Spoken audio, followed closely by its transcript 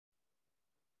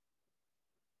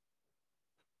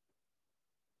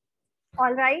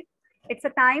All right. It's a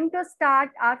time to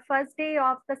start our first day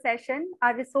of the session.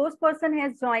 Our resource person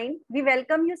has joined. We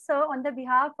welcome you, sir, on the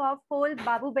behalf of whole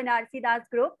Babu Banarsi Das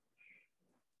group.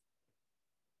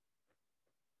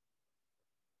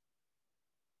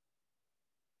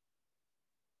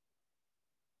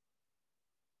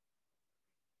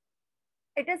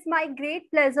 It is my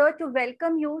great pleasure to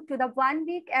welcome you to the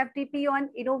one-week FDP on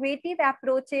innovative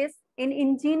approaches in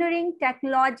engineering,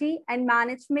 technology, and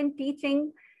management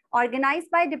teaching,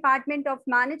 organized by Department of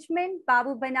Management,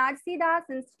 Babu Banarsi Das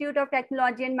Institute of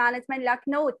Technology and Management,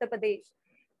 Lucknow, Uttar Pradesh.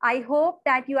 I hope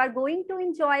that you are going to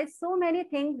enjoy so many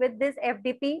things with this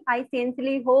FDP. I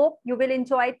sincerely hope you will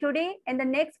enjoy today and the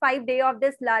next 5 days of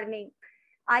this learning.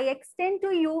 I extend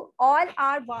to you all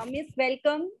our warmest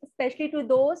welcome, especially to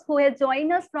those who have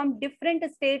joined us from different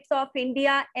states of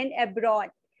India and abroad.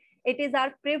 It is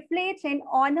our privilege and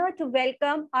honor to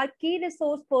welcome our key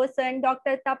resource person,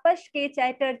 Dr. Tapash K.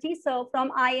 Chatterjee, sir, from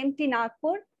IMT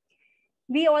Nagpur.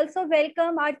 We also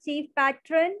welcome our chief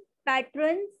patrons,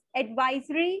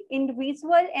 advisory,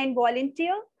 individual, and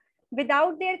volunteer.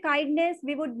 Without their kindness,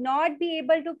 we would not be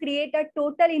able to create a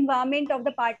total environment of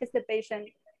the participation.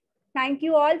 Thank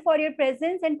you all for your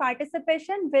presence and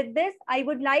participation. With this, I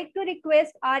would like to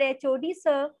request our HOD,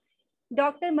 sir,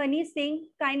 Dr. Mani Singh,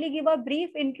 kindly give a brief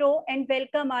intro and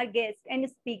welcome our guest and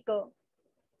speaker.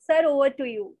 Sir, over to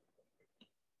you.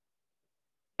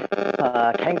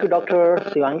 Thank you, Dr.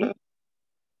 Sivangi.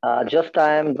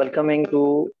 I am welcoming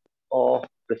to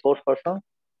resource person,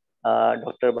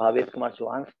 Dr. Bhavesh Kumar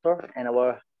Chauhan, sir, and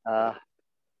our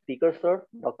speaker, sir,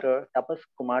 Dr. Tapas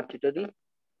Kumar Chatterjee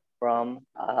from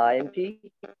IMT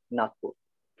Nagpur,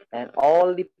 and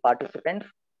all the participants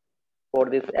for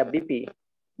this FDP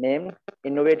named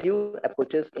Innovative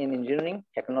Approaches in Engineering,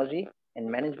 Technology, and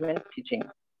Management Teaching.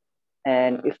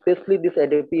 And especially this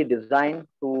FDP is designed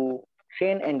to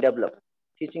train and develop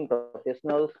teaching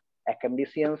professionals,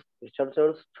 academicians,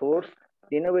 researchers towards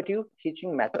the innovative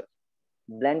teaching methods,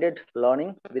 blended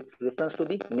learning with reference to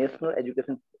the national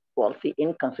education policy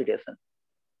in consideration.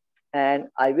 And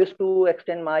I wish to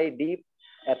extend my deep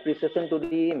appreciation to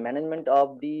the management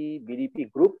of the BDP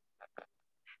group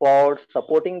for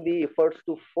supporting the efforts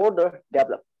to further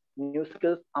develop new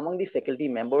skills among the faculty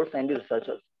members and the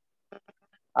researchers.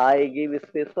 I give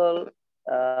special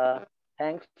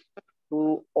thanks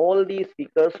to all the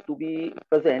speakers to be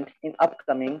present in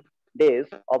upcoming days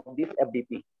of this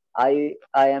FDP. I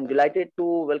am delighted to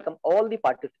welcome all the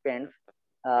participants.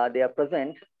 They are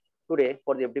present today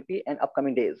for the FDP and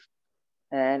upcoming days.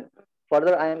 And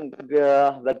further, I am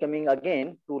welcoming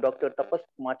again to Dr. Tapas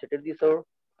Kumar Chatterjee, sir,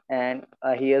 and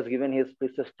he has given his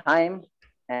precious time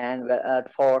and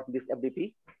for this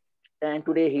FDP. And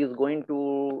today he is going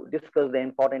to discuss the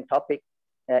important topic,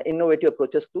 innovative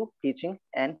approaches to teaching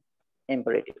and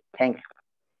imperative. Thank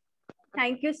you.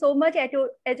 Thank you so much,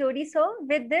 HOD sir.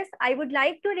 With this, I would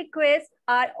like to request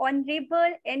our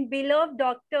honorable and beloved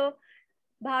Dr.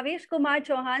 Bhavesh Kumar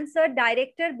Chauhan, sir,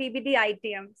 Director, BBD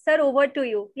ITM. Sir, over to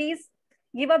you. Please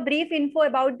give a brief info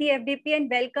about the FDP and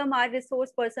welcome our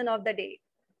resource person of the day.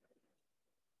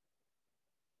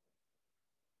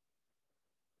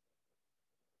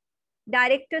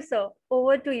 Director, sir,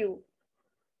 over to you.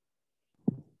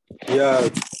 Yeah,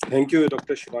 thank you,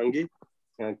 Dr. Shivangi,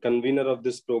 convener of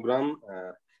this program.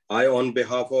 I, on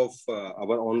behalf of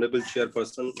our Honorable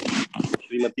Chairperson,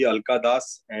 Srimati Alka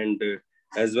Das, and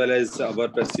as well as our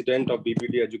President of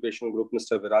BPD Education Group,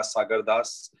 Mr. Viraj Sagar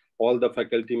Das, all the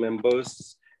faculty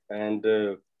members and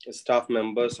staff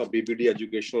members of BPD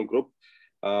Educational Group,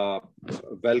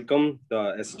 welcome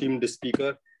the esteemed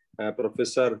speaker,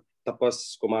 Professor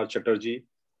Tapas Kumar Chatterjee,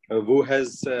 who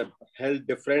has held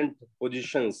different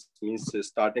positions, means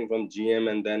starting from GM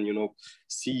and then,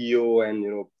 CEO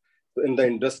and, in the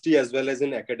industry as well as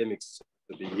in academics.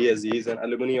 He is an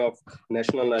alumni of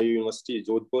National University,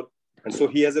 Jodhpur. And so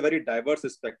he has a very diverse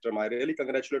spectrum. I really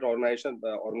congratulate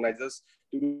organizers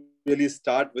to really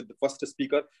start with the first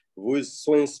speaker, who is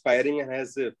so inspiring and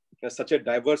has such a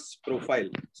diverse profile.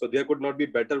 So there could not be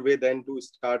better way than to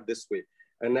start this way.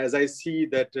 And as I see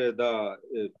that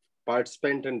the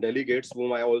participant and delegates,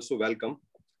 whom I also welcome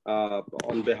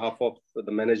on behalf of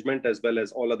the management as well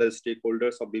as all other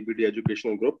stakeholders of BPD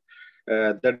Educational Group,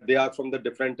 that they are from the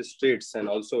different states and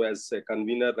also, as a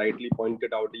convener rightly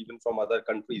pointed out, even from other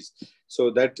countries. So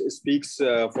that speaks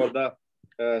for the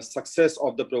success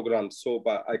of the program. So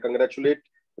I congratulate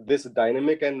this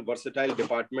dynamic and versatile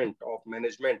department of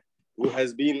management who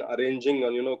has been arranging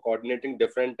and coordinating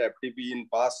different FTP in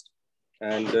past.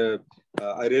 And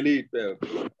I really,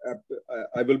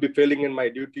 I will be failing in my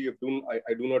duty if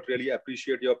I do not really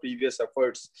appreciate your previous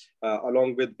efforts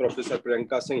along with Professor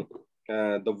Priyanka Singh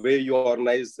the way you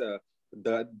organize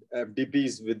the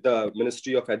FDPs with the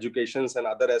Ministry of Education and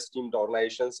other esteemed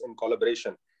organizations in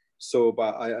collaboration. So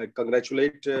I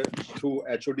congratulate through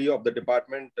HOD of the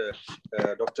department,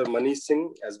 Dr. Manish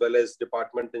Singh, as well as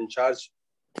department in charge,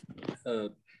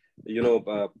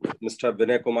 Mr.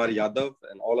 Vinay Kumar Yadav,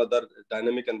 and all other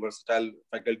dynamic and versatile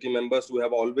faculty members who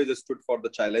have always stood for the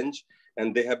challenge,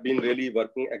 and they have been really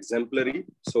working exemplary.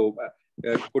 So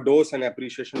kudos and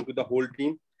appreciation to the whole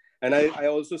team. And I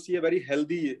also see a very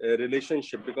healthy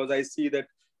relationship, because I see that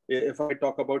if I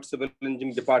talk about civil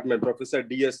engineering department, Professor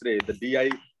D.S. Ray, the DI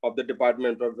of the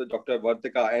department, Professor Dr.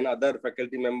 Vartika, and other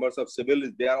faculty members of civil,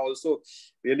 they are also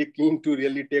really keen to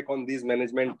really take on these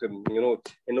management,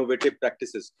 innovative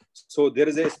practices. So there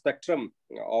is a spectrum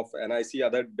of, and I see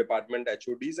other department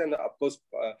HODs, and of course,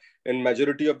 in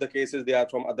majority of the cases, they are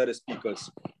from other speakers.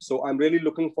 So I'm really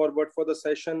looking forward for the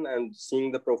session and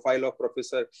seeing the profile of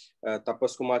Professor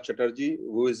Tapas Kumar Chatterjee,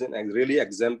 who is really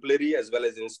exemplary as well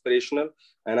as inspirational.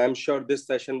 And I'm sure this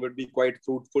session would be quite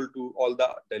fruitful to all the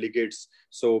delegates.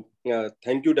 So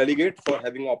thank you, delegate, for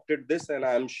having opted this. And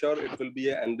I'm sure it will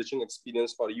be an enriching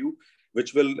experience for you,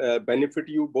 which will benefit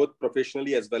you both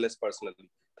professionally as well as personally.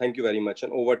 Thank you very much.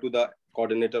 And over to the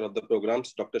coordinator of the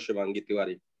programs, Dr. Shivangi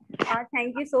Tiwari.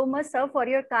 Thank you so much, sir, for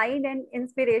your kind and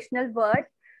inspirational word.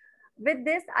 With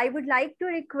this, I would like to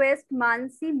request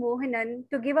Mansi Mohanan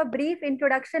to give a brief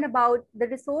introduction about the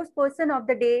resource person of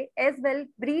the day, as well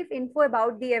brief info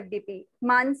about the FDP.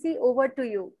 Mansi, over to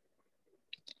you.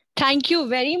 Thank you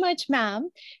very much, ma'am.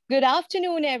 Good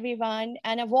afternoon, everyone,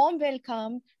 and a warm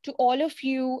welcome to all of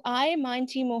you. I am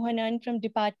Mansi Mohanan from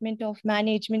Department of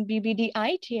Management, BBD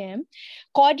ITM.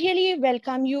 Cordially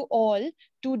welcome you all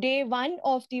to day one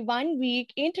of the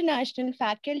one-week International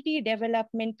Faculty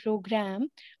Development Program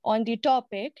on the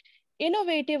topic,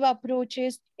 Innovative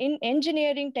Approaches in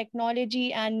Engineering,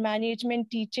 Technology and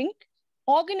Management Teaching,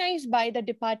 organized by the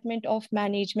Department of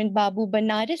Management, Babu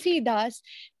Banarasi Das,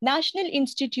 National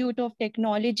Institute of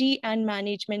Technology and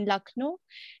Management, Lucknow.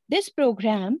 This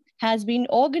program has been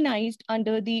organized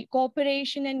under the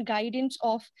cooperation and guidance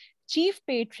of Chief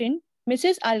Patron,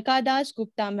 Mrs. Alka Das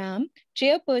Gupta ma'am,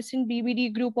 Chairperson,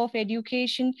 BBD Group of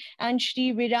Education, and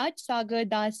Shri Virat Sagar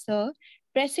Das sir,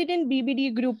 President,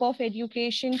 BBD Group of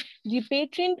Education. The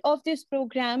patron of this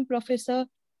program, Professor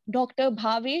Dr.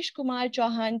 Bhavesh Kumar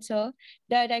Chauhan sir,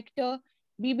 Director,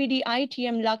 BBD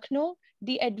ITM Lucknow.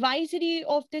 The advisory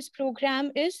of this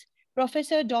program is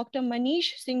Professor Dr.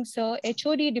 Manish Singh sir,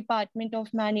 HOD Department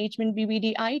of Management,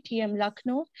 BBD ITM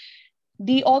Lucknow.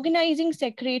 The organizing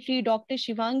secretary, Dr.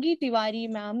 Shivangi Tiwari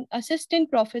ma'am, Assistant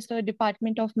Professor,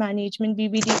 Department of Management,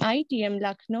 BBD ITM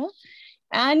Lucknow.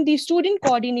 And the student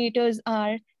coordinators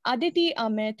are Aditi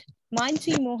Amit,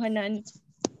 Mansi Mohanan,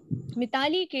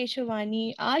 Mitali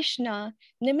Keshavani, Ashna,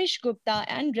 Nimish Gupta,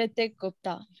 and Ritik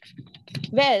Gupta.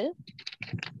 Well,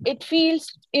 it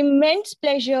feels immense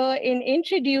pleasure in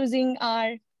introducing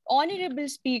our honorable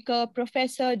speaker,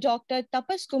 Professor Dr.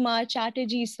 Tapas Kumar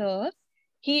Chatterjee, sir.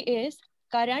 He is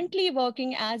currently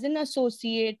working as an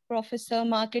associate professor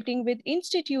marketing with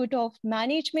Institute of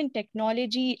Management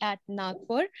Technology at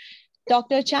Nagpur.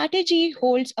 Dr. Chatterjee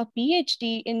holds a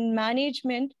PhD in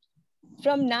management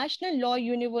from National Law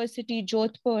University,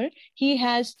 Jodhpur. He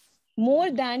has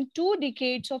more than 2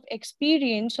 decades of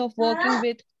experience of working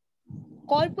with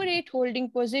corporate holding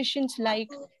positions like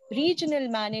regional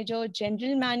manager,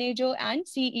 general manager, and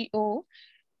CEO.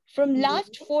 From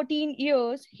last 14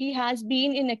 years, he has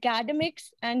been in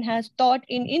academics and has taught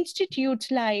in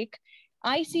institutes like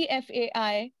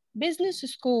ICFAI, Business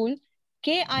School,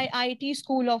 KIIT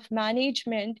School of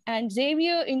Management, and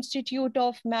Xavier Institute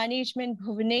of Management,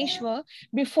 Bhubaneswar,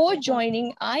 before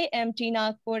joining IMT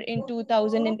Nagpur in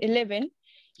 2011.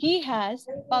 He has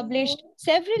published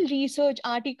several research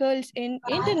articles in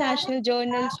international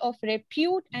journals of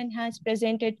repute and has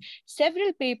presented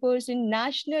several papers in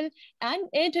national and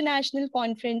international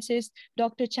conferences.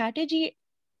 Dr. Chatterjee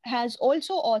has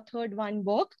also authored one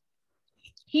book.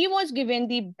 He was given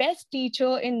the Best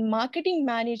Teacher in Marketing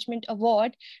Management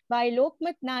Award by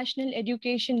Lokmat National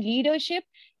Education Leadership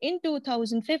in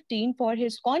 2015 for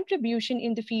his contribution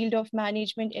in the field of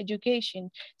management education.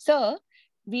 Sir,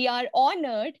 we are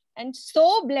honored and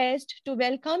so blessed to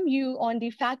welcome you on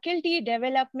the Faculty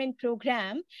Development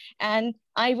Program, and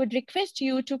I would request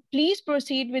you to please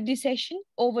proceed with the session.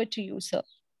 Over to you, sir.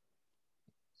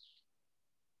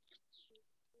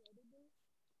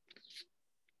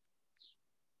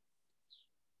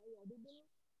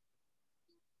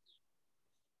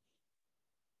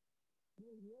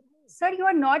 Sir, you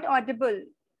are not audible.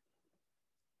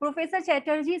 Professor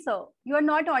Chatterjee, sir, you are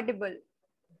not audible.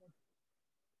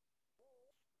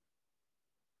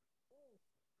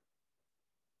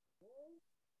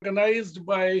 organized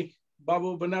by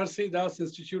Babu Banarsi Das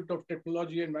Institute of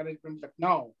Technology and Management,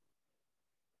 Lucknow.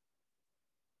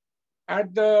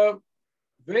 At the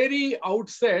very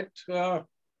outset, I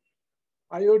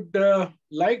would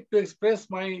like to express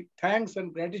my thanks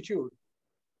and gratitude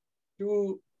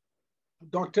to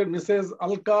Dr. Mrs.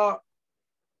 Alka.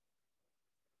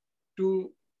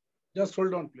 Just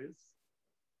hold on, please.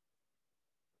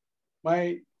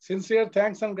 My sincere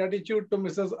thanks and gratitude to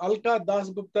Mrs. Alka Das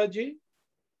Gupta ji,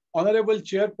 Honorable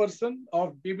Chairperson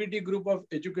of BBD Group of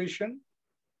Education,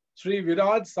 Sri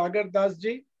Viraj Sagar Das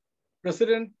ji,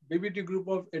 President, BBD Group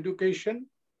of Education,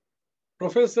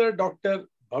 Professor Dr.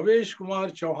 Bhavesh Kumar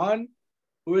Chauhan,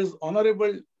 who is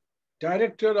Honorable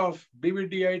Director of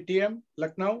BBD ITM,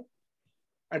 Lucknow,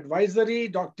 Advisory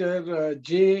Dr.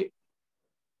 J.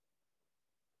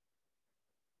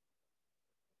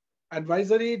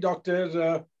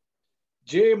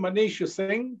 Manish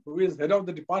Singh, who is Head of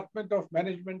the Department of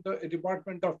Management,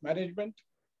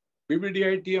 BBD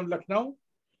ITM, Lucknow.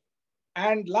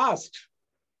 And last,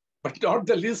 but not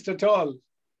the least at all,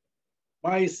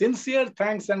 my sincere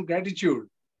thanks and gratitude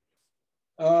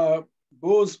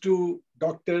goes to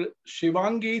Dr.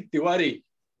 Shivangi Tiwari,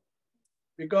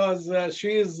 because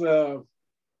she is the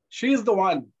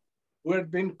one who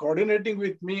had been coordinating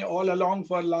with me all along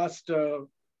for last 4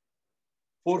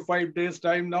 or 5 days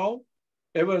time now,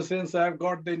 ever since I've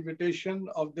got the invitation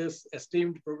of this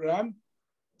esteemed program.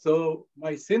 So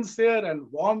my sincere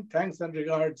and warm thanks and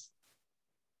regards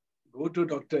go to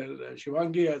Dr.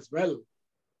 Shivangi as well.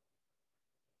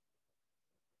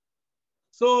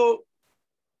 So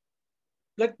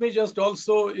let me just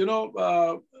also,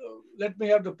 let me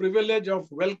have the privilege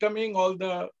of welcoming all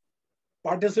the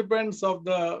participants of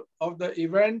the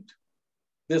event,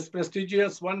 this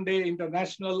prestigious one-day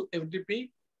International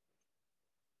Fdp.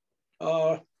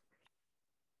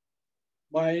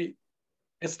 My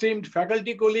esteemed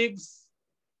faculty colleagues,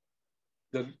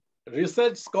 the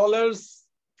research scholars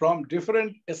from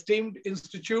different esteemed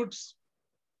institutes,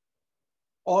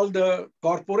 all the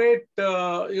corporate,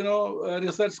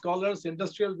 research scholars,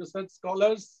 industrial research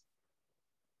scholars,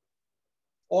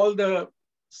 all the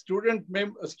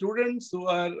students who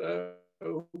are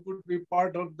who could be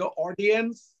part of the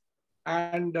audience,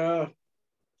 and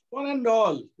one and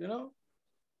all,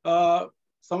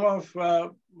 some of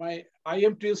my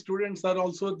IMT students are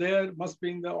also there, must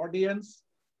be in the audience,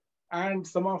 and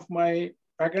some of my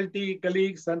faculty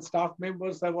colleagues and staff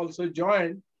members have also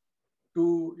joined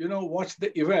to watch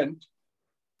the event.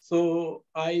 So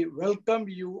I welcome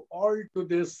you all to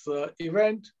this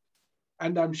event,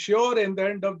 and I'm sure in the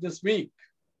end of this week,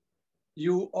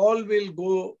 you all will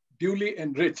go duly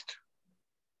enriched,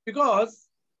 because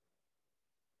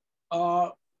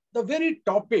the very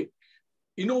topic,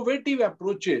 innovative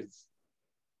approaches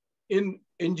in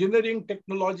engineering,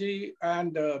 technology,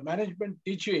 and management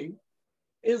teaching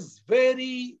is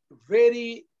very,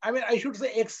 very, I should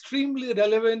say extremely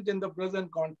relevant in the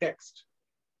present context.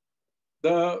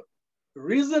 The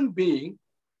reason being,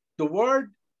 the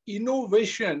word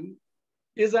innovation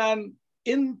is an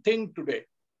in thing today.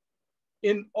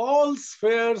 In all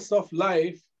spheres of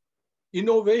life,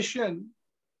 innovation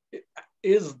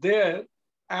is there,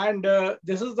 and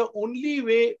this is the only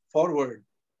way forward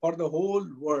for the whole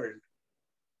world.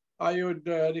 I would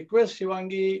request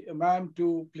Shivangi, ma'am,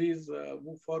 to please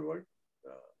move forward.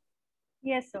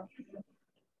 Yes, sir.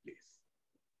 Please.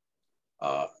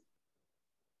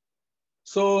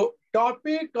 So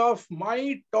topic of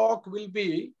my talk will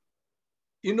be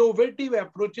innovative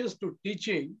approaches to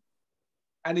teaching,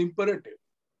 an imperative.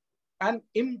 An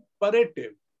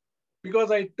imperative,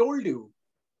 because I told you,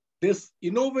 this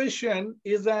innovation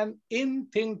is an in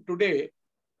thing today.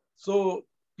 So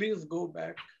please go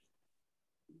back.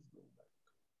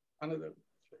 Another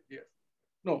slide, yes.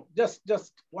 No, just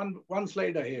one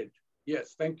slide ahead.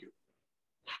 Yes, thank you.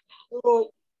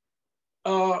 So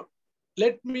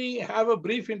let me have a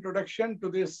brief introduction to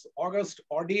this august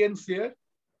audience here.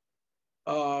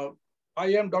 I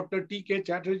am Dr. T.K.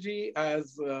 Chatterjee,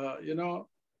 as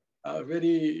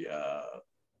very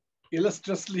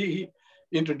illustriously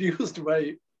introduced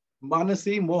by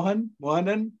Manasi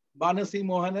Mohanan,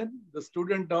 the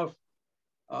student of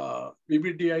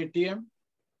BBD ITM.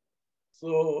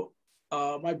 So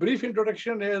my brief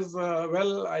introduction is,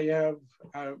 well, I have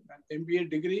an MBA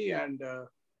degree and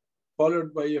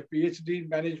followed by a PhD in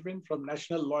management from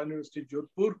National Law University,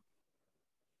 Jodhpur.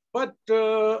 But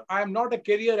I am not a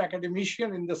career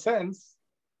academician in the sense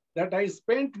that I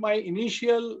spent my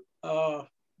initial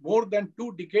more than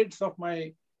 2 decades of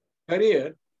my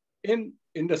career in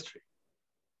industry.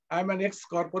 I'm an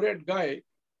ex-corporate guy,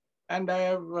 and I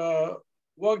have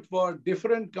worked for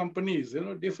different companies,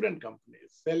 different companies,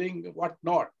 selling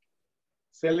whatnot,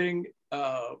 selling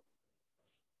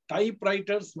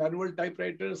typewriters, manual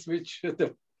typewriters, which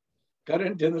the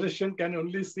current generation can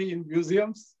only see in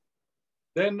museums.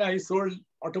 Then I sold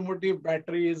automotive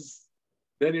batteries,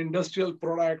 then industrial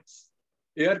products,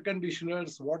 air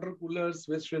conditioners, water coolers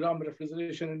with Shriram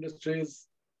Refrigeration Industries.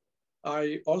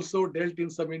 I also dealt in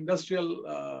some industrial,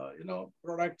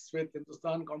 products with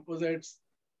Hindustan Composites.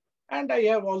 And I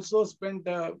have also spent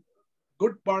a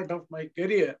good part of my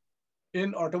career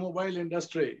in automobile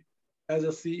industry as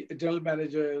a general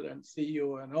manager and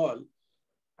CEO and all.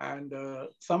 And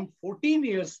some 14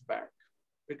 years back,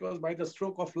 it was by the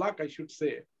stroke of luck, I should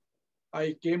say,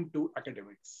 I came to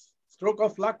academics. Stroke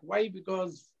of luck, why?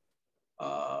 Because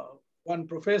one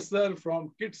professor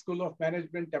from Kidd School of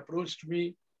Management approached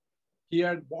me. He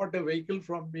had bought a vehicle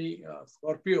from me,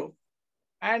 Scorpio,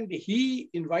 and he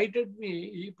invited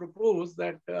me. He proposed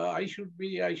that I should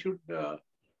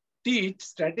teach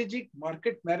strategic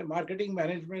marketing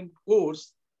management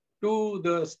course to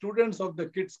the students of the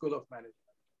Kidd School of Management.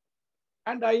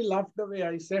 And I laughed away.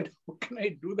 I said, how can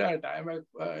I do that?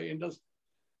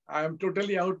 I am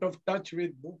totally out of touch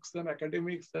with books and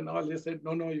academics and all. He said,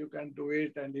 no, you can do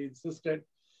it. And he insisted.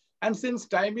 And since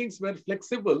timings were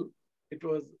flexible, it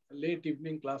was late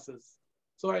evening classes.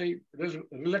 So I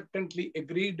reluctantly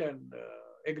agreed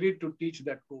to teach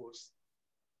that course.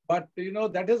 But,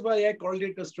 that is why I called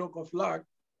it a stroke of luck.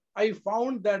 I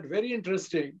found that very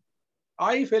interesting.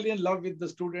 I fell in love with the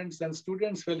students and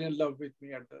students fell in love with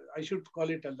me. I should call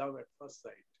it a love at first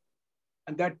sight.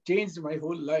 And that changed my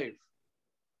whole life.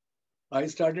 I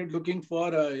started looking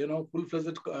for a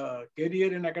full-fledged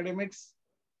career in academics.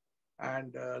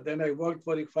 And then I worked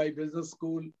for ICFI Business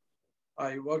School.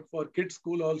 I worked for Kidd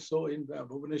School also in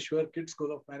Bhubaneswar, Kidd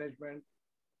School of Management.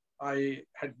 I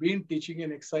had been teaching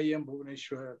in XIM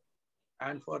Bhubaneswar.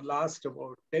 And for last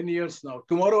about 10 years now,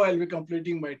 tomorrow I'll be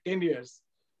completing my 10 years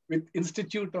with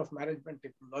Institute of Management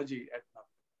Technology at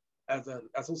Nagpur as an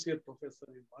associate professor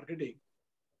in marketing.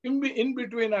 In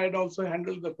between, I had also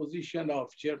handled the position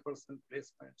of chairperson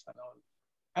placements and all.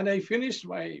 And I finished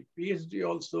my PhD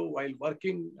also while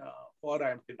working for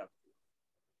IMT Nagpur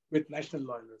with National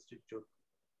Law Institute.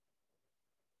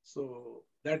 So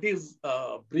that is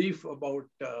a brief about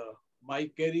my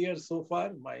career so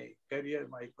far, my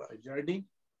journey.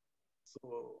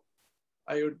 So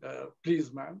I would,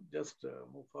 please, ma'am, just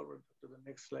move forward to the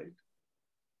next slide.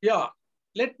 Yeah,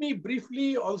 let me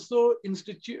briefly also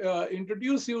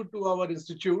introduce you to our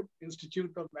institute,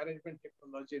 Institute of Management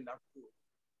Technology in Nagpur,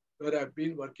 where I've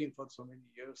been working for so many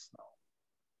years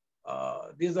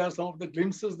now. These are some of the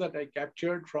glimpses that I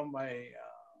captured from my,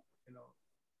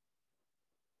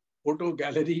 photo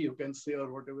gallery, you can say,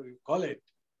 or whatever you call it.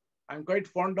 I'm quite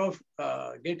fond of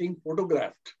getting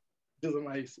photographed.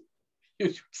 You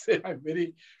should say I'm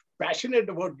very passionate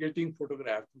about getting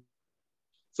photographed.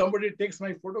 Somebody takes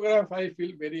my photograph, I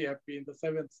feel very happy in the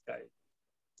seventh sky.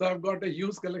 So I've got a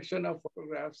huge collection of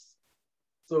photographs.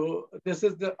 So this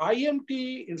is the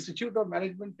IMT, Institute of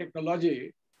Management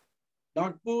Technology.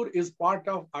 Nagpur is part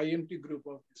of IMT group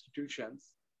of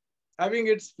institutions, having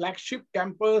its flagship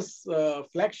campus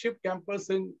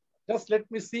in, just let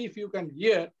me see if you can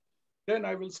hear, then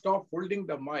I will stop holding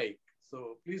the mic.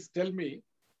 So please tell me,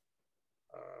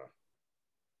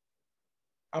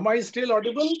 am I still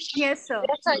audible? Yes, sir.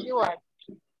 Yes, sir, you are.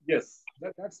 Yes,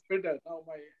 that's better. Now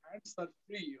my hands are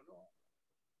free,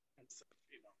 Hands are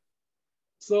free now.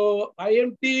 So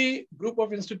IMT group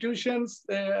of institutions,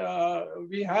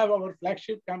 we have our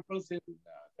flagship campus in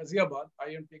Ghaziabad,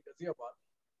 IMT Ghaziabad,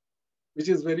 which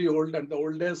is very old and the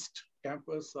oldest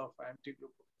campus of IMT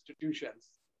group of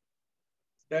institutions.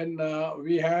 Then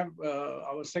we have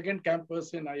our second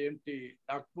campus in IMT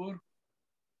Nagpur.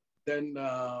 Then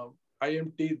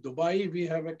IMT Dubai, we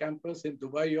have a campus in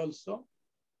Dubai also.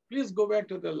 Please go back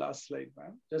to the last slide,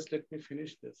 ma'am. Just let me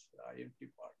finish this IMT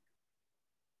part.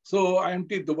 So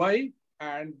IMT Dubai,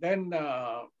 and then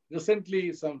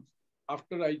recently,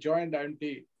 after I joined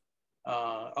IMT,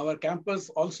 our campus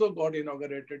also got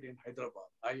inaugurated in Hyderabad,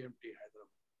 IMT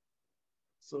Hyderabad.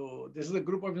 So this is a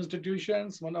group of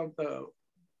institutions, one of the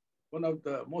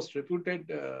most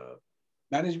reputed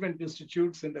management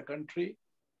institutes in the country.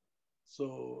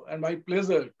 So, and my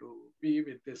pleasure to be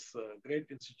with this great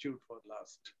institute for the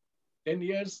last 10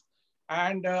 years.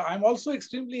 And I'm also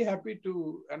extremely happy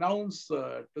to announce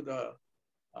to the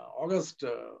August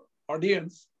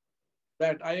audience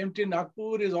that IMT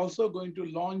Nagpur is also going to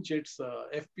launch its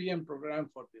FPM program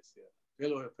for this year,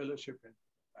 Fellowship in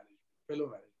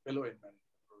Management, Fellow in Management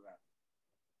program.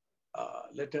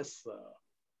 Let us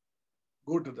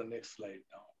go to the next slide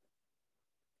now.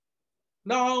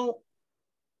 Now,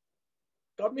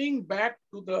 coming back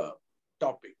to the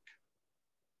topic,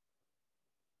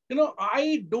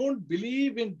 I don't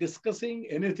believe in discussing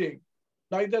anything,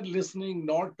 neither listening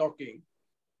nor talking,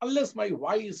 unless my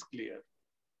why is clear.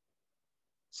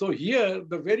 So here,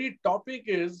 the very topic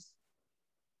is,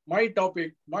 my talk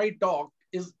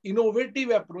is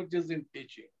innovative approaches in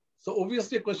teaching. So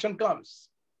obviously a question comes,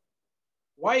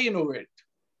 why innovate?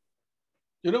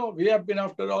 We have been,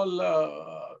 after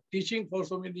all, teaching for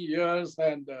so many years,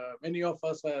 and many of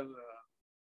us are.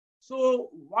 So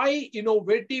why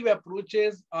innovative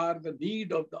approaches are the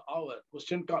need of the hour?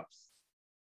 Question comes.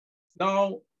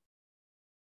 Now,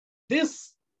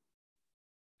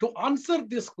 to answer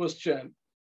this question,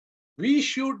 we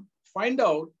should find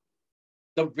out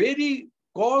the very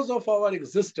cause of our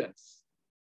existence,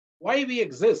 why we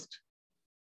exist.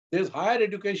 There's higher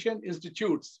education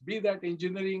institutes, be that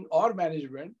engineering or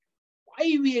management.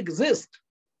 Why we exist?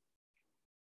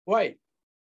 Why?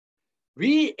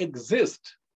 We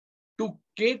exist to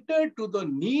cater to the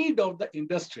need of the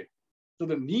industry, to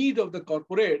the need of the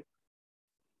corporate,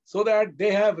 so that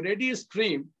they have ready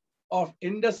stream of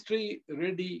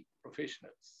industry-ready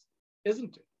professionals,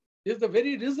 isn't it? This is the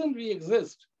very reason we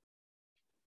exist.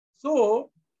 So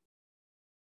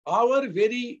our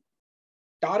very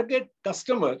target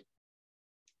customer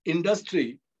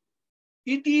industry,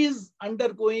 it is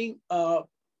undergoing a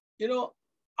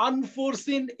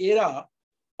unforeseen era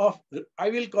of,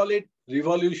 I will call it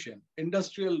revolution,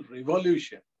 industrial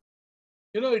revolution.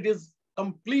 It is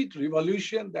complete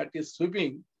revolution that is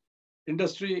sweeping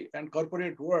industry and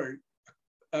corporate world,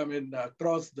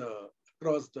 across the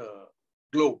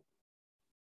globe.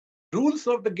 Rules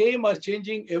of the game are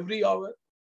changing every hour.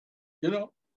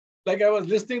 Like I was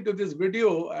listening to this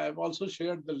video, I have also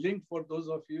shared the link for those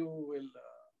of you who will.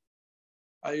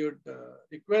 I would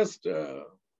request the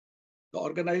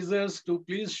organizers to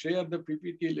please share the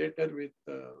PPT later with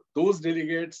those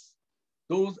delegates,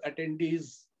 those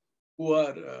attendees who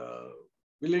are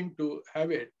willing to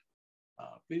have it.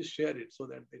 Please share it so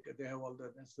that they have all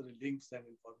the necessary links and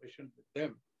information with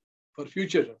them for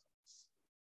future reference.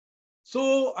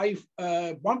 So I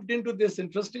bumped into this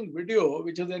interesting video,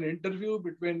 which is an interview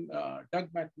between Doug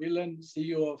McMillon,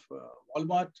 CEO of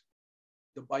Walmart,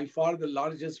 by far the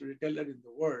largest retailer in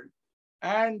the world,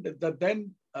 and the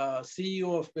then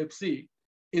CEO of Pepsi,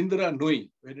 Indra Nooyi,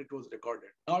 when it was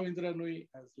recorded. Now Indra Nooyi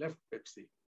has left Pepsi.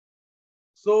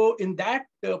 So in that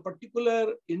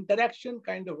particular interaction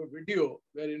kind of a video,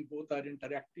 wherein both are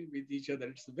interacting with each other,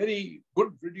 it's a very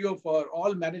good video for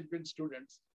all management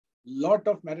students. Lot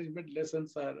of management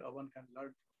lessons are one can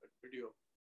learn from that video.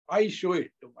 I show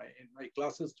it in my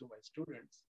classes to my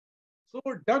students. So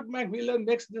Doug McMillon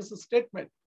makes this statement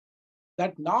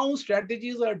that now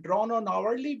strategies are drawn on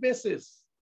hourly basis.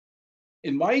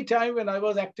 In my time, when I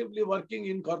was actively working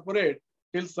in corporate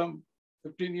till some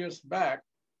 15 years back,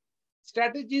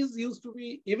 strategies used to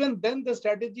be, even then the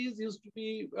strategies used to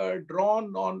be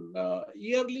drawn on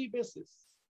yearly basis.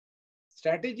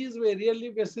 Strategies were yearly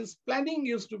basis, planning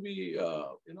used to be,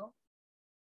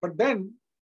 but then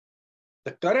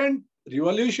the current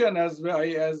revolution, as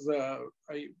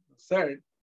I said,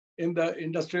 in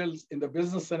the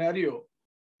business scenario,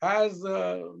 has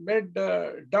made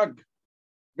Doug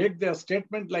make their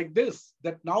statement like this,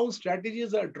 that now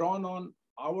strategies are drawn on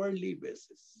hourly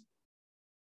basis.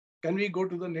 Can we go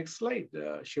to the next slide,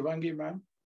 Shivangi ma'am?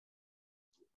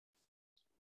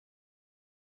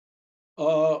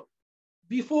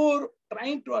 Before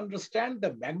trying to understand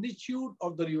the magnitude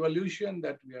of the revolution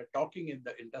that we are talking in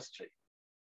the industry,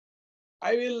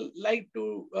 I will like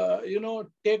to,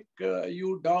 take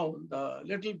you down a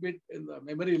little bit in the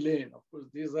memory lane. Of course,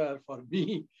 these are for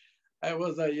me. I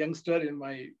was a youngster in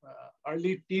my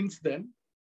early teens then,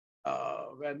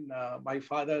 when my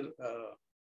father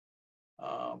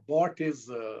bought his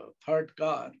third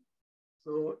car.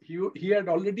 So he had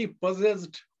already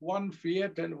possessed one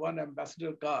Fiat and one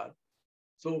Ambassador car.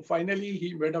 So finally,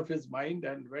 he made up his mind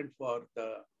and went for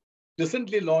the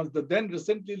then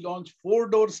recently launched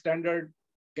four-door standard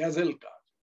Gazelle car.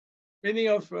 Many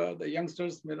of the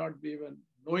youngsters may not be even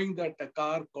knowing that a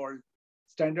car called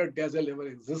standard Gazelle ever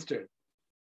existed.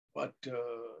 But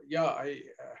yeah, I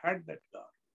had that car.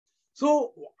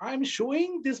 So I'm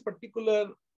showing this particular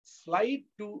slide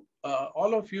to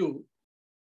all of you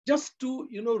just to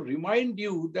remind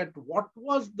you that what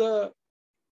was the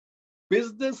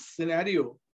business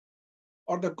scenario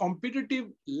or the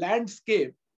competitive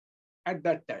landscape at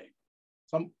that time.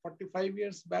 Some 45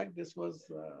 years back, this was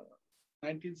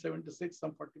 1976,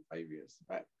 some 45 years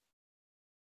back.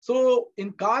 So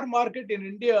in car market in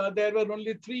India, there were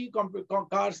only three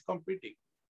cars competing.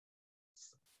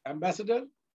 Ambassador,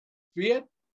 Fiat,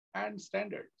 and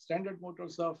Standard. Standard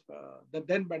Motors of the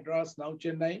then Madras, now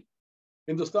Chennai.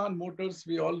 Hindustan Motors,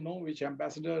 we all know which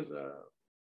Ambassador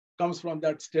comes from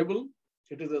that stable.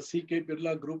 It is a C.K.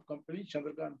 Birla Group company,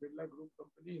 Chandrakant Birla Group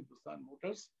company, Hindustan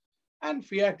Motors. And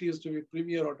Fiat used to be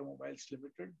Premier Automobiles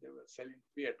Limited. They were selling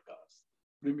Fiat cars.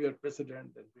 Premier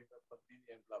President and Premier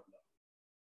Padmini and blah,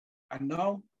 blah. And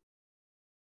now,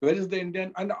 where is the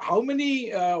Indian? And how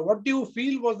many, what do you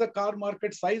feel was the car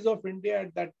market size of India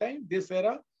at that time, this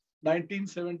era,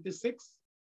 1976?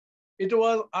 It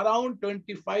was around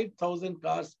 25,000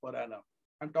 cars per annum.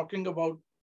 I'm talking about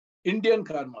Indian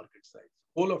car market size,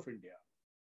 whole of India.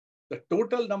 The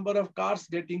total number of cars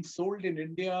getting sold in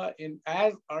India in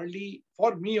as early,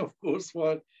 for me, of course,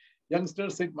 for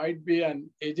youngsters, it might be an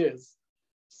ages.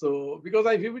 So, because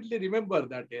I vividly remember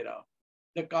that era,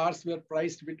 the cars were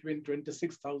priced between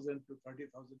 26,000 to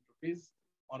 30,000 rupees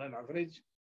on an average.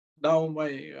 Now,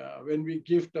 when we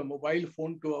gift a mobile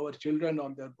phone to our children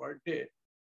on their birthday,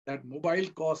 that mobile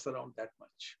costs around that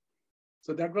much.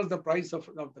 So that was the price of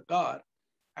the car.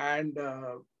 And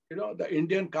the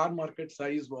Indian car market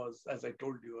size was, as I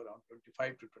told you, around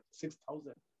 25 to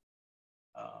 26,000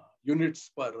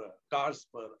 units per cars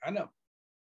per annum.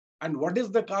 And what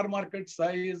is the car market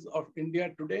size of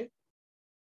India today?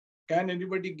 Can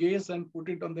anybody guess and put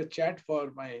it on the chat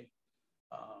for my,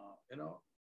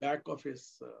 back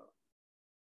office,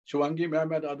 Shivangi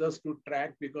ma'am and others to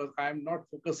track, because I'm not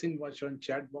focusing much on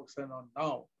chat box and on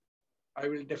now. I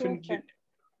will definitely.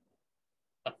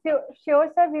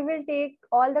 Sure, sir. We will take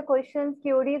all the questions,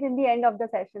 queries in the end of the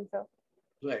session, sir.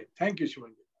 Right. Thank you,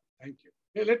 Shivangi. Thank you.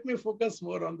 Okay, let me focus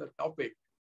more on the topic.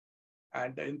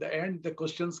 And in the end, the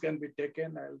questions can be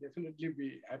taken. I'll definitely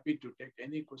be happy to take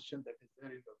any question that is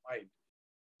there in your mind.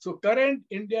 So current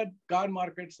Indian car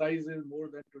market size is more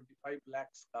than 25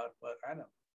 lakhs car per annum.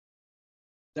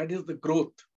 That is the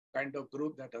growth, kind of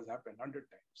growth that has happened 100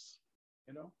 times,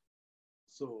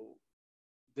 So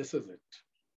this is it.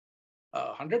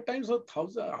 100 times or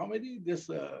 1,000, how many? This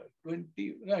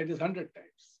 20, no, it is 100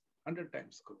 times. 100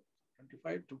 times growth.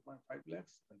 25, 2.5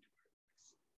 lakhs, 25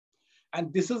 lakhs.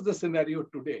 And this is the scenario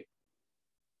today.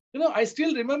 I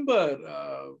still remember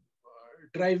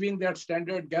driving that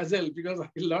standard Gazelle, because I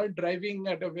learned driving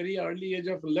at a very early age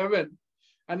of 11.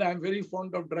 And I'm very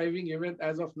fond of driving even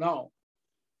as of now.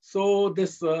 So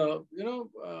this,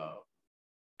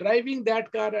 driving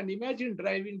that car, and imagine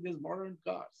driving these modern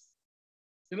cars,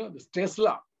 this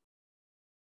Tesla.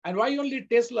 And why only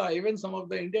Tesla? Even some of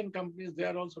the Indian companies, they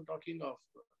are also talking of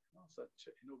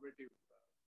such innovative,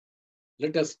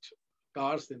 latest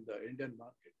cars in the Indian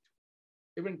market.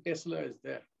 Even Tesla is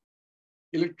there.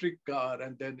 Electric car,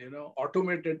 and then,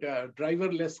 automated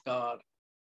driverless car,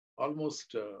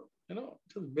 almost,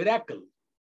 it's a miracle.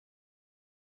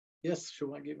 Yes,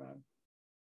 Shivangi ma'am.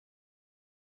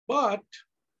 But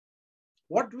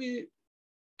what we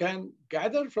can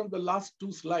gather from the last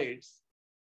two slides,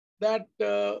 that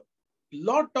a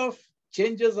lot of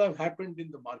changes have happened in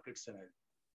the market scenario.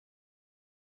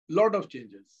 Lot of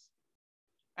changes.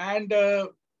 And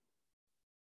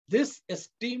this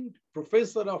esteemed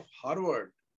professor of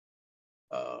Harvard,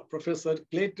 Professor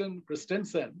Clayton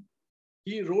Christensen,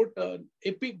 he wrote an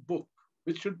epic book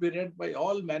which should be read by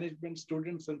all management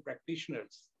students and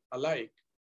practitioners alike.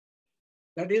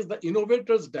 That is The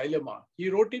Innovator's Dilemma. He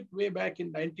wrote it way back in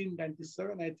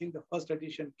 1997. I think the first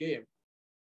edition came.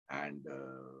 And,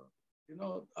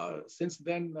 since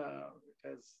then, it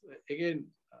has again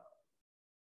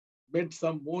made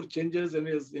some more changes in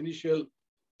his initial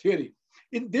theory.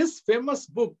 In this famous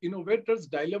book, Innovator's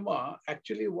Dilemma,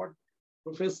 actually what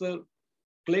Professor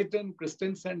Clayton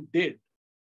Christensen did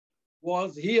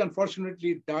was, he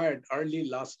unfortunately died early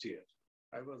last year.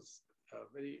 I was a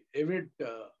very avid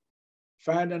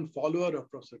fan and follower of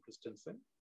Professor Christensen.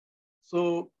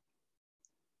 So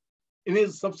in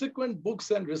his subsequent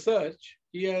books and research,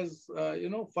 he has,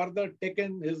 further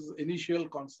taken his initial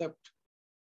concept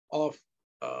of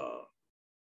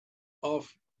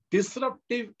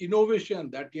disruptive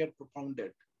innovation that he had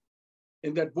propounded.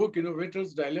 In that book,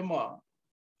 Innovator's Dilemma,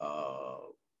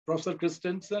 Professor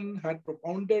Christensen had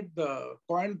coined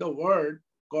the word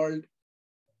called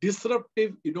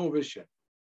disruptive innovation.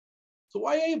 So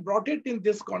why I brought it in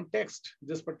this context,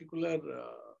 this particular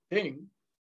thing,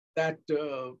 that,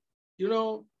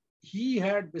 he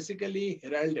had basically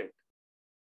heralded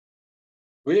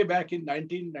way back in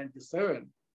 1997,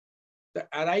 the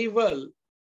arrival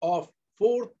of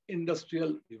fourth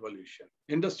industrial revolution,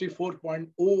 Industry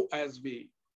 4.0 as we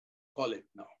call it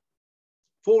now,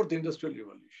 fourth industrial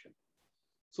revolution.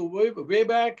 So way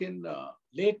back in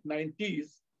late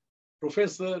 90s,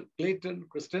 Professor Clayton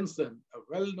Christensen, a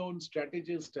well-known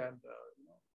strategist and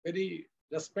very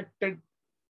respected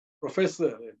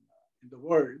professor in the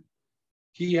world,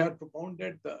 he had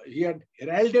propounded, he had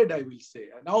heralded, I will say,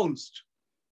 announced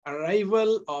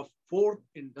arrival of fourth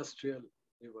industrial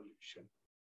revolution.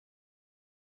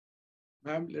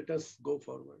 Ma'am, let us go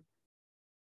forward.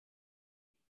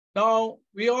 Now,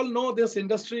 we all know this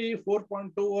industry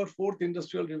 4.2 or fourth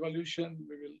industrial revolution.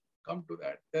 We will come to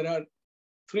that. There are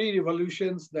three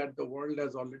revolutions that the world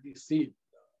has already seen.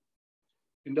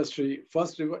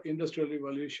 First industrial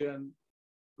revolution,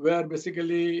 where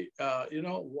basically,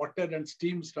 water and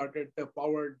steam started, the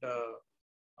powered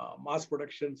mass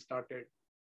production started.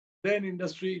 Then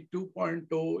industry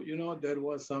 2.0, there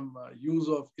was some use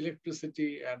of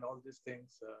electricity and all these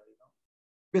things,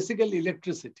 basically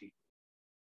electricity.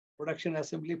 Production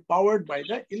assembly powered by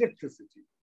the electricity.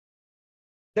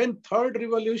 Then third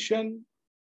revolution,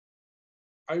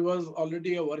 I was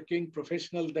already a working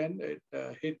professional then. It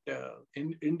hit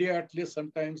in India at least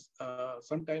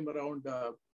sometime around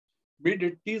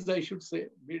mid-80s, I should say,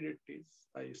 mid-80s.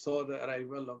 I saw the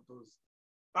arrival of those.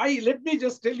 Let me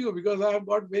just tell you, because I have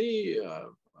got very,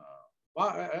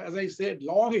 as I said,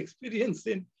 long experience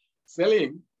in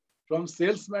selling, from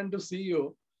salesman to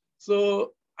CEO.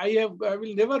 So I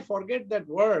will never forget that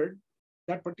word,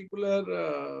 that particular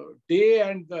day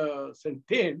and the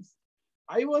sentence.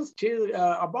 I was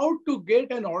about to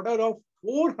get an order of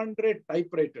 400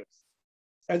 typewriters.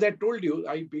 As I told you,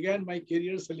 I began my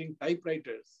career selling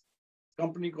typewriters.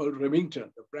 Company called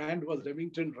Remington. The brand was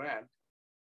Remington Rand.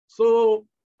 So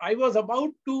I was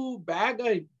about to bag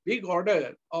a big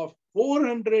order of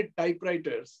 400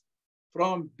 typewriters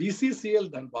from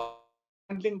BCCL Dhanbad,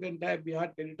 handling the entire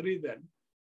Bihar territory then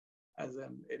as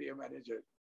an area manager.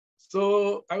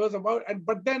 So I was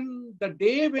but then the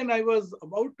day when I was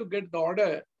about to get the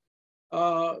order,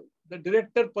 the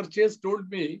director purchase told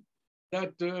me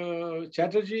that,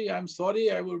 Chatterjee, I'm sorry,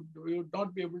 we would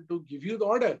not be able to give you the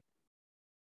order.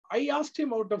 I asked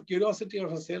him out of curiosity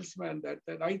of a salesman that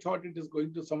I thought it is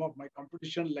going to some of my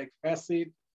competition like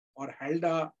Facet or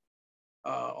Halda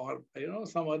or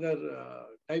some other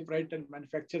typewriter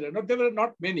manufacturer. No, there were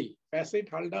not many. Facet,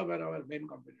 Halda were our main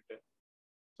competitor.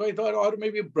 So I thought, or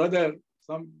maybe Brother,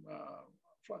 but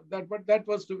that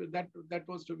was to be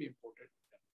imported.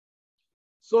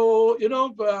 So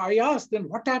I asked, then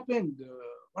what happened?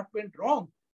 What went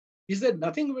wrong? He said,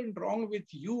 nothing went wrong with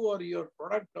you or your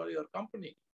product or your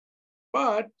company.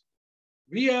 But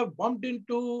we have bumped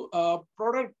into a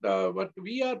product, but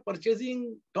we are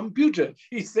purchasing computer.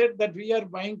 He said that we are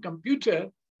buying computer.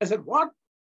 I said, what?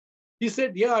 He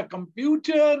said, yeah,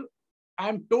 computer.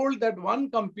 I'm told that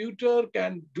one computer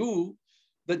can do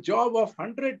the job of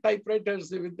 100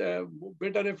 typewriters with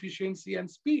better efficiency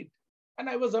and speed. And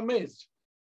I was amazed.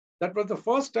 That was the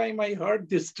first time I heard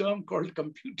this term called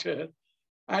computer.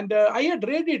 And I had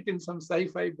read it in some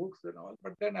sci-fi books and all,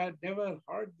 but then I had never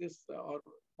heard this or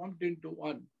bumped into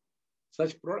one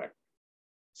such product.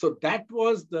 So that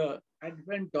was the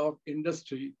advent of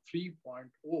Industry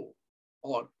 3.0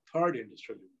 or third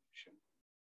industrial revolution.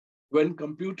 When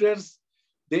computers,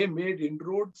 they made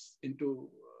inroads into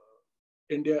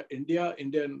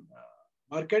Indian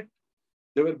market.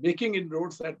 They were making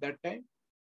inroads at that time.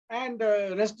 And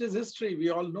rest is history. We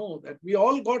all know that we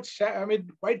all got,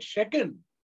 quite shaken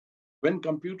when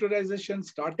computerization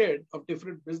started of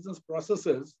different business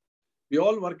processes. We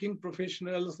all working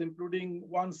professionals, including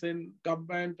ones in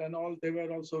government and all, they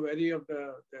were also wary of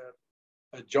the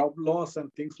job loss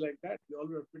and things like that. We all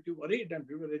were pretty worried and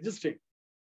we were registering.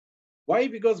 Why?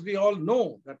 Because we all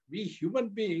know that we human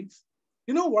beings,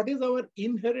 what is our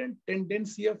inherent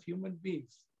tendency of human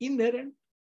beings? Inherent,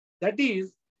 that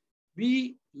is,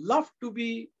 we love to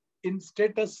be in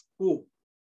status quo.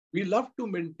 We love to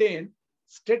maintain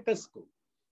status quo.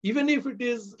 Even if it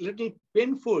is a little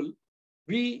painful,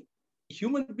 we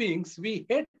human beings, we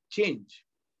hate change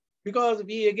because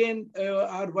we again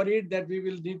are worried that we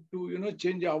will need to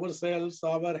change ourselves,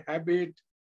 our habit,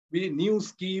 we new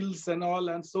skills and all.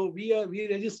 And so we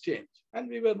resist change. And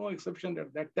we were no exception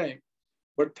at that time.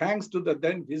 But thanks to the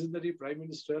then visionary Prime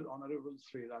Minister, Honorable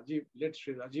late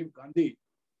Sri Rajiv Gandhi,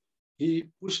 he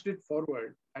pushed it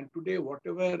forward. And today,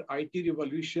 whatever IT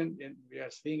revolution we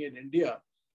are seeing in India,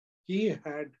 he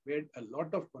had made a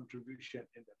lot of contribution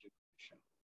in that revolution.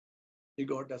 He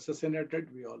got assassinated,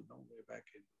 we all know, way back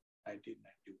in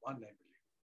 1991, I believe.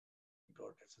 He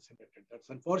got assassinated. That's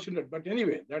unfortunate, but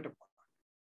anyway, that apart.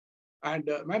 And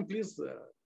ma'am, please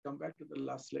come back to the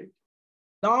last slide.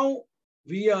 Now,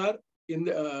 we are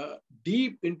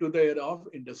deep into the era of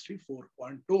Industry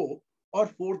 4.0 or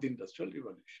fourth industrial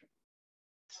revolution.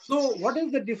 So what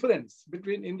is the difference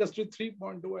between Industry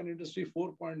 3.0 and Industry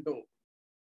 4.0?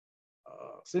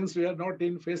 Since we are not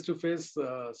in face-to-face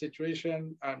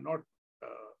situation, I'm not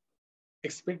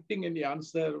expecting any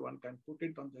answer. One can put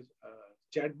it on the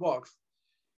chat box.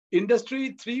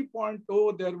 Industry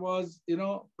 3.0, there was,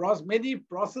 many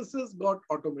processes got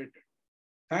automated.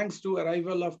 Thanks to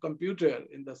arrival of computer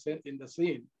in the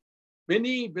scene,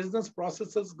 many business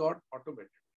processes got automated.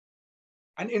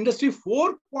 And Industry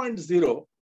 4.0,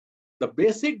 the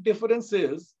basic difference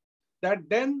is that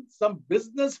then some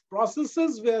business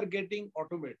processes were getting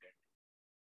automated.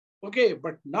 Okay,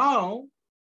 but now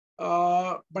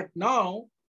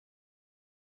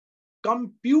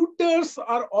computers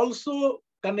are also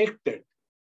connected.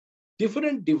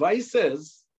 Different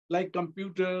devices like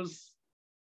computers,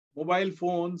 mobile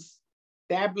phones,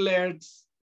 tablets,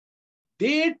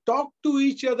 they talk to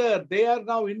each other. They are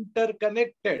now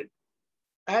interconnected,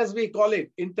 as we call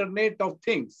it, Internet of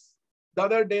Things. The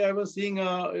other day I was seeing,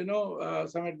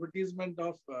 some advertisement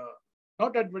of,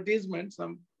 not advertisement,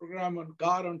 some program on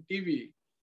car on TV.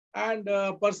 And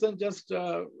a person just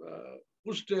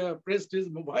pressed his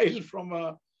mobile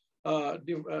from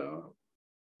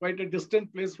quite a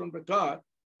distant place from the car,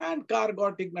 and car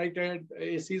got ignited,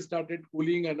 AC started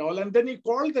cooling and all. And then he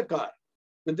called the car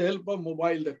with the help of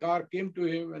mobile. The car came to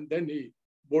him and then he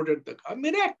boarded the car.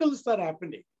 Miracles are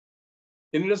happening.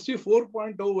 In Industry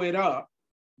 4.0 era,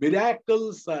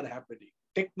 miracles are happening.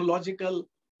 Technological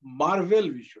marvel,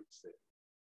 we should say.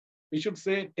 We should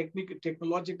say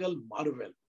technological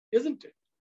marvel, isn't it?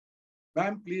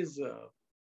 Ma'am, please.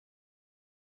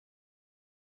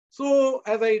 So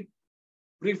as I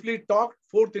briefly talked,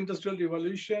 fourth industrial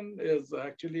revolution is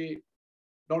actually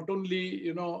not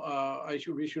only,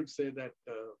 we should say that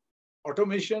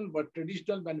automation, but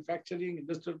traditional manufacturing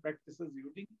industrial practices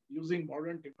using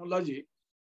modern technology,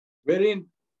 wherein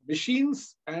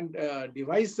machines and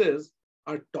devices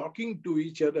are talking to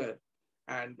each other.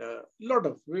 And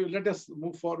let us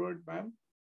move forward, ma'am.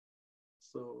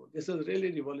 So this has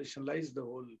really revolutionized the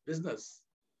whole business.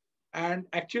 And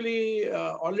actually,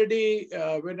 already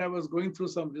when I was going through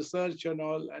some research and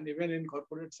all, and even in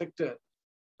corporate sector,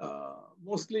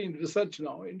 mostly in research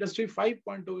now, Industry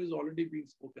 5.0 is already being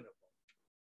spoken about.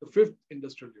 The fifth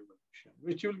industrial revolution,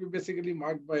 which will be basically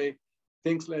marked by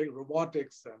things like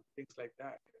robotics and things like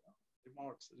that,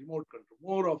 remote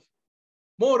control,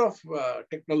 more of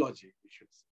technology, we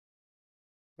should say.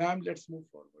 Ma'am, let's move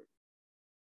forward.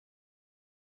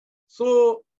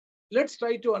 So let's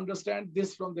try to understand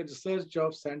this from the research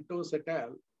of Santos et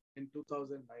al. In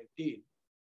 2019.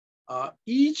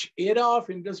 Each era of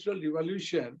industrial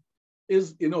revolution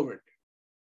is innovative.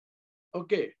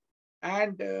 Okay,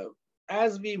 and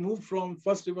as we move from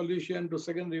first revolution to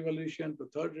second revolution to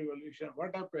third revolution,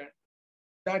 what happened?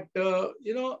 That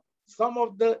some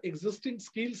of the existing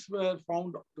skills were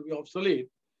found to be obsolete,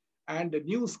 and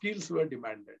new skills were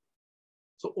demanded.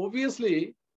 So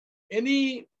obviously,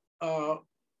 any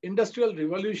industrial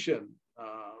revolution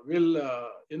will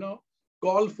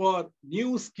call for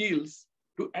new skills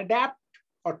to adapt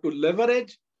or to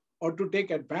leverage or to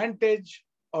take advantage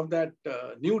of that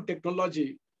new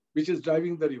technology which is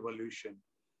driving the revolution.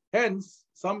 Hence,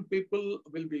 some people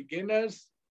will be gainers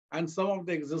and some of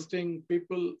the existing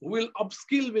people who will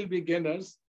upskill will be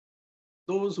gainers.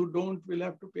 Those who don't will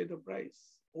have to pay the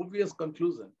price. Obvious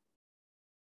conclusion.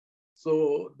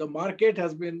 So the market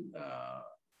has been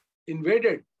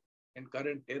invaded in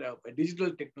current era by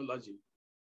digital technology,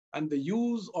 and the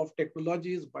use of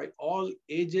technologies by all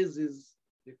ages is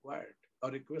required or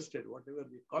requested, whatever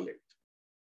we call it.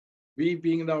 We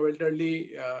being now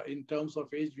elderly, in terms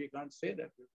of age, we can't say that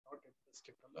we're not in this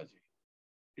technology.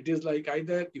 It is like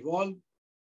either evolve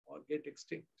or get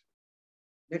extinct.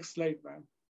 Next slide, ma'am.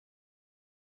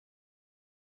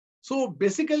 So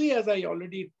basically, as I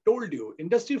already told you,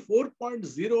 Industry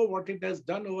 4.0, what it has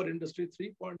done over Industry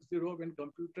 3.0 when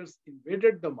computers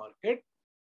invaded the market,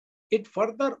 it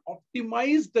further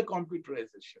optimized the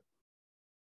computerization.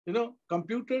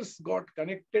 Computers got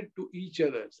connected to each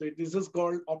other. So this is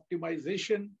called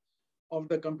optimization of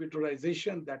the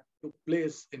computerization that took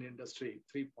place in Industry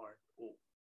 3.0.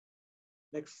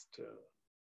 Next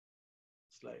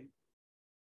slide.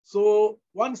 So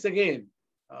once again,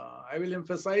 I will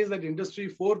emphasize that Industry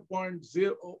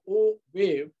 4.0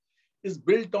 wave is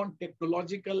built on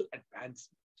technological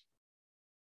advancement.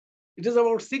 It is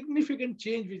about significant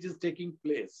change which is taking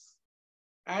place,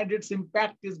 and its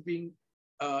impact is being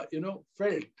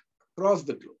felt across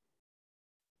the globe.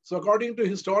 So according to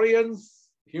historians,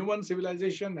 human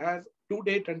civilization has to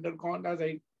date undergone, as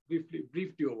I briefly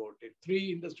briefed you about it,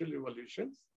 3 industrial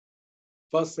revolutions,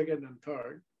 first, second, and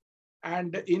third.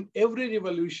 And in every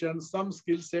revolution, some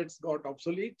skill sets got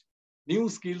obsolete, new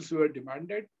skills were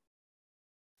demanded.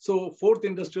 So fourth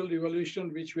industrial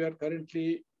revolution, which we are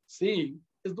currently seeing,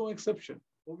 is no exception.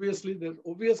 Obviously, the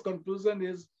obvious conclusion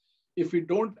is if we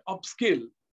don't upskill,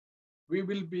 we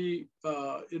will be,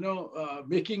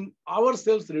 making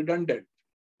ourselves redundant.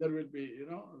 There will be,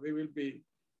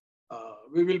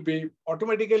 we will be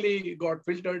automatically got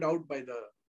filtered out by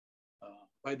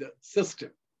the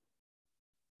system,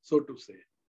 so to say.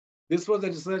 This was a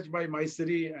research by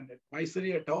Myseri and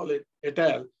Myseri et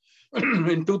al.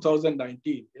 In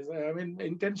 2019. I mean,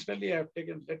 intentionally I have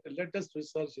taken latest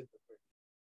research in the field.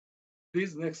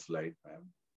 Please, next slide, ma'am.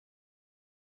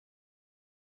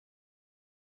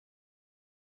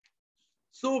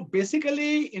 So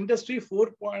basically, Industry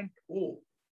 4.0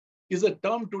 is a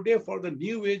term today for the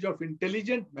new age of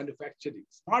intelligent manufacturing,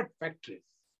 smart factories.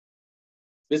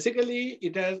 Basically,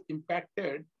 it has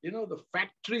impacted, the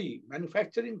factory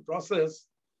manufacturing process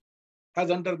has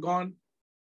undergone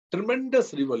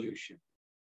tremendous revolution,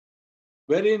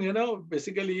 wherein,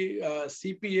 basically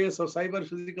CPS or cyber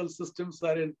physical systems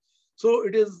are in. So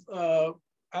it is,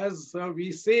 as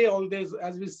we see all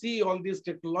these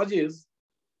technologies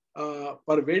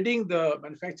pervading the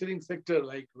manufacturing sector,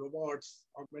 like robots,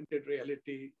 augmented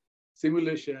reality,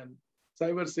 simulation,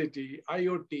 cyber city,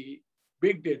 IoT,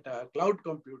 big data, cloud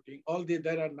computing,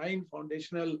 there are 9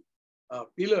 foundational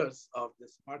pillars of the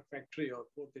smart factory or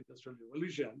fourth industrial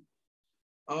revolution.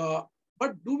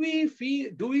 But do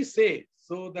we say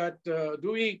so that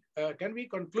can we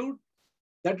conclude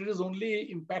that it is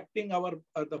only impacting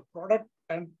the product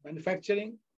and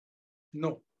manufacturing?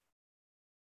 No.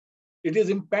 It is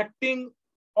impacting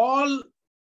all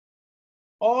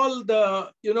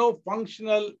the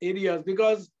functional areas,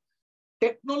 because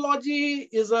technology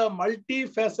is a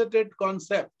multifaceted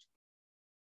concept,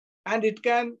 and it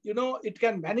can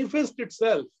manifest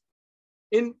itself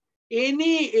in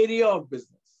any area of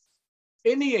business.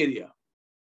 Any area.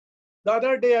 The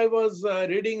other day I was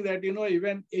reading that,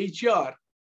 even HR,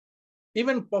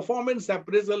 even performance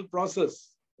appraisal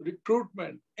process,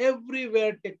 recruitment,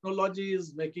 everywhere technology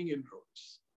is making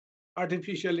inroads.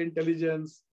 Artificial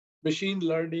intelligence, machine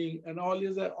learning, and all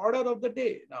is an order of the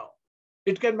day now.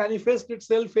 It can manifest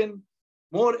itself in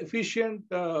more efficient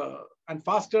and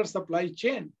faster supply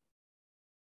chain.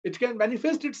 It can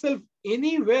manifest itself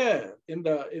anywhere in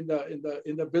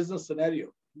the business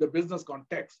scenario, the business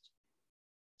context.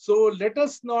 So let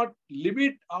us not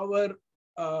limit our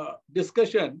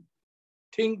discussion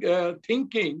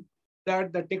thinking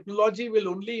that the technology will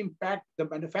only impact the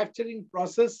manufacturing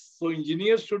process, so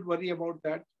engineers should worry about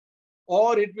that,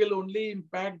 or it will only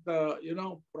impact the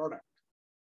product.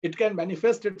 It can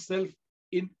manifest itself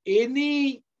in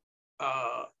any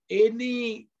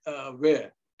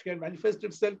where. It can manifest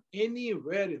itself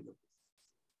anywhere in the business.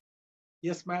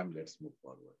 Yes, ma'am. Let's move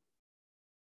forward.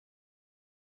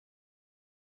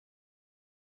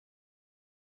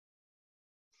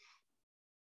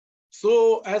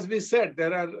 So as we said,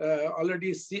 there are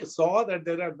already saw that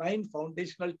there are 9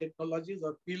 foundational technologies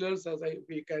or pillars, as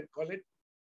we can call it,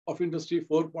 of Industry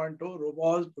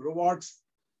 4.0, robots,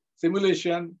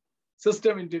 simulation,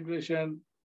 system integration,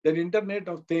 then Internet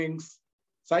of Things,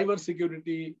 cyber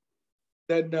security,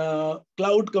 then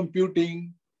cloud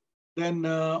computing, then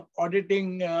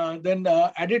auditing, then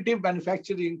additive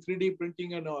manufacturing, 3D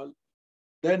printing and all,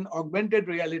 then augmented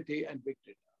reality and big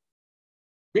data.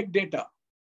 Big data.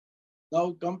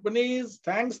 Now companies,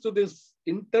 thanks to this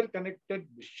interconnected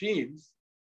machines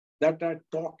that are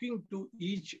talking to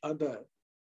each other,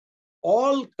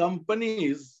 all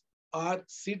companies are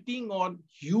sitting on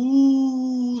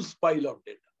huge pile of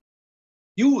data.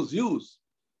 Huge.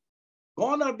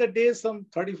 Gone are the days some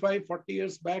 35, 40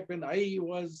 years back when I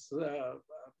was a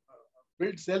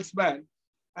field salesman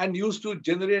and used to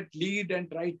generate lead and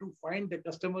try to find the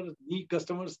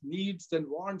customers' needs and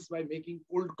wants by making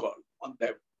cold call on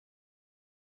them.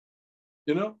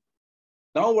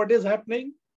 Now what is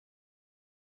happening?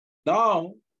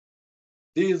 Now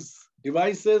these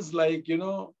devices like,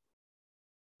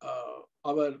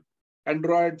 our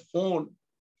Android phone,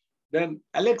 then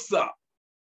Alexa,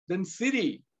 then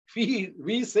Siri,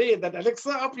 we say that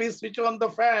Alexa, please switch on the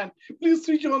fan, please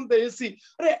switch on the AC.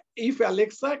 If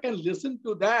Alexa can listen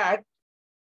to that,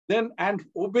 then and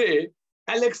obey,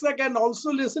 Alexa can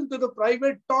also listen to the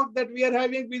private talk that we are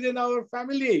having within our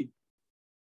family.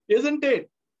 Isn't it?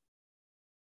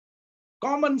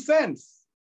 Common sense.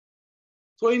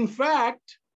 So in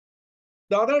fact,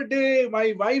 the other day,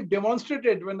 my wife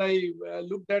demonstrated when I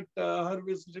looked at her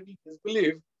with little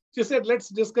disbelief. She said, let's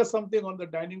discuss something on the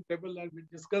dining table, and we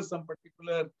discuss some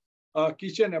particular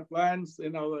kitchen appliance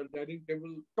in our dining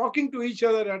table, talking to each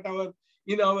other at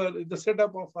the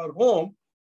setup of our home.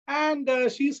 And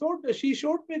she showed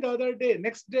me the other day,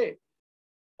 next day,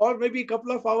 or maybe a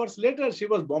couple of hours later, she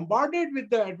was bombarded with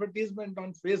the advertisement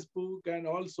on Facebook and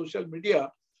all social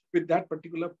media with that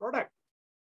particular product.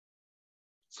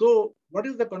 So what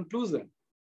is the conclusion?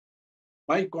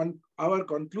 Our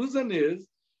conclusion is,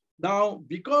 now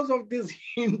because of these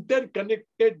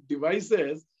interconnected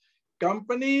devices,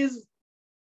 companies,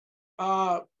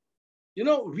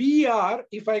 we are,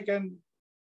 if I can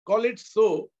call it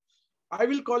so, I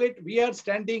will call it, we are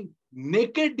standing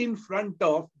naked in front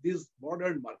of these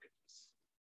modern marketers.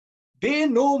 They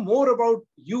know more about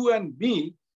you and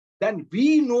me than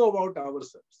we know about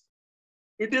ourselves.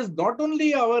 It is not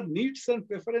only our needs and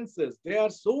preferences, they are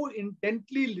so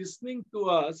intently listening to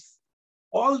us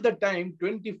all the time,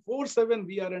 24/7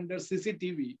 we are under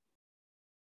CCTV.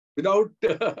 Without,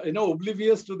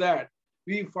 oblivious to that,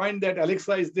 we find that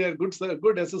Alexa is their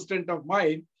good assistant of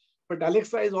mine, but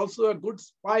Alexa is also a good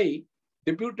spy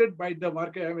deputed by the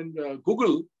market,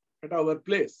 Google at our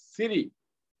place, Siri,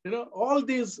 all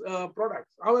these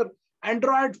products. Our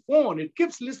Android phone, it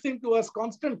keeps listening to us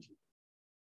constantly.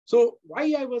 So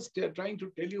why I was trying to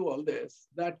tell you all this,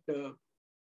 that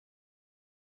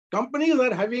companies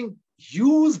are having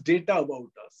huge data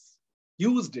about us,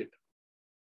 huge data.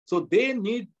 So they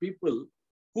need people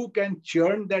who can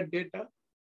churn that data,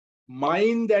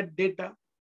 mine that data,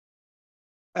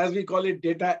 as we call it,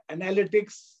 data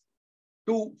analytics,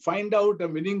 to find out a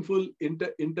meaningful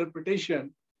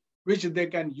interpretation which they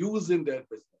can use in their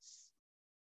business.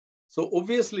 So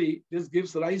obviously, this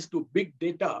gives rise to big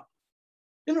data.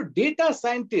 Data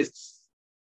scientists,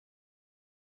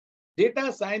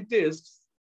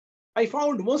 I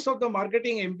found most of the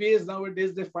marketing MBAs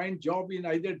nowadays, they find job in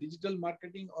either digital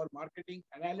marketing or marketing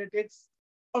analytics.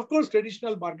 Of course,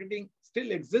 traditional marketing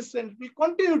still exists and will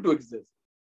continue to exist.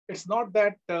 It's not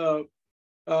that the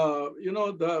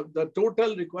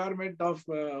total requirement of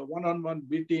one-on-one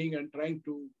meeting and trying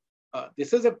to,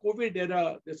 this is a COVID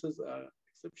era, this is an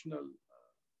exceptional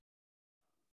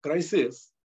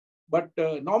crisis, but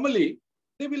normally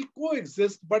they will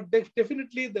coexist, but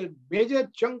definitely the major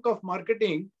chunk of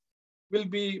marketing will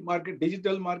be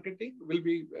digital marketing, will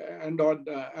be and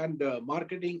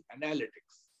marketing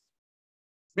analytics.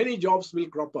 Many jobs will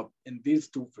crop up in these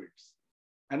two fields,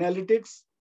 analytics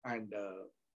and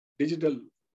digital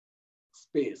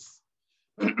space.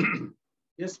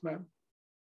 Yes, ma'am.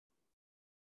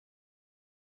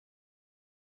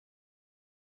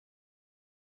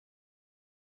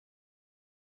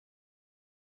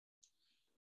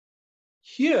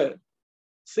 Here,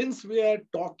 since we are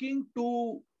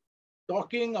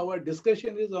our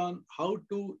discussion is on how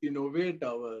to innovate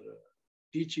our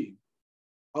teaching,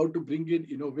 how to bring in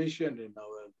innovation in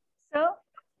our. Sir,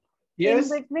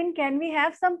 yes? In between, can we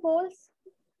have some polls?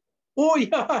 Oh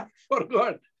yeah, I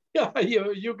forgot. Yeah,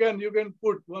 you can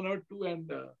put one or two and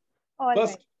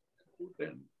first put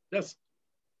and just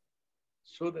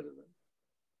show the result.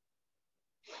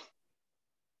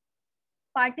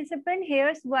 Participant,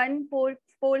 here's one poll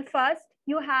first.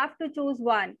 You have to choose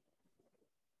one.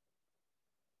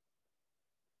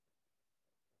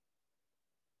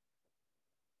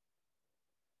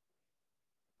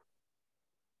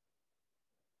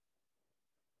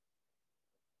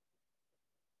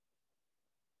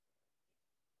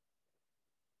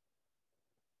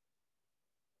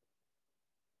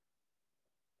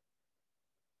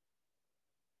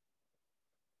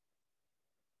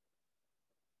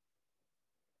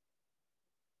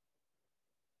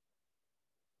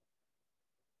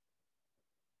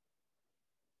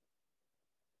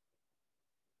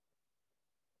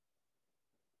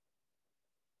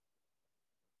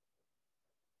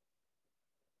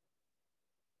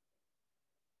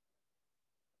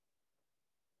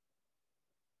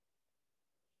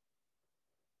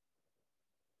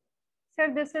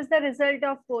 Sir, this is the result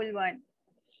of poll 1.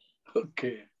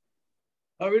 Okay.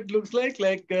 How it looks like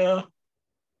how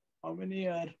many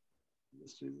are?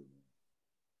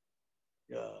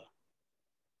 Yeah.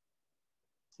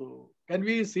 So can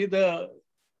we see how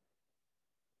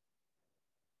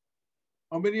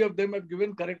many of them have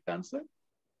given correct answer?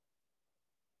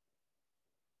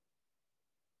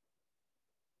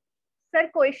 Sir,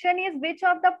 question is, which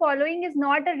of the following is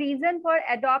not a reason for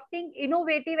adopting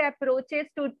innovative approaches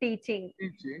to teaching?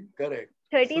 Teaching, correct.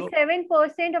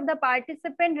 37% of the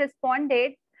participants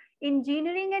responded,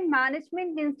 engineering and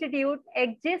management institute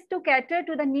exists to cater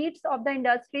to the needs of the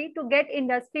industry to get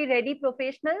industry-ready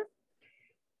professionals.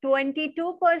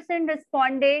 22%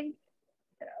 responded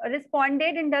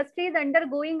industry is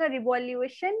undergoing a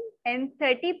revolution, and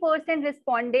 30%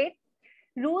 responded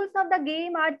Rules of the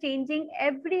game are changing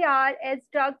every hour, as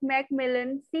Doug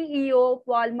McMillan, CEO of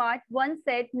Walmart, once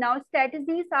said. Now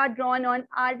strategies are drawn on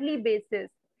hourly basis.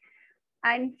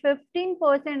 And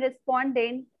 15%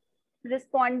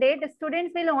 responded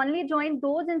students will only join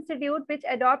those institutes which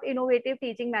adopt innovative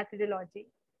teaching methodology.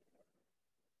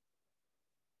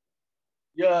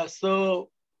 Yeah, so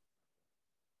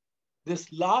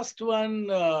this last one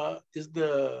is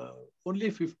the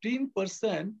only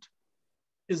 15%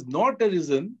 is not a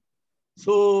reason.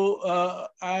 So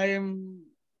can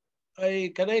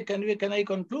I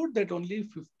conclude that only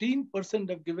 15%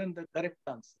 have given the correct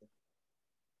answer?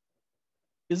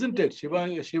 Isn't it,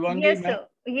 Shivangi? Yes, sir.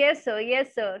 Yes, sir.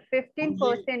 Yes, sir.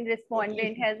 15%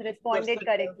 respondent has responded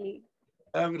correctly.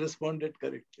 Have responded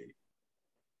correctly.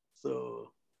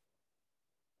 So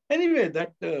anyway,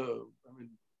 that the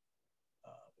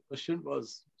question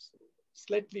was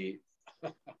slightly.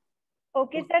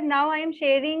 Okay, sir. Now I am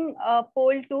sharing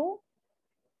poll 2.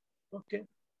 Okay.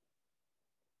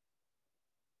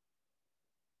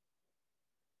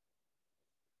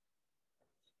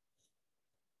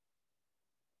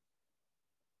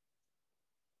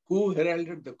 Who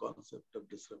heralded the concept of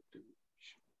disruptive innovation?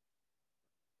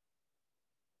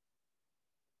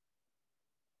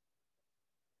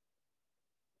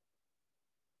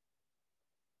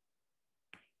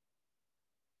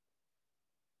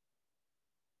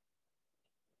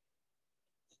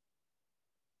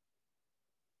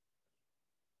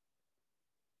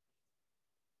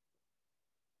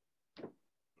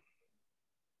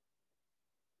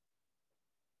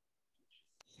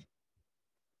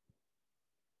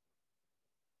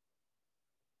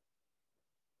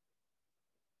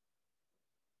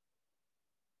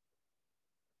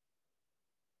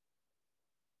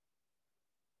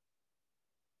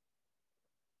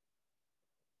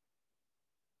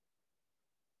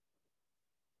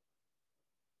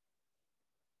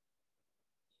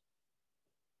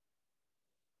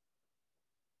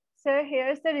 Sir,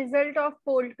 here's the result of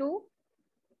poll 2.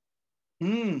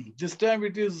 This time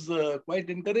it is quite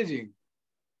encouraging.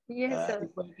 Yes, sir.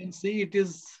 If I can see, it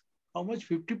is how much?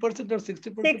 50% or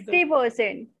 60%?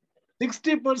 60%.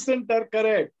 60% are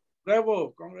correct. Bravo,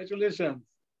 congratulations.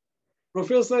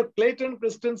 Professor Clayton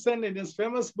Christensen, in his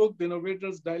famous book, The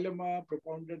Innovator's Dilemma,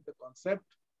 propounded the concept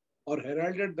or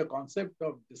heralded the concept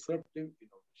of disruptive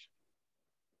innovation,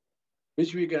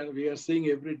 which we are seeing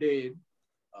every day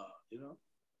in,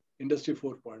 Industry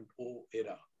 4.0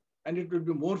 era. And it will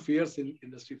be more fierce in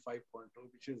Industry 5.0,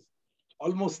 which is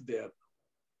almost there.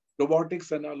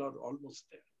 Robotics and all are almost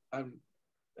there. I'm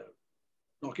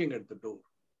knocking at the door.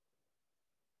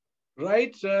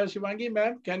 Right, Shivangi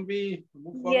ma'am, can we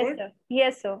move forward? Yes, sir.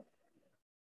 Yes, sir.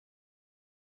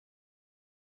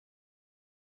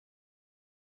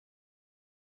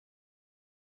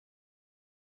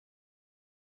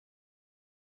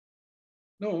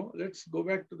 No, let's go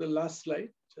back to the last slide.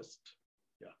 Just,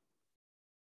 yeah.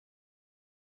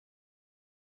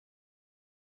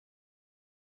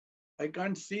 I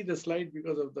can't see the slide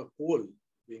because of the poll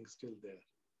being still there.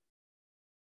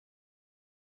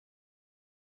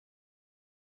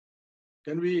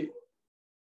 Can we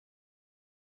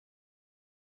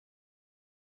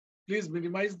please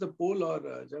minimize the poll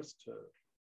or just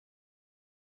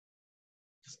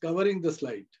covering the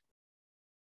slide?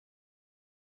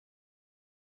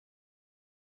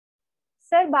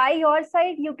 Sir, by your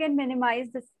side, you can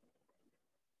minimize this.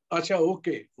 Acha,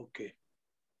 okay, okay.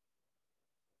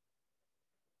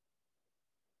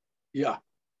 Yeah.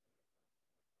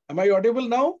 Am I audible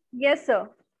now? Yes, sir.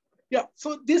 Yeah.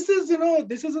 So this is,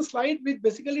 this is a slide which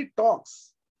basically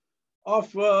talks of,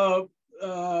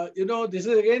 this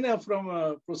is again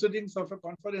from proceedings of a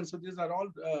conference. So these are all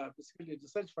basically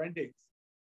research findings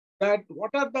that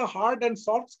what are the hard and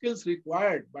soft skills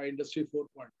required by Industry 4.0.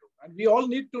 And we all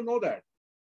need to know that,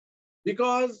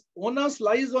 because onus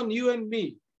lies on you and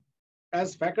me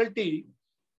as faculty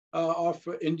of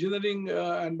engineering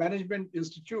and management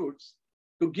institutes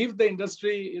to give the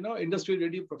industry,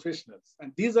 industry-ready professionals.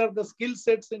 And these are the skill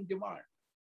sets in demand.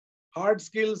 Hard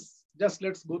skills, just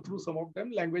let's go through some of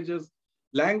them. Language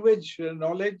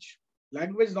knowledge.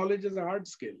 Language knowledge is a hard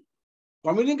skill.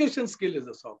 Communication skill is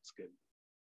a soft skill.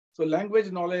 So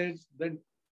language knowledge, then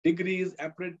degrees,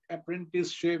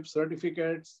 apprenticeship,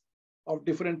 certificates of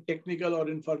different technical or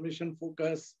information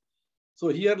focus. So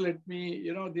here, let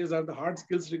me, these are the hard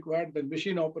skills required, then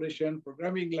machine operation,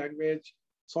 programming language,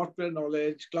 software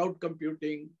knowledge, cloud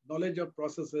computing, knowledge of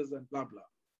processes, and blah, blah.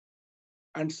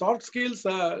 And soft skills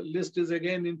list is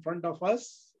again in front of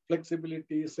us: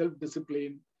 flexibility,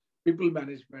 self-discipline, people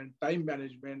management, time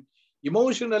management,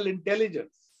 emotional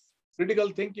intelligence, critical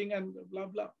thinking, and blah,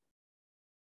 blah.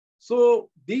 So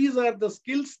these are the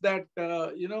skills that,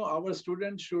 our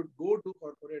students should go to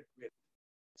corporate with,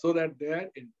 so that they are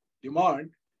in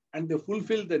demand and they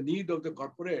fulfill the need of the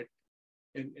corporate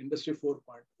in Industry 4.0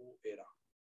 era.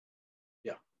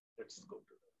 Yeah, let's go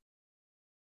to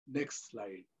the next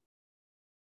slide.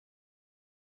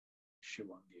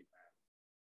 Shivangi.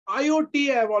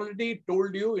 IoT, I've already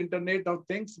told you, Internet of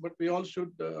Things, but we all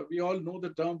know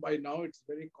the term by now. It's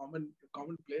very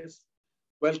commonplace.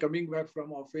 While coming back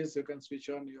from office, you can switch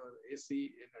on your AC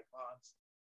in advance.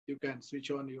 You can switch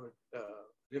on your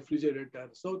refrigerator.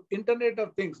 So Internet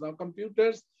of Things. Now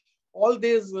computers, all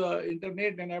these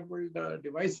Internet-enabled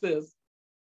devices,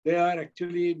 they are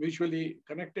actually mutually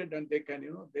connected, and they can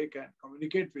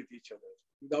communicate with each other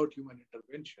without human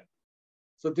intervention.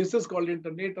 So this is called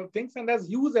Internet of Things, and has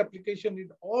huge application in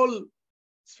all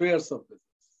spheres of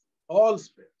business, all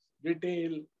spheres,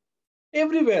 retail,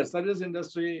 everywhere, service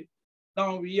industry.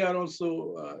 Now we are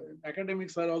also,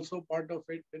 academics are also part of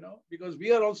it, because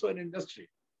we are also an industry.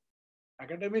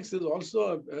 Academics is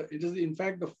also, it is in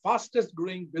fact the fastest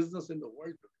growing business in the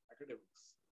world,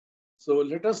 academics. So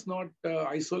let us not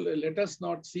isolate, let us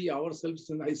not see ourselves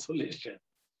in isolation.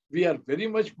 We are very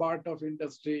much part of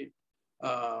industry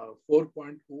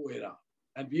 4.0 era.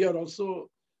 And we are also,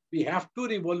 we have to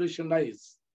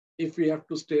revolutionize if we have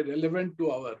to stay relevant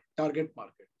to our target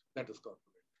market, that is corporate.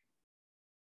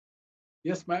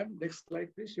 Yes, ma'am. Next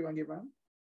slide, please, Shivangi, ma'am.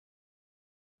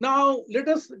 Now, let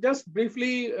us just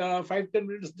briefly, 5-10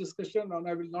 minutes discussion, and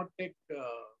I will not take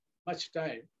much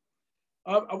time,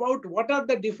 about what are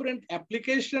the different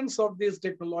applications of these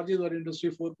technologies, or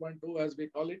Industry 4.0 as we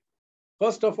call it.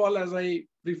 First of all, as I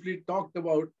briefly talked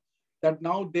about, that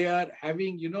now they are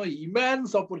having,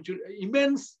 immense opportunity,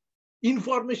 immense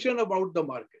information about the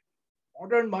market.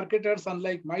 Modern marketers,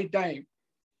 unlike my time,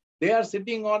 they are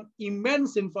sitting on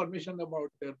immense information about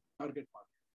their target market.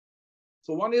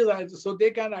 So one is, so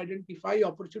they can identify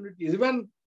opportunities, even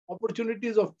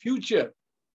opportunities of future,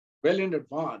 well in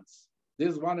advance.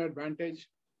 This is one advantage.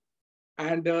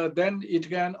 And then it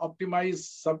can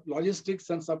optimize logistics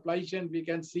and supply chain. We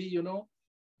can see,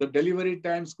 the delivery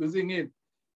time squeezing in.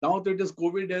 Now that it is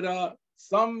COVID era,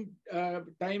 some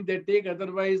time they take.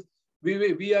 Otherwise,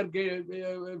 we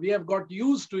have got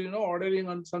used to ordering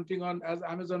on something on as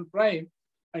Amazon Prime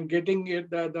and getting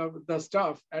it the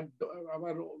stuff at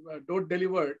our door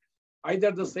delivered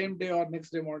either the same day or next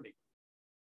day morning.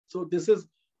 So this is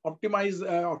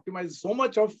optimize. So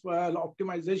much of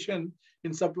optimization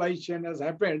in supply chain has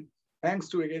happened thanks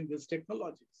to, again, these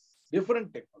technologies,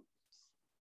 different technologies.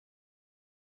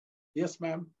 Yes,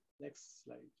 ma'am. Next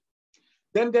slide.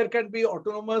 Then there can be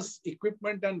autonomous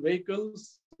equipment and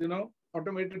vehicles,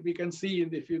 automated. We can see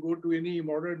if you go to any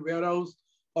modern warehouse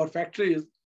or factories,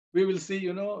 we will see,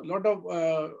 a lot of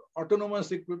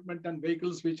autonomous equipment and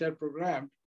vehicles which are programmed,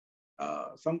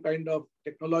 some kind of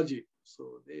technology.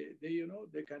 So they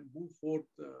can move forth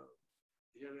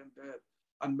here and there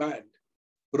unmanned.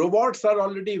 Robots are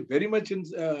already very much in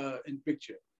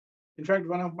picture. In fact,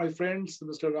 one of my friends,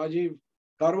 Mr. Rajiv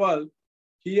Karwal,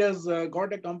 he has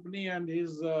got a company, and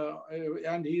he's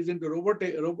into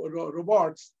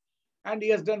robots, and he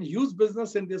has done huge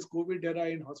business in this COVID era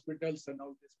in hospitals and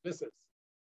all these places.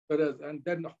 And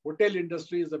then hotel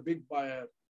industry is a big buyer.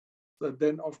 So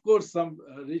then, of course, some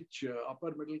rich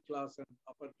upper middle class and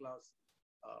upper class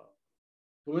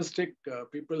domestic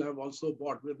people have also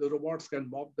bought, where the robots can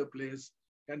mop the place,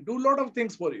 can do a lot of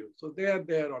things for you. So they are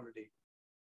there already.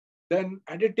 Then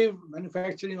additive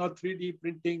manufacturing or 3D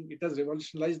printing, it has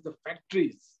revolutionized the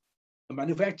factories, the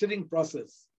manufacturing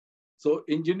process. So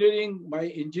engineering,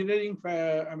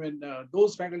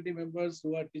 those faculty members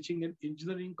who are teaching in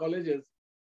engineering colleges,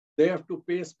 they have to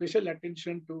pay special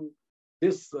attention to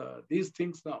these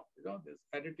things now, this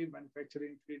additive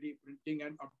manufacturing, 3D printing,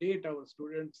 and update our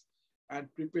students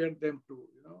and prepare them to,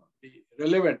 be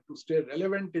relevant, to stay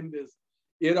relevant in this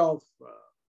era of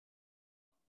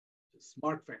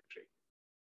smart factory.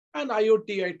 And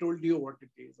IoT, I told you what it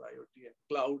is, IoT and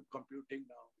cloud computing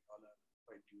now, we all are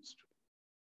quite used to.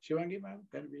 Shivangi, ma'am,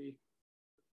 can we?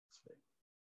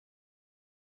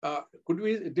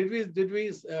 Did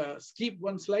we skip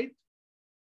one slide?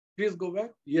 Please go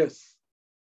back. Yes.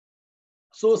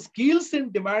 So skills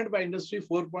in demand by Industry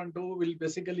 4.0 will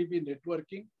basically be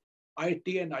networking, IT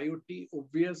and IoT,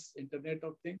 obvious, Internet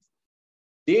of Things,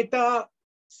 data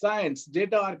science,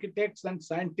 data architects and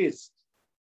scientists,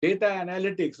 data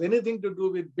analytics, anything to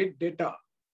do with big data.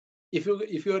 If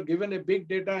you are given a big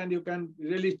data and you can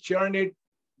really churn it,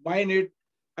 mine it,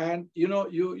 and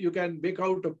you can make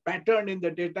out a pattern in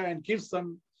the data and give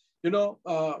some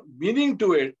meaning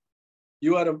to it,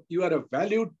 you are a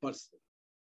valued person.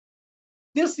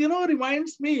 This,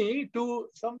 reminds me to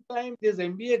sometimes these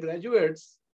MBA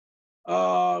graduates.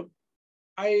 I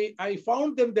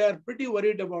found them, they are pretty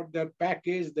worried about their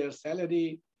package, their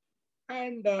salary,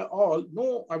 and all.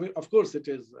 No, I mean, of course, it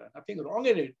is nothing wrong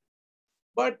in it.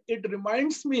 But it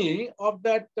reminds me of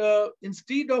that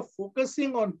instead of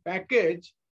focusing on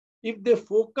package, if they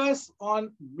focus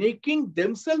on making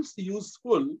themselves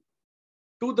useful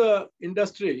to the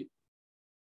industry,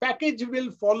 package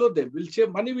will follow them,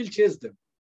 money will chase them.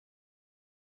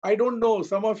 I don't know,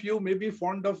 some of you may be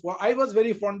fond of, I was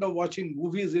very fond of watching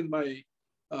movies in my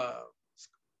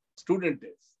student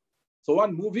days. So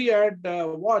one movie I had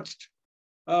watched,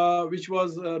 which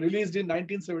was released in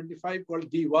 1975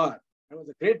 called Diwar. I was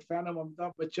a great fan of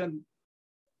Amitabh Bachchan.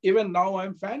 Even now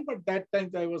I'm a fan, but that time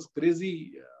I was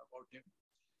crazy about him.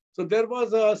 So there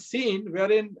was a scene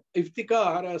wherein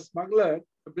Iftikhar, a smuggler,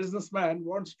 a businessman,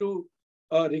 wants to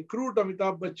recruit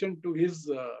Amitabh Bachchan to his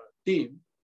team.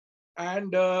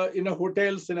 And in a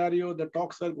hotel scenario, the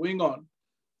talks are going on.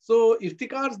 So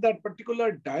Iftikhar's that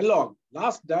particular dialogue,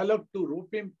 last dialogue to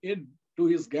rope him in to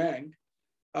his gang,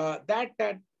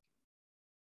 that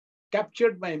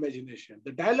captured my imagination.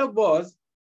 The dialogue was,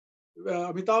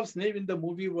 Amitabh's name in the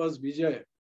movie was Vijay.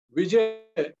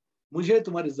 Vijay, मुझे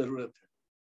तुम्हारी जरूरत है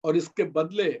और इसके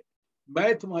बदले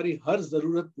मैं तुम्हारी हर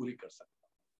जरूरत पूरी कर सकता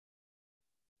हूं.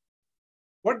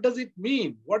 What does it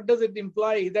mean? What does it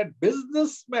imply? That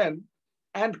businessmen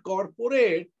and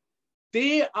corporate,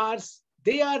 they are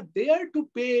there to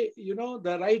pay,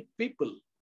 the right people,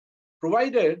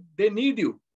 provided they need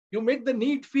you. You make the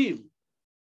need feel.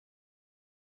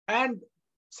 And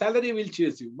salary will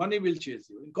chase you, money will chase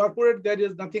you. In corporate, there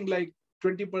is nothing like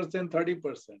 20%,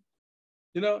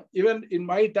 30%. Even in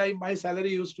my time, my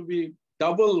salary used to be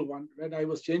double one. When I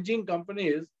was changing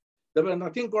companies, there was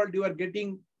nothing called you are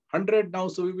getting 100 now,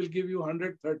 so we will give you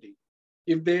 130.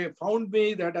 If they found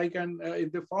me that I can,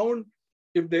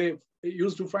 if they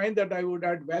used to find that I would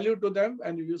add value to them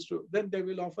and then they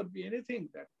will offer me anything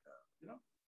that,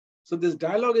 So this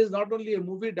dialogue is not only a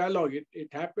movie dialogue, it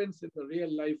happens in the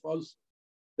real life also.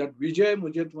 That Vijay,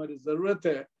 मुझे तुम्हारी जरूरत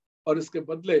है और इसके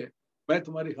बदले मैं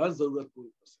तुम्हारी हर जरूरत पूरी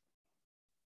कर सकता हूं.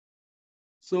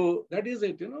 So that is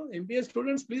it, MBA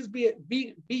students, please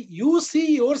you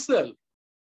see yourself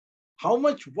how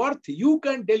much worth you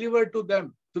can deliver to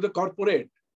them, to the corporate.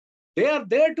 They are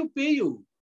there to pay you.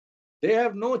 They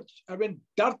have no,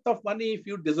 dearth of money if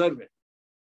you deserve it.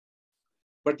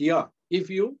 But yeah, if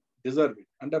you deserve it,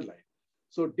 underline.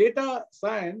 So data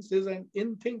science is an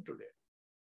in thing today.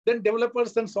 Then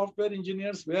developers and software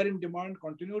engineers were in demand,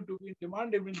 continue to be in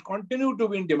demand, it will continue to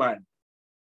be in demand.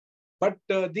 But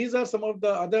these are some of the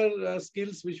other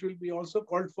skills which will be also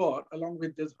called for, along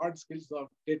with these hard skills of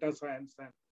data science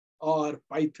or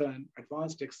Python,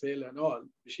 advanced Excel and all,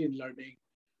 machine learning,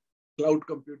 cloud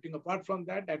computing. Apart from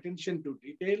that, attention to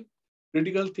detail,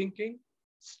 critical thinking,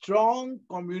 strong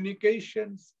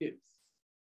communication skills.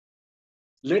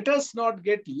 Let us not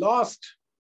get lost.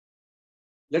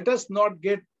 Let us not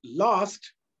get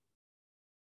lost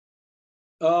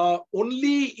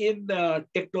only in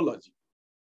technology.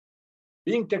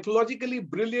 Being technologically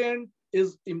brilliant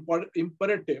is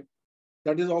imperative.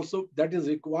 That is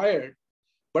required.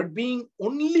 But being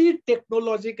only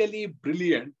technologically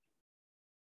brilliant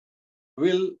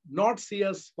will not see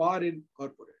us far in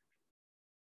corporate.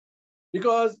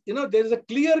 Because, there is a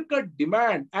clear-cut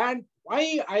demand. And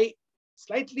why I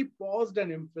slightly paused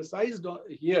and emphasized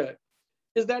here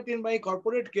is that in my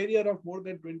corporate career of more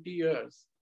than 20 years,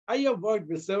 I have worked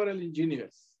with several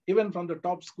engineers, even from the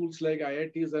top schools like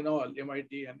IITs and all,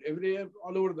 MIT and everywhere,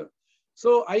 all over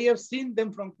so I have seen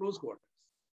them from close quarters.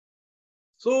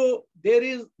 So there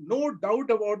is no doubt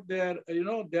about their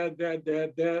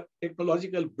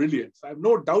technological brilliance. I have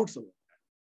no doubts about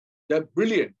that. They're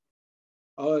brilliant.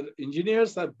 Our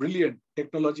engineers are brilliant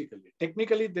technologically.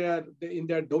 Technically, they are in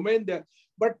their domain there,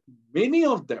 but many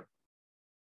of them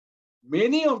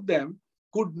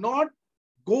could not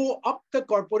go up the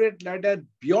corporate ladder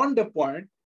beyond a point,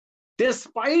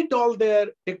 despite all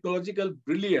their technological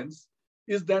brilliance,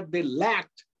 is that they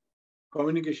lacked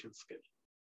communication skill.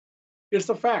 It's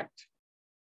a fact.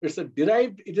 It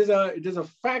is a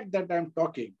fact that I'm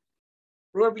talking.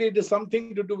 Probably it is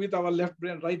something to do with our left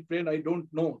brain, right brain. I don't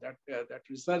know. That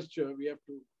research we have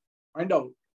to find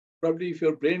out. Probably if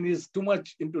your brain is too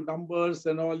much into numbers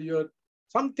and all,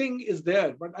 something is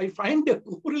there. But I find a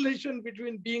correlation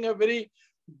between being a very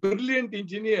brilliant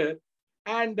engineer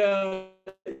and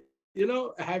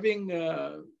having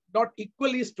not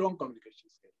equally strong communication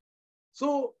skills.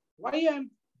 So why I'm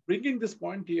bringing this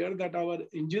point here, that our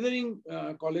engineering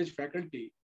college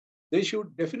faculty, they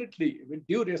should definitely, with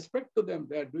due respect to them,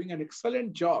 they are doing an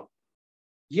excellent job.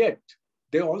 Yet,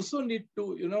 they also need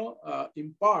to,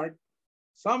 impart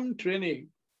some training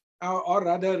or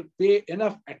rather pay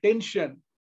enough attention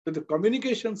to the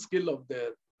communication skill of their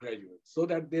graduates so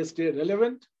that they stay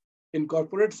relevant in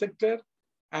corporate sector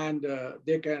and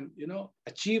they can,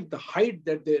 achieve the height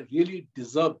that they really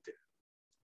deserve there.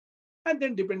 And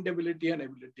then dependability and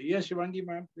ability. Yes, Shivangi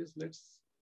ma'am, please let's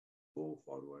go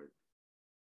forward.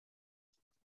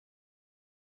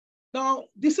 Now,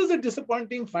 this is a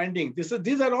disappointing finding.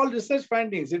 These are all research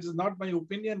findings. It is not my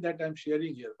opinion that I'm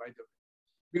sharing here, by the way.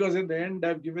 Because in the end,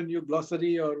 I've given you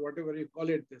glossary or whatever you call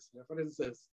it, this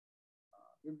references,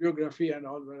 bibliography and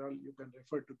all, where you can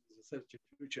refer to the research in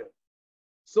future.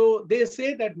 So they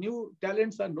say that new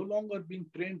talents are no longer being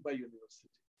trained by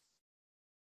universities.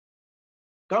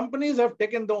 Companies have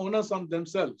taken the onus on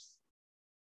themselves.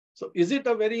 So is it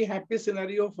a very happy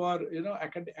scenario for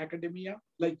academia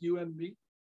like you and me?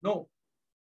 No.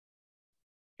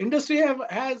 Industry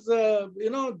has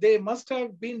they must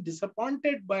have been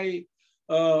disappointed by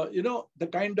the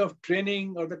kind of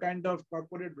training or the kind of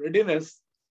corporate readiness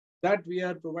that we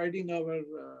are providing our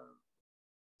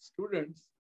students.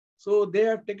 So they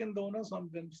have taken the onus on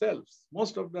themselves.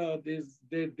 Most of they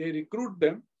recruit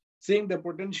them, seeing the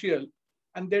potential,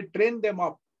 and they train them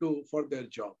up for their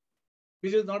job,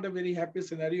 which is not a very happy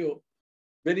scenario,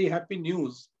 very happy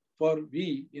news for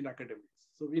we in academics.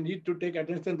 So we need to take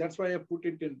attention. That's why I put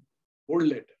it in bold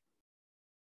letter.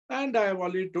 And I have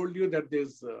already told you that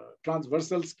there's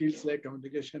transversal skills like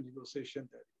communication, negotiation,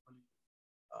 that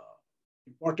are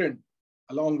important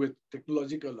along with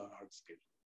technological or hard skill.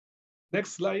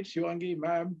 Next slide, Shivangi,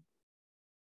 ma'am.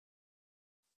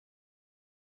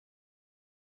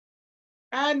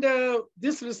 And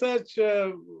this research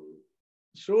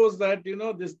shows that,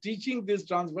 this teaching these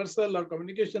transversal or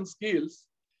communication skills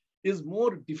is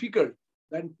more difficult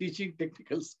than teaching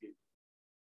technical skills,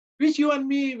 which you and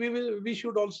me, we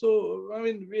should also,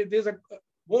 there's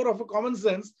more of a common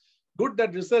sense. Good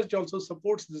that research also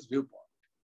supports this viewpoint.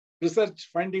 Research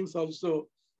findings also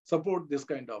support this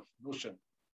kind of notion.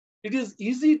 It is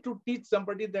easy to teach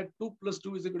somebody that 2 +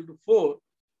 2 = 4,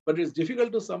 but it's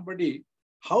difficult to somebody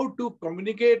how to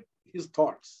communicate his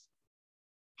thoughts,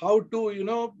 how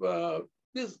to,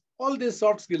 all these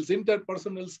soft skills,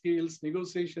 interpersonal skills,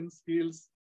 negotiation skills,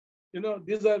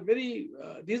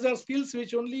 these are skills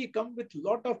which only come with a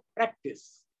lot of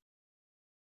practice.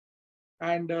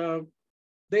 And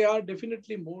they are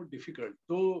definitely more difficult.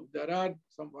 So there are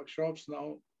some workshops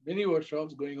now, many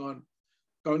workshops going on,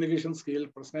 communication skill,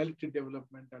 personality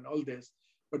development, and all this.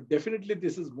 But definitely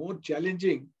this is more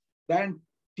challenging than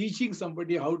teaching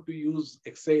somebody how to use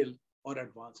Excel or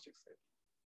advanced Excel.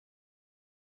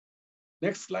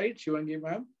 Next slide, Shivangi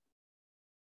ma'am.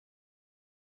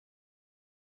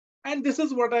 And this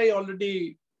is what I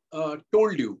already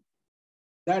told you,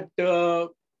 that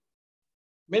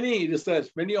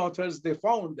many authors, they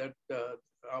found that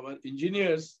our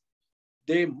engineers,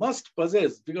 they must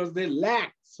possess, because they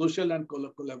lack social and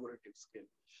collaborative skill.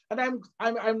 And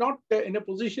I'm not in a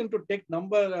position to take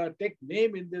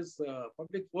name in this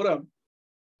public forum,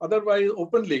 otherwise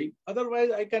openly. Otherwise,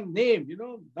 I can name,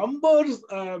 numbers,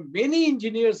 many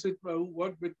engineers who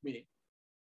worked with me,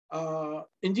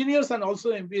 engineers and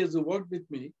also MBAs who worked with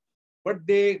me, but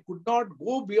they could not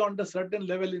go beyond a certain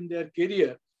level in their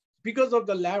career because of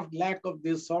the lack of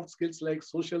these soft skills like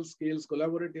social skills,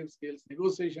 collaborative skills,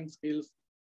 negotiation skills,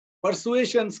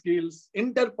 persuasion skills,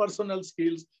 interpersonal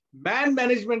skills, man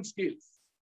management skills,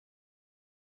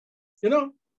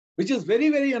 which is very,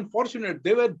 very unfortunate.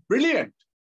 They were brilliant.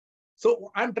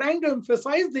 So I'm trying to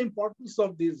emphasize the importance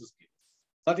of these skills,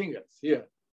 nothing else here.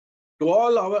 To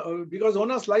all because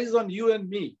onus lies on you and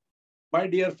me, my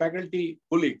dear faculty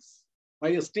colleagues, my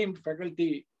esteemed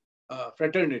faculty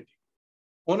fraternity.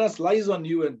 Onus lies on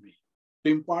you and me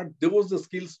to impart those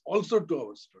skills also to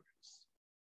our students.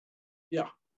 Yeah.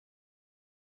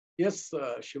 Yes,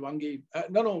 Shivangi.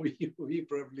 No, we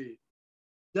probably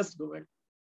just go back.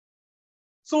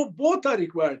 So both are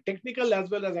required, technical as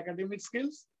well as academic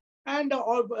skills. And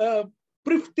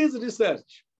Prifty's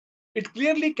research, it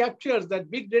clearly captures that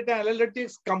big data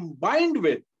analytics combined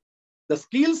with the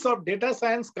skills of data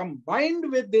science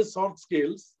combined with these soft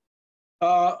skills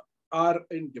are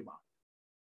in demand.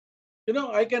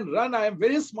 I am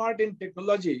very smart in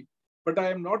technology, but I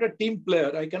am not a team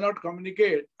player. I cannot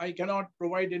communicate. I cannot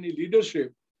provide any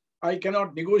leadership. I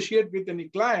cannot negotiate with any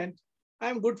client. I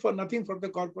am good for nothing for the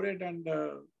corporate, and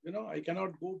I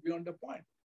cannot go beyond the point.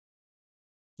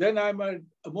 Then I'm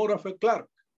more of a clerk.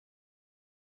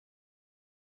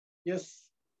 Yes,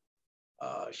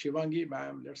 Shivangi,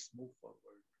 ma'am, let's move forward.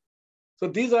 So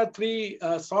these are three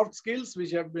soft skills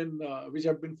which have been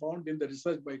found in the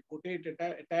research by Cote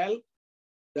et al.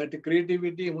 That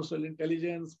creativity, emotional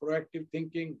intelligence, proactive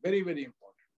thinking, very, very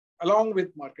important, along with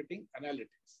marketing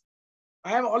analytics.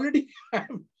 I am already,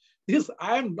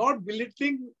 I am not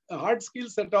belittling hard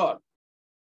skills at all.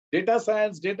 Data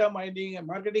science, data mining, and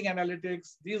marketing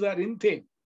analytics, these are in thing.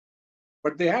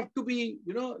 But they have to be,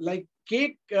 like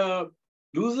cake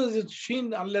loses its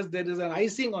sheen unless there is an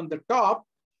icing on the top.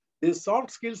 These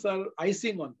soft skills are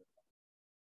icing on the top.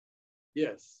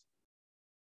 Yes.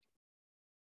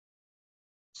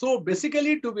 So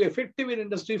basically, to be effective in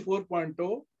Industry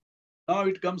 4.0, now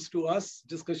it comes to us,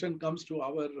 discussion comes to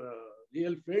our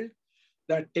real field,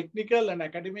 that technical and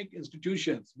academic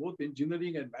institutions, both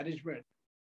engineering and management,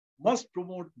 must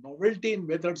promote novelty in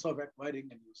methods of acquiring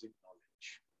and using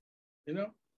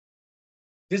knowledge.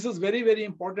 This is very, very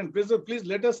important. Please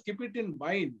let us keep it in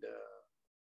mind.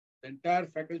 The entire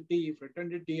faculty,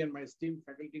 fraternity, and my esteemed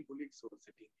faculty colleagues who are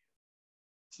sitting here.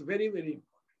 It's very, very important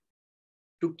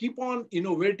to keep on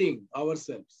innovating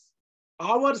ourselves.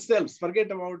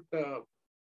 Forget about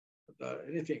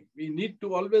anything. We need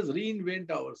to always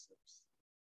reinvent ourselves.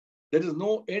 There is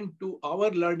no end to our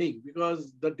learning,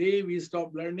 because the day we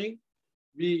stop learning,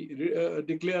 we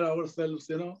declare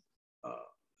ourselves,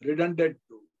 redundant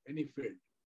to any field.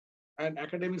 And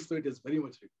academics, so it is very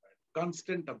much required.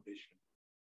 Constant updation.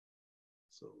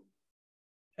 So,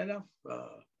 enough.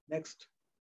 Next.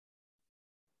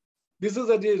 This is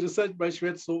a research by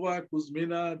Shwetsova,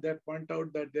 Kuzmina that point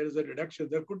out that there is a reduction.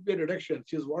 There could be a reduction.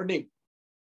 She is warning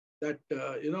that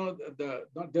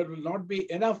there will not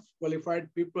be enough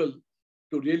qualified people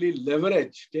to really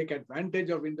leverage, take advantage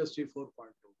of Industry 4.0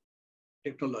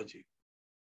 technology.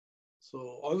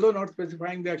 So, although not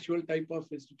specifying the actual type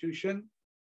of institution,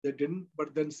 they didn't.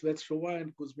 But then Shwetsova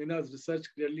and Kuzmina's research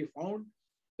clearly found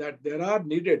that there are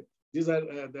needed. These are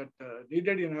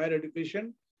needed in higher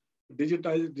education.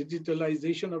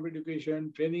 Digitalization of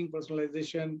education, training,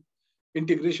 personalization,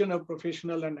 integration of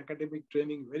professional and academic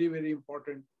training, very, very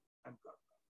important. And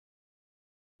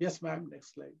yes, ma'am,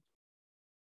 next slide.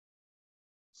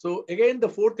 So again, the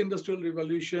fourth industrial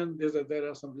revolution, there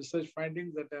are some research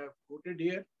findings that I have quoted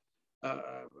here.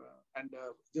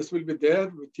 This will be there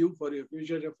with you for your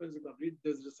future reference. You can read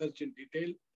this research in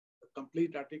detail, the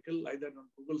complete article, either on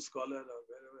Google Scholar or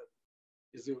wherever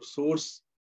is your source,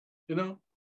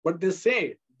 But they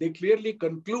say, they clearly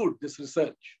conclude this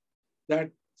research that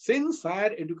since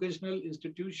higher educational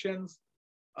institutions,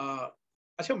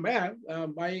 ma'am,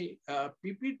 my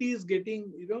PPT is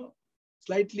getting,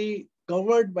 slightly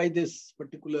covered by this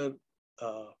particular,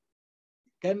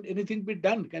 can anything be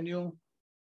done? Can you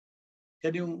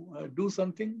do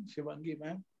something, Shivangi,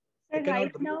 ma'am?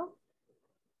 Right now?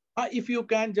 If you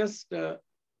can just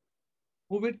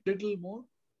move it a little more.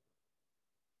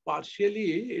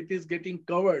 Partially, it is getting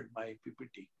covered by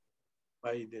PPT,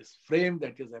 by this frame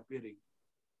that is appearing.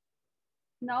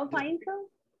 Now fine, sir?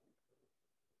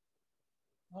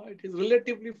 It is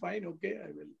relatively fine. Okay, I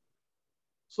will.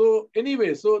 So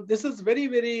anyway, so this is very,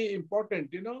 very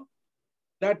important,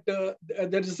 that the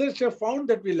researcher found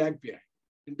that we lag behind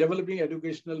in developing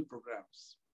educational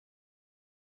programs.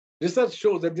 Research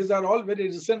shows that these are all very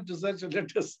recent research, and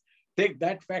let us take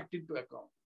that fact into account.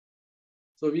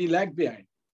 So we lag behind.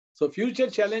 So future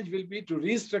challenge will be to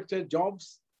restructure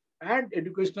jobs and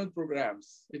educational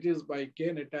programs. It is by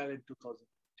Kane et al. In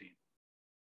 2015.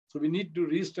 So we need to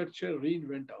restructure,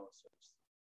 reinvent ourselves.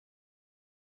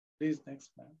 Please,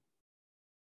 next, ma'am.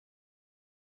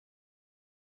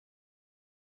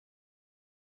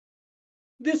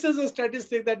 This is a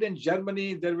statistic that in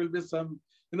Germany, there will be some,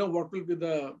 what will be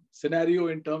the scenario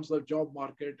in terms of job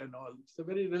market and all. It's a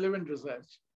very relevant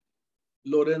research.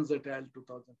 Lorenz et al.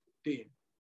 2015.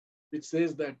 Which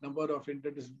says that number of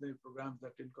interdisciplinary programs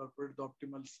that incorporate the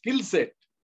optimal skill set.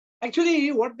 Actually,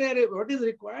 what is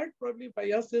required probably by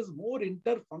us is more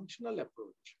interfunctional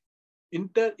approach.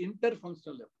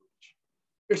 Interfunctional approach.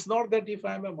 It's not that if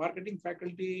I'm a marketing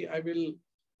faculty, I will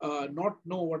not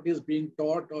know what is being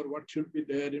taught or what should be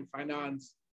there in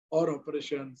finance or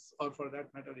operations or for that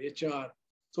matter, HR.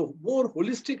 So more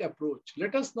holistic approach.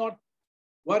 Let us not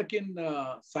work in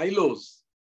silos.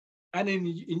 And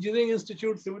in engineering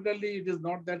institute, similarly, it is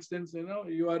not that sense,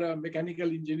 you are a mechanical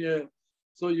engineer,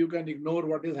 so you can ignore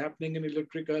what is happening in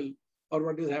electrical or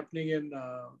what is happening in,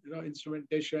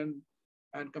 instrumentation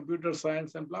and computer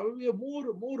science and blah, blah, blah.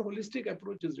 More holistic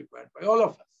approach is required by all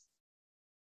of us.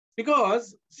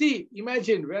 Because, see,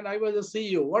 imagine when I was a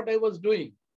CEO, what I was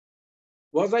doing.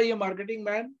 Was I a marketing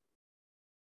man?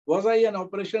 Was I an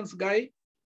operations guy?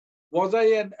 Was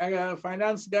I a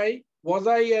finance guy? Was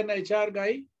I an HR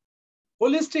guy?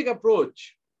 holistic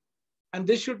approach. And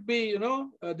this should be,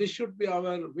 this should be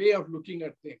our way of looking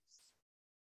at things.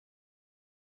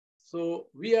 So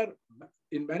we are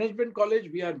in management college,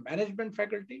 we are management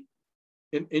faculty.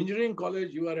 In engineering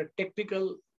college, you are a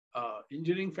technical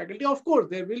engineering faculty. Of course,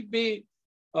 there will be,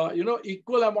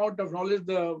 equal amount of knowledge.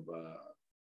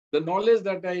 The knowledge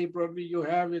that you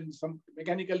have in some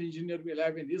mechanical engineer will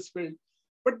have in his field.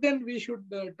 But then we should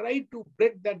try to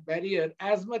break that barrier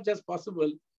as much as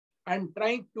possible and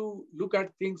trying to look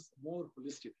at things more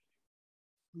holistically.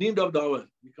 Need of the hour,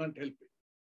 we can't help it.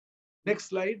 Next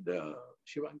slide,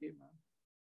 Shivangi, ma'am.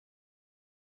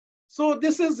 So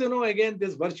this is, again,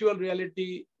 this virtual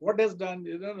reality, what has done,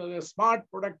 a smart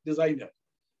product designer.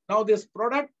 Now this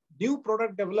new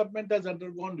product development has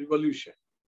undergone revolution.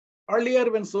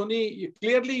 Earlier, when Sony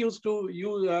clearly used to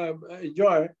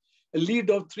enjoy a lead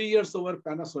of 3 years over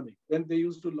Panasonic, when they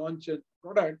used to launch a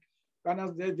product,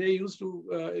 they used to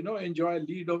enjoy a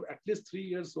lead of at least 3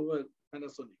 years over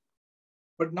Panasonic.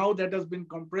 But now that has been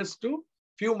compressed to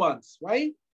few months.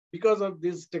 Why? Because of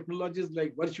these technologies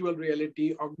like virtual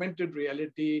reality, augmented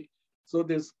reality. So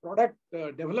this product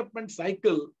development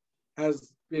cycle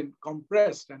has been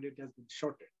compressed and it has been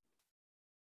shortened.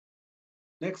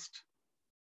 Next.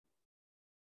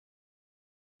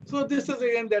 So this is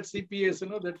again that CPS,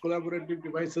 that collaborative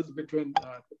devices between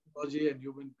technology and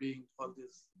human being, all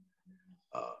this.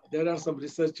 There are some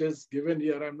researches given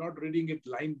here. I'm not reading it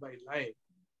line by line.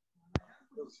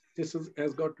 This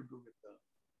has got to do with that.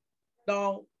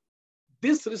 Now,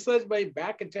 this research by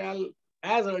Back et al.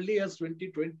 As early as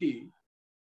 2020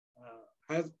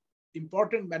 has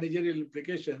important managerial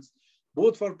implications,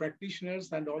 both for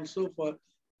practitioners and also for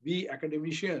we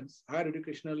academicians, higher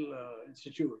educational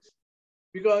institutes.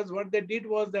 Because what they did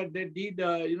was that they did,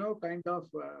 kind of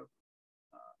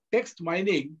text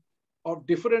mining of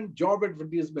different job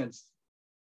advertisements,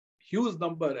 huge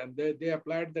number, and they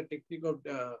applied the technique of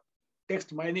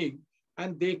text mining,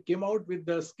 and they came out with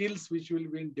the skills which will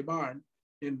be in demand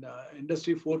in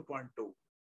Industry 4.2.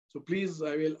 So please,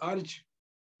 I will urge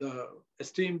the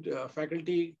esteemed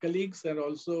faculty colleagues and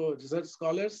also research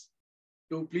scholars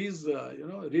to please,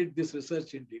 read this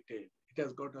research in detail. It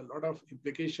has got a lot of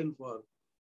implication for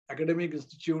academic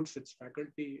institutes, its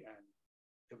faculty, and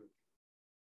everything.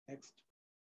 Next.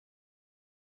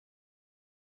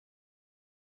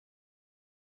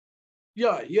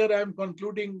 Yeah, here I am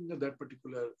concluding that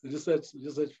particular research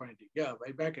finding. Yeah,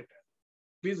 by Back et al.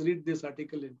 Please read this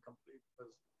article in complete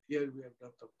because here we have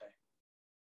depth of time.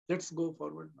 Let's go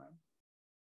forward, ma'am.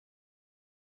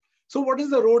 So what is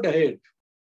the road ahead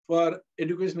for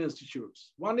education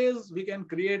institutes? One is we can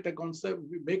create a concept,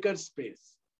 maker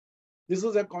space. This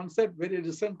is a concept, very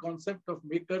recent concept of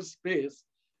maker space,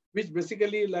 which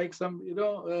basically like some,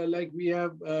 like we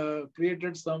have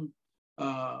created some,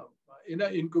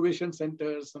 incubation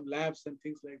centers, some labs and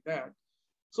things like that.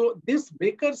 So this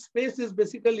maker space is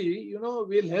basically,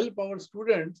 will help our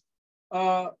students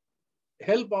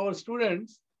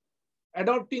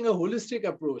adopting a holistic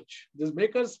approach. This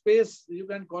maker space, you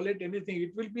can call it anything.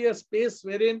 It will be a space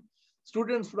wherein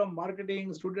students from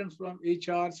marketing, students from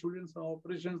HR, students from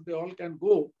operations, they all can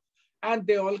go and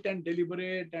they all can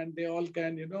deliberate and they all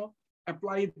can,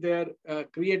 apply their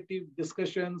creative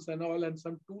discussions and all, and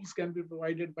some tools can be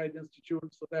provided by the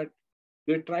institute so that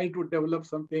they try to develop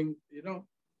something,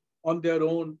 on their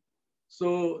own.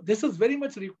 So this is very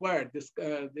much required, this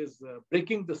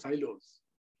breaking the silos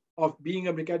of being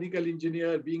a mechanical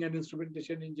engineer, being an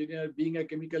instrumentation engineer, being a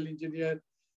chemical engineer.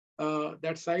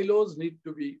 That silos need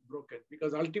to be broken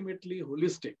because ultimately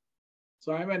holistic.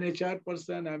 So I'm an HR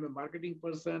person, I'm a marketing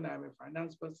person, I'm a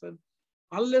finance person.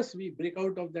 Unless we break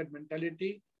out of that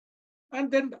mentality and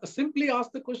then simply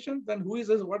ask the question, then who is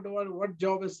this, what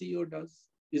job a CEO does?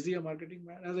 Is he a marketing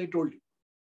man? As I told you.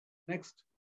 Next.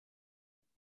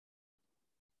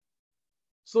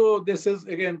 So this is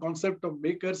again concept of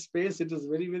maker space. It is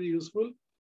very, very useful.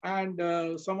 And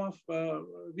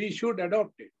we should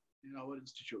adopt it in our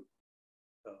institute,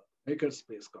 maker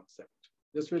space concept.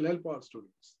 This will help our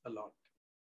students a lot,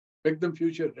 make them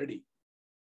future ready.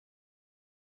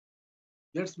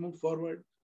 Let's move forward.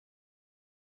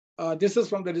 This is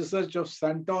from the research of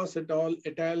Santos et al.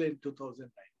 In 2019.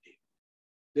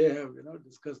 They have,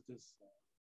 discussed this.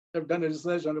 They've done a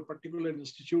research on a particular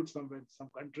institute somewhere in some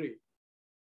country.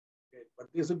 Okay. But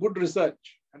it's a good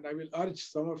research, and I will urge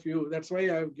some of you. That's why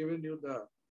I have given you the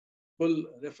full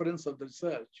reference of the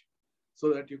research,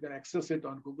 so that you can access it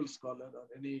on Google Scholar or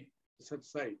any research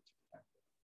site.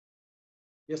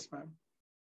 Yes, ma'am.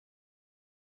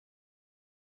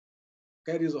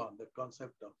 Carries on the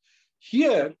concept of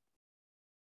here.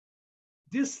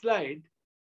 This slide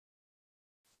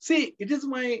See, it is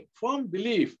my firm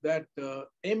belief that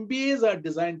MBAs are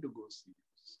designed to go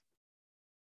CEOs.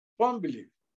 Firm belief.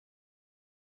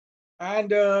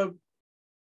 And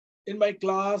in my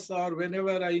class or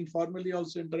whenever I informally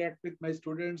also interact with my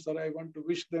students or I want to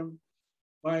wish them,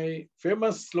 my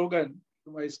famous slogan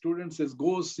to my students is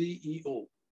go CEO.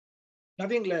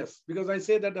 Nothing less, because I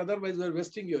say that otherwise you're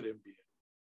wasting your MBA.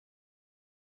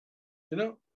 You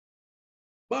know,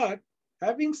 but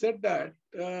having said that,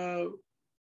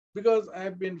 because I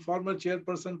have been former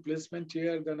chairperson, placement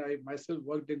chair, then I myself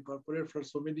worked in corporate for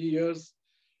so many years.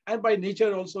 And by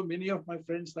nature also, many of my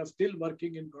friends are still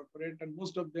working in corporate and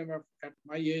most of them are at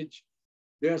my age,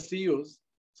 they are CEOs.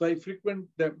 So I frequent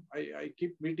them, I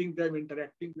keep meeting them,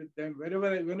 interacting with them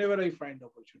whenever I find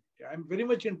opportunity. I'm very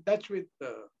much in touch with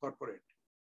corporate.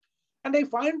 And I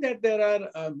find that there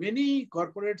are many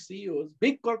corporate CEOs,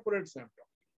 big corporates I'm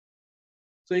talking.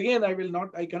 So again,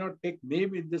 I cannot take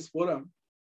name in this forum,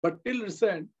 but till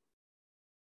recent,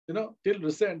 the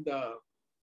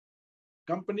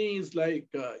companies like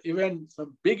even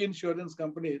some big insurance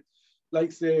companies,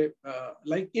 like say,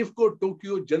 like IFCO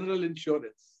Tokyo General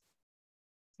Insurance,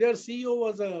 their CEO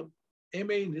was a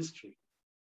MA in history,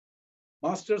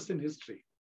 master's in history.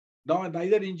 Now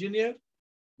neither engineer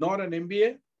nor an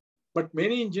MBA, but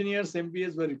many engineers,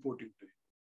 MBAs were reporting to him.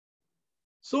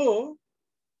 So,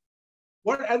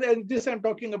 and this I'm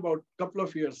talking about a couple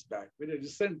of years back, very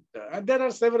recent, and there are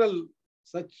several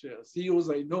such CEOs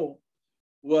I know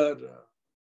who are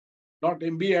not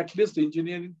MBA, at least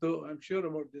engineering, so I'm sure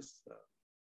about this.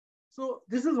 So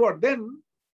this is what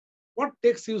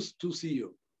takes you to CEO?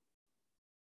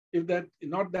 If that,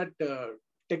 not that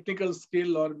technical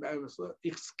skill or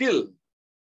skill,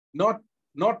 not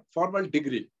formal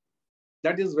degree.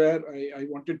 That is where I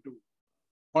wanted to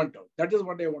point out. That is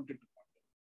what I wanted to point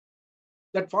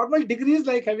out. That formal degrees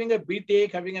like having a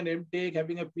BTech, having an MTech,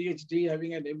 having a PhD,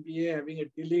 having an MBA, having a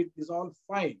DLit is all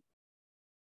fine.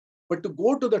 But to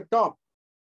go to the top,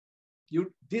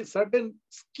 these certain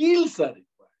skills are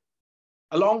required.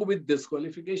 Along with this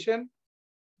qualification,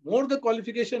 more the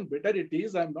qualification, better it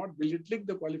is. I'm not belittling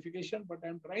the qualification, but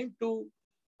I'm trying to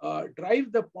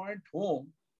drive the point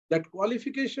home that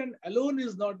qualification alone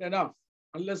is not enough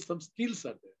unless some skills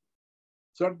are there.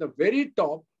 So at the very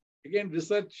top, again,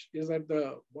 research is at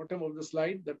the bottom of the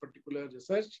slide, that particular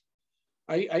research.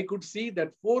 I could see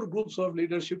that 4 groups of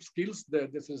leadership skills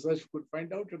that this research could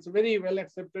find out. It's a very well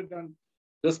accepted and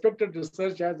respected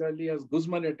research as early as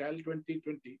Guzman et al.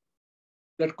 2020.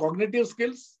 That cognitive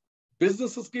skills,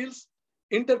 business skills,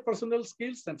 interpersonal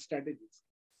skills, and strategies.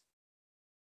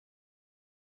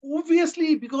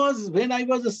 Obviously, because when I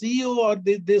was a CEO or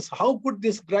this, how could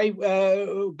this guy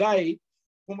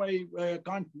whom I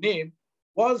can't name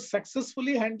was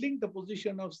successfully handling the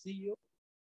position of CEO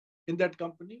in that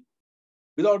company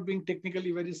without being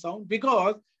technically very sound?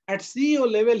 Because at CEO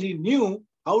level, he knew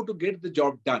how to get the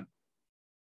job done.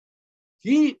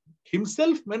 He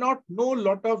himself may not know a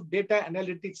lot of data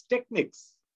analytics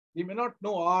techniques. He may not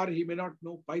know R, he may not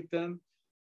know Python.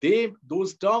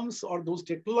 Those terms or those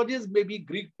technologies may be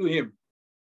Greek to him.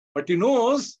 But he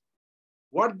knows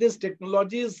what these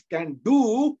technologies can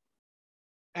do,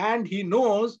 and he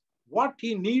knows what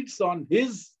he needs on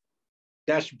his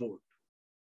dashboard.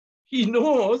 He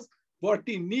knows what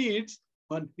he needs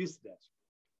on his dashboard.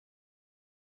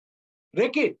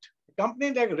 Reckitt, a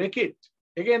company like Reckitt,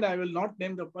 again, I will not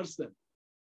name the person,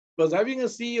 because having a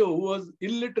CEO who was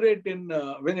illiterate in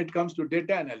when it comes to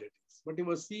data analytics, but he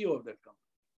was CEO of that company,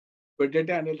 where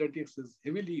data analytics is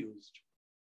heavily used.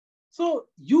 So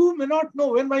you may not know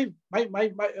when by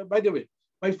the way,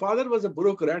 my father was a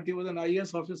bureaucrat. He was an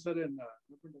IAS officer in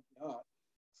Nagpur.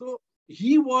 So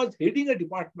he was heading a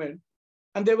department,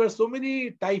 and there were so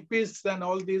many typists and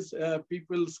all these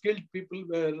people, skilled people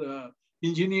were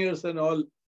engineers and all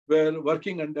were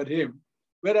working under him,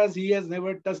 whereas he has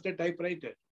never touched a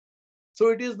typewriter. So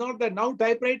it is not that now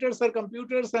typewriters are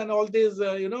computers and all these,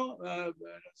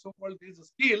 so-called these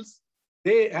skills,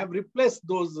 they have replaced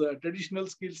those traditional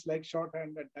skills like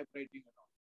shorthand and typewriting and all.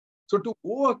 So to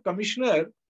go a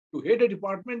commissioner, to head a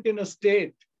department in a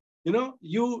state,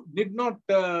 you need not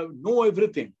know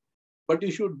everything, but you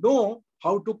should know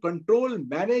how to control,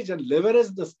 manage, and leverage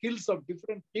the skills of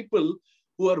different people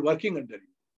who are working under you.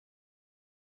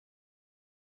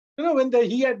 When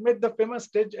he had made the famous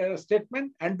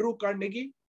statement, Andrew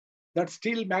Carnegie, that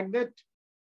steel magnate.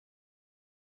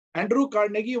 Andrew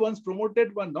Carnegie once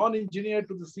promoted one non-engineer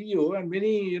to the CEO, and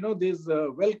many, these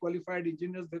well-qualified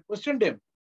engineers, they questioned him.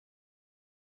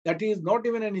 That he is not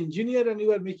even an engineer, and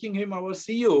you are making him our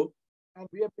CEO. And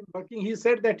we have been working. He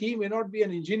said that he may not be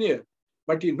an engineer,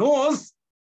 but he knows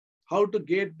how to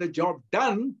get the job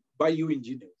done by you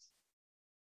engineers.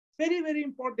 Very, very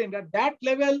important. At that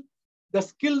level, the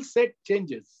skill set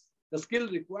changes. The skill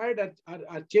required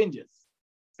are changes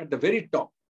at the very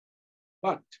top.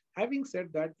 But having said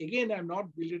that, again, I'm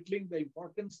not belittling the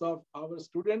importance of our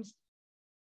students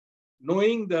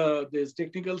knowing these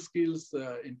technical skills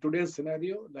in today's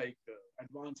scenario, like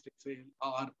advanced Excel,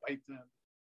 R, Python,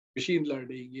 machine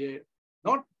learning. Yeah.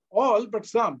 Not all, but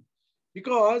some.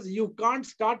 Because you can't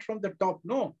start from the top,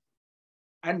 no.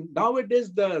 And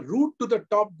nowadays, the route to the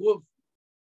top go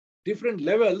different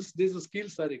levels, these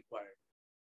skills are required.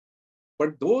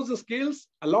 But those skills,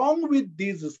 along with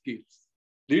these skills,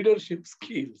 leadership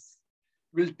skills,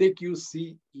 will take you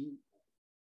CEO.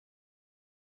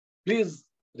 Please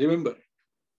remember it.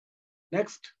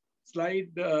 Next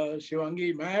slide,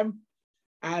 Shivangi ma'am.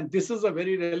 And this is a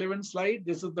very relevant slide.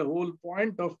 This is the whole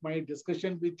point of my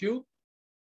discussion with you.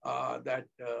 What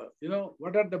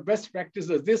are the best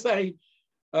practices? This I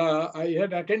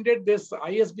had attended this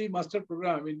ISB Master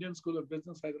Program, Indian School of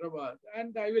Business, Hyderabad,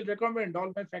 and I will recommend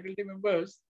all my faculty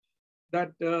members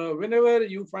that whenever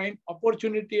you find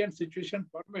opportunity and situation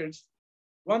permits,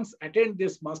 once attend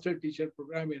this Master Teacher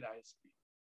Program in ISB.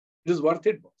 It is worth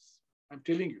it, boss. I'm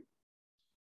telling you.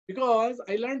 Because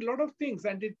I learned a lot of things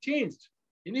and it changed.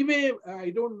 Anyway, I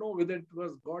don't know whether it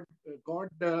was God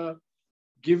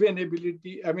given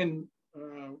ability. I mean,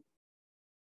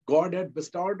 God had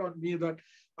bestowed on me that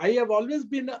I have always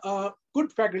been a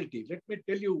good faculty. Let me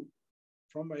tell you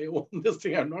from my own this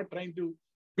thing. I'm not trying to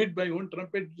beat my own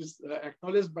trumpet. It is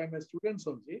acknowledged by my students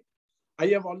only. I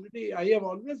have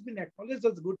always been acknowledged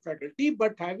as a good faculty,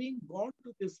 but having gone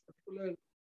to this particular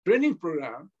training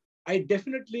program, I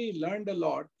definitely learned a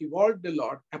lot, evolved a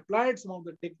lot, applied some of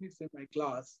the techniques in my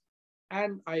class,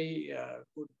 and I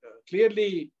could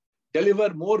clearly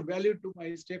deliver more value to my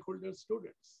stakeholders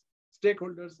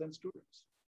and students.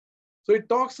 So it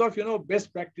talks of,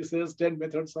 best practices, 10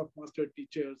 methods of master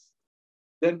teachers.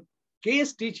 Then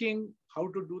case teaching, how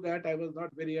to do that, I was not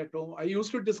very at home. I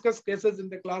used to discuss cases in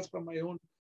the class from my own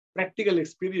practical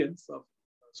experience of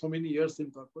so many years in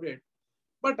corporate.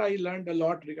 But I learned a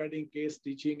lot regarding case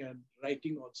teaching and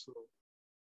writing also.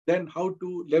 Then how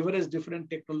to leverage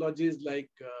different technologies like,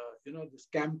 the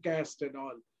Scamcast and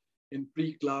all in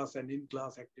pre-class and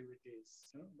in-class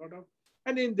activities.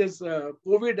 And in this,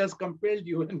 COVID has compelled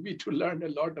you and me to learn a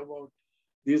lot about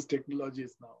these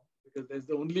technologies now, because that's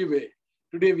the only way.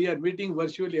 Today we are meeting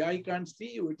virtually. I can't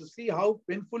see you to see how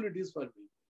painful it is for me.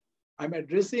 I'm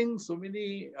addressing so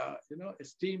many,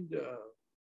 esteemed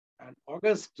and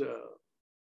august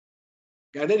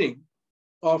gathering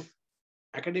of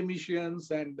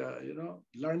academicians and,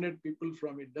 learned people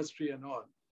from industry and all.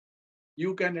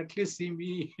 You can at least see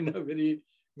me in a very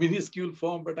minuscule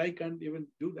form, but I can't even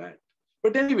do that.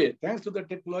 But anyway, thanks to the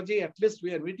technology, at least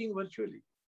we are meeting virtually.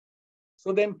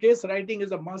 So then case writing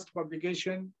is a must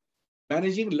publication.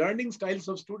 Managing learning styles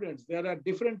of students. There are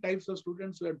different types of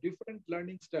students who have different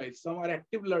learning styles. Some are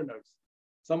active learners.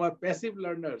 Some are passive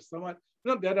learners. Some are,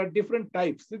 there are different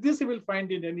types. This you will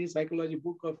find in any psychology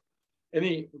book of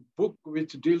any book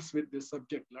which deals with this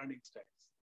subject, learning styles.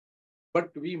 But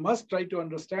we must try to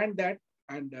understand that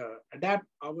and adapt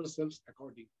ourselves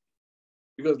accordingly.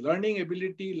 Because learning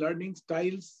ability, learning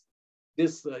styles,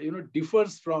 this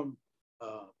differs from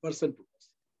person to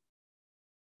person.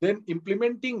 Then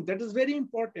implementing, that is very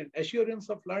important, assurance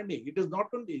of learning. It is not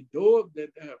only, though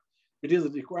that it is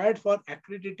required for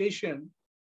accreditation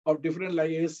of different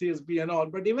like ACSB and all,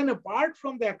 but even apart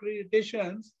from the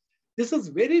accreditations, this is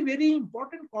very, very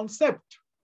important concept,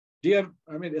 dear,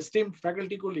 esteemed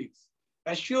faculty colleagues.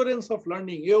 Assurance of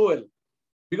learning, AOL,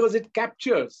 because it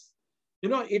captures,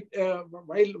 while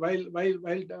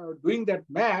doing that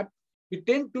map, we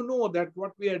tend to know that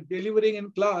what we are delivering in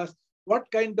class, what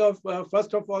kind of,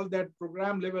 first of all, that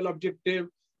program level objective,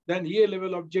 then year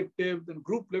level objective, then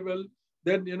group level,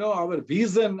 then, our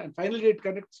vision, and finally it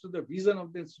connects to the vision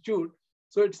of the institute.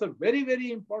 So it's a very,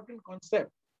 very important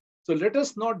concept. So let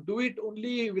us not do it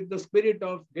only with the spirit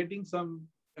of getting some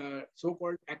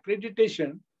so-called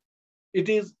accreditation. It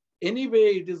is,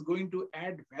 anyway, it is going to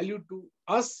add value to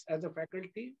us as a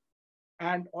faculty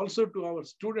and also to our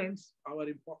students, our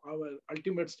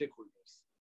ultimate stakeholders.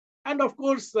 And of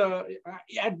course,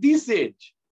 at this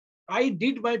age, I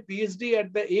did my PhD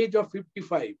at the age of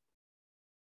 55.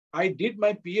 I did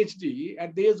my PhD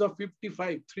at the age of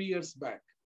 55, 3 years back.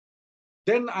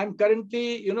 Then I'm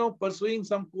currently, pursuing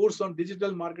some course on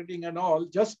digital marketing and all,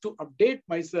 just to update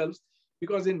myself,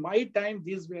 because in my time,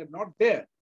 these were not there.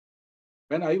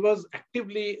 When I was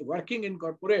actively working in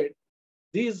corporate,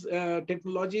 these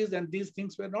technologies and these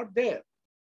things were not there.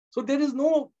 So there is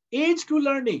no age to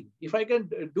learning. If I can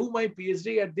do my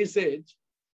PhD at this age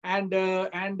and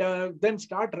then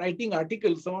start writing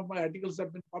articles, some of my articles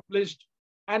have been published,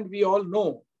 and we all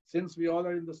know, since we all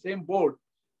are in the same boat,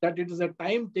 that it is a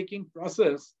time-taking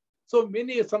process. So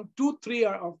some 2-3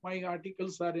 of my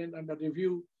articles are under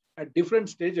review at different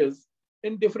stages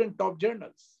in different top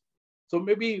journals. So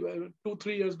maybe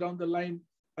 2-3 years down the line,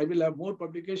 I will have more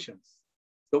publications.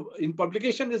 So in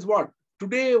publication is what?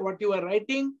 Today, what you are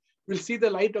writing will see the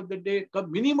light of the day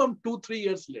minimum 2-3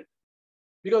 years later.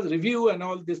 Because review and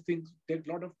all these things take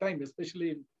a lot of time,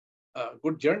 especially in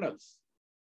good journals.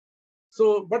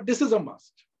 So, but this is a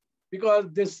must.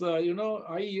 Because this, I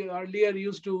earlier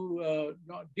used to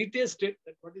detest it.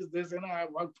 That what is this? I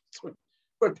worked,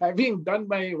 but having done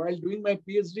while doing my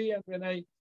PhD, and when I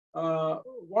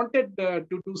wanted to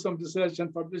do some research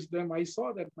and publish them, I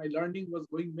saw that my learning was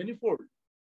going manifold.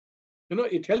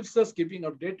 It helps us keeping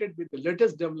updated with the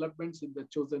latest developments in the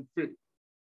chosen field.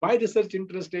 My research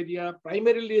interest area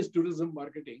primarily is tourism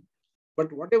marketing,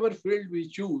 but whatever field we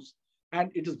choose,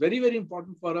 and it is very, very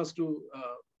important for us to,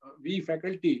 we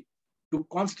faculty, to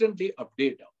constantly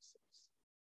update ourselves.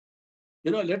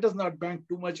 Let us not bank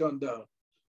too much on the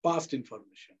past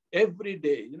information. Every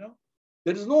day,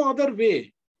 there is no other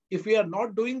way. If we are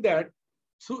not doing that,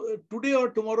 so today or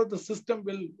tomorrow, the system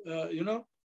will,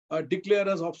 declare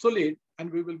us obsolete, and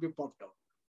we will be popped out.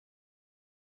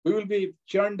 We will be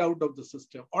churned out of the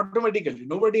system automatically.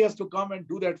 Nobody has to come and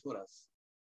do that for us.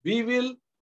 We will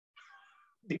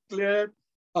declare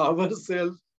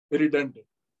ourselves redundant.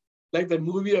 Like the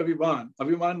movie Abhiman.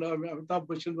 Amitabh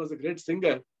Bachchan was a great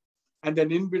singer. And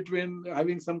then in between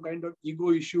having some kind of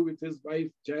ego issue with his wife,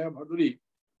 Jaya Bhaduri,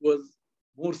 was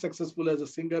more successful as a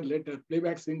singer later,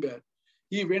 playback singer.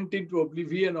 He went into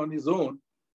oblivion on his own.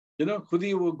 खुद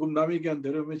ही वो गुमनामी के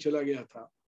अंधेरे में चला गया था.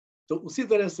 So उसी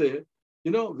तरह से,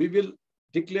 we will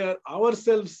declare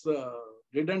ourselves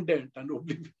redundant and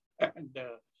oblivion, and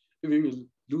we will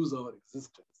lose our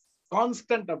existence.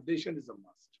 Constant updation is a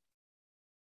must.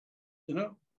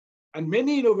 And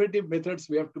many innovative methods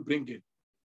we have to bring in.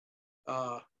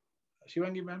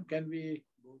 Shivangi ma'am, can we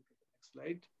go to the next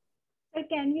slide? Sir,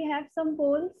 can we have some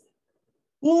polls?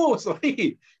 Oh,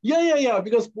 sorry. Yeah.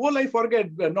 Because poll I forget,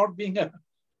 not being a,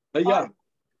 yeah.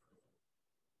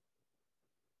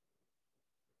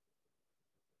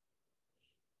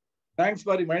 Thanks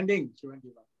for reminding,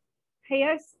 Shivangi ma'am.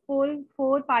 Here's poll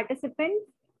for participants.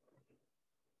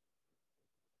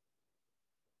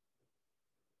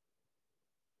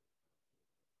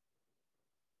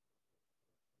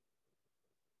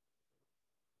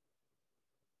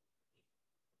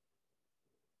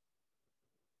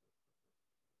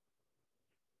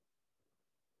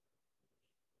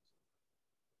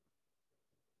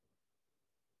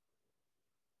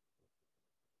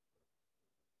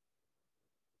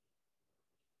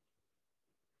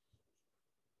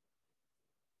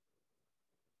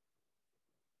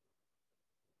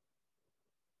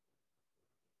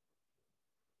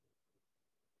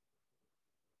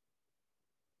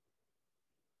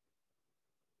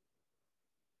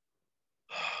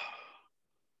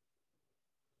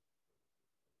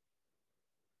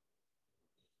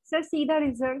 Sir, see the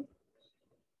result.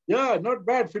 Yeah, not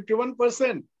bad.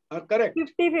 51% are correct.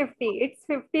 50-50. It's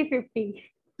 50-50.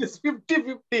 It's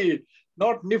 50-50,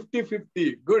 not nifty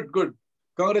 50. Good.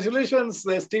 Congratulations,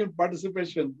 esteemed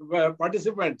participants.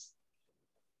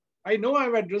 I know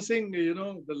I'm addressing,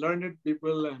 the learned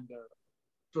people, and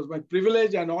it was my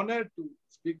privilege and honor to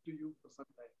speak to you for some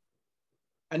time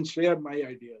and share my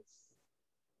ideas.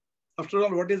 After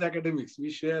all, what is academics? We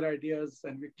share ideas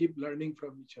and we keep learning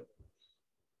from each other.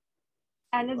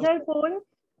 Another poll.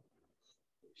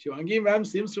 Shivangi ma'am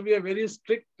seems to be a very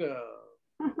strict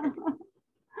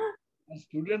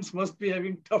students must be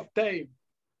having tough time.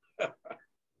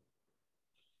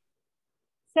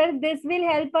 Sir, this will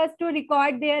help us to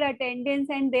record their attendance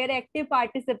and their active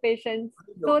participation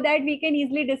so that we can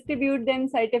easily distribute them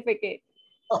certificate.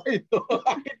 I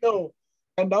know.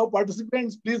 And now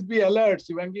participants, please be alert.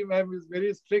 Shivangi ma'am is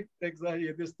very strict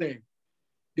this thing.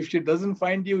 If she doesn't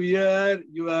find you here,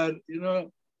 you are,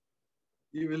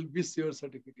 you will miss your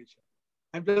certification.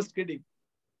 I'm just kidding.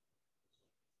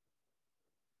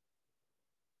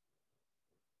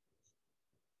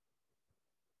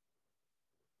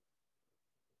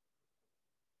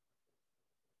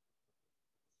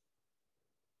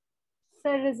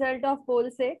 Sir, result of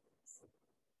poll 6.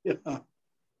 Yeah.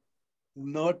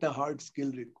 Not a hard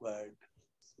skill required.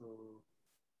 So,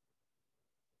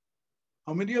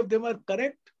 how many of them are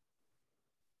correct?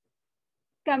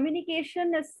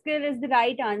 Communication skill is the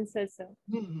right answer, sir.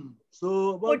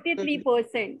 So about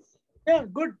 43%. Yeah,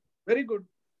 good. Very good.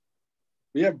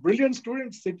 We have brilliant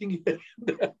students sitting here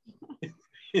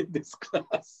in this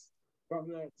class.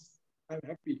 Congrats. I'm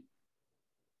happy.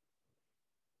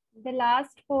 The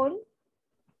last poll.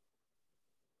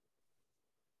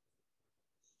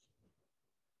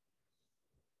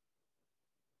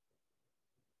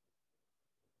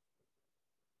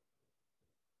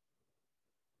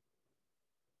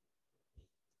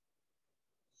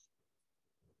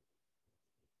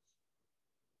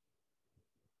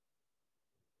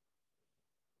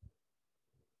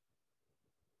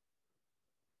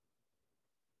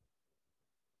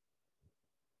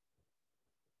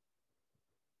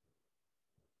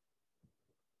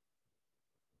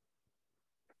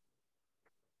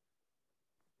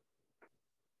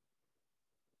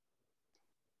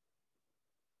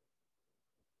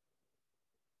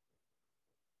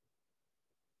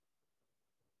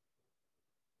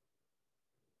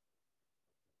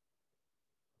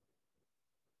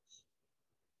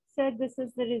 Sir, this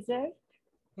is the result.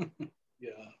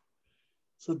 Yeah.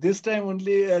 So this time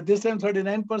only, this time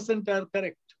 39% are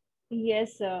correct.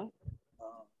 Yes, sir.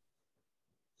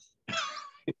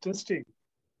 Interesting.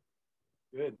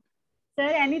 Good. Sir,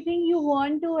 anything you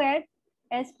want to add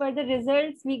as per the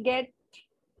results we get?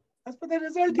 As per the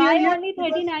result Why here, only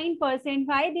 39%?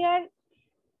 Why they are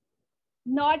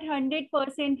not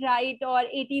 100% right or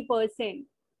 80%?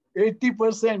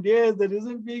 80%, yes. The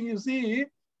reason being, you see,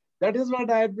 that is what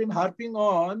I had been harping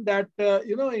on, that,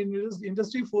 in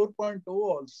Industry 4.0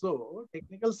 also,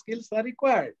 technical skills are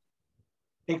required.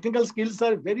 Technical skills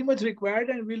are very much required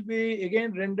and will be,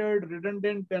 again, rendered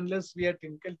redundant unless we are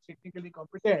technically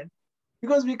competent,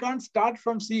 because we can't start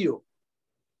from CEO.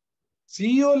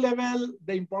 CEO level,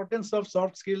 the importance of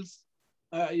soft skills,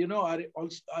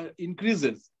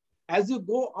 increases. As you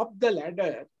go up the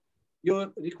ladder,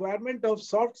 your requirement of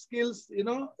soft skills,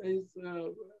 is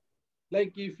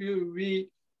like if we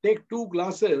take two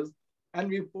glasses and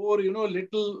we pour,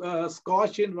 little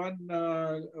scotch in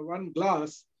one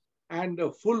glass and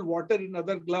full water in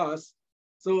other glass.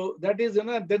 So that is,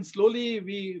 then slowly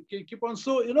we keep on.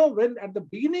 So, when at the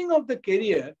beginning of the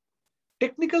career,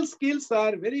 technical skills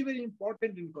are very, very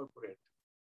important in corporate.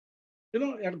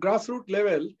 At grassroots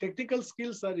level, technical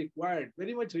skills are required,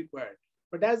 very much required.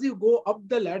 But as you go up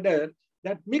the ladder,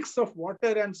 that mix of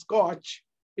water and scotch,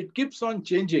 it keeps on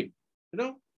changing.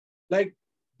 Like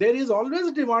there is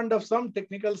always demand of some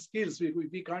technical skills.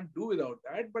 We can't do without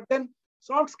that. But then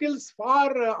soft skills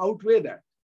far outweigh that.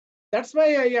 That's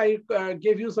why I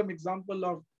gave you some example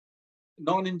of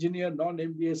non-engineer,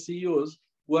 non-MBA CEOs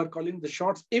who are calling the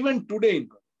shots even today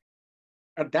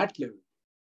at that level.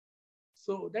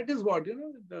 So that is what,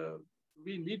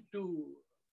 we need to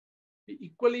be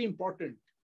equally important.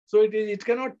 So it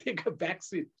cannot take a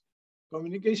backseat.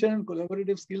 Communication and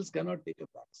collaborative skills cannot take a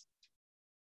backseat.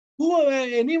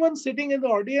 Anyone sitting in the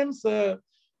audience,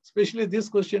 especially this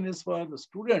question is for the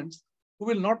students, who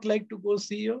will not like to go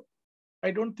CEO?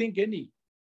 I don't think any.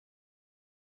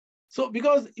 So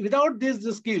because without these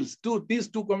skills, these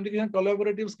two communication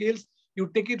collaborative skills, you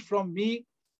take it from me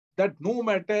that no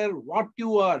matter what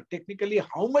you are, technically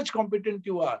how much competent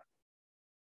you are,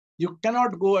 you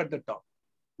cannot go at the top,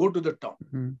 go to the top.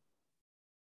 Mm-hmm.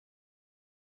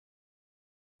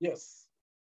 Yes.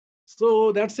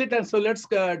 So that's it. And so let's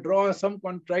try to draw some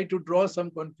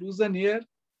conclusion here.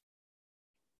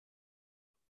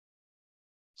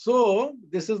 So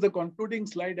this is the concluding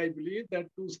slide, I believe, that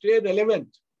to stay relevant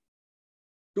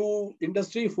to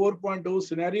Industry 4.0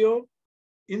 scenario,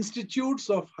 institutes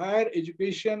of higher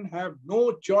education have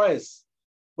no choice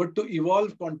but to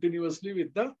evolve continuously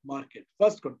with the market.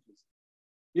 First conclusion.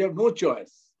 We have no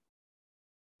choice.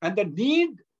 And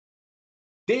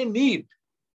they need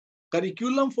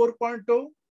curriculum 4.0,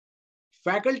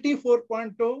 faculty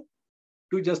 4.0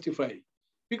 to justify.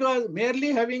 Because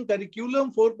merely having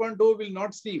curriculum 4.0 will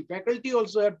not see. Faculty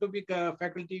also have to be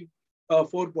faculty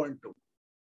 4.0.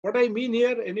 What I mean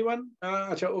here, anyone?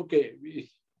 Okay.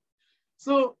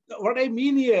 So what I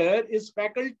mean here is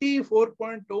faculty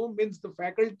 4.0 means the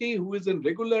faculty who is in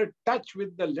regular touch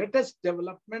with the latest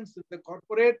developments in the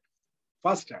corporate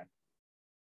firsthand.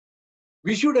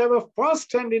 We should have a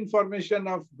first-hand information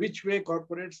of which way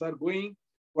corporates are going,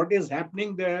 what is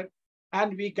happening there.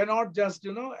 And we cannot just,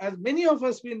 as many of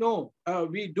us we know,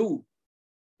 we do.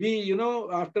 We,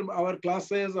 after our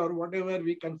classes or whatever,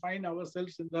 we confine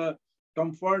ourselves in the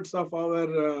comforts of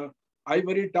our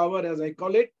ivory tower, as I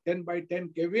call it, 10 by 10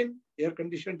 cabin,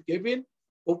 air-conditioned cabin,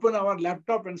 open our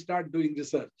laptop and start doing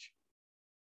research.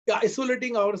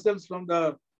 Isolating ourselves from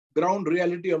the ground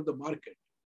reality of the market.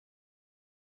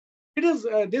 It is,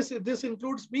 this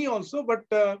includes me also, but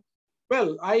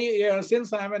Well,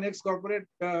 since I am an ex-corporate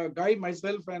guy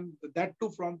myself, and that too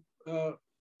from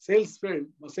sales field,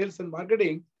 sales and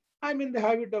marketing, I'm in the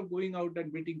habit of going out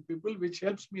and meeting people, which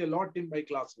helps me a lot in my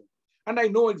classroom. And I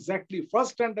know exactly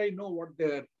firsthand, I know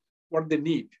what they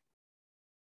need,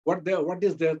 what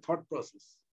is their thought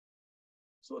process.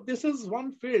 So this is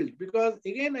one field, because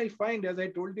again, I find, as I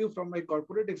told you from my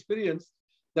corporate experience,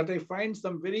 that I found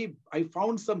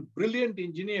some brilliant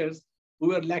engineers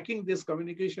who are lacking this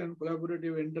communication,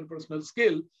 collaborative, interpersonal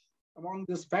skill. Among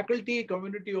this faculty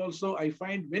community also, I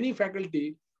find many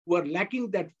faculty who are lacking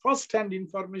that first-hand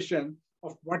information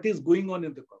of what is going on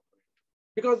in the corporate.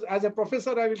 Because as a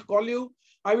professor, I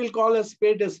will call a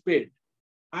spade a spade.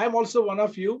 I am also one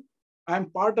of you. I am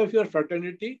part of your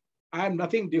fraternity. I am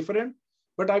nothing different,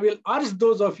 but I will urge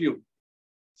those of you,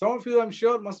 some of you I'm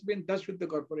sure must be in touch with the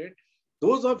corporate.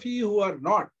 Those of you who are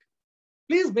not,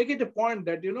 please make it a point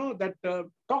that,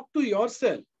 talk to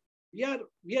yourself. We are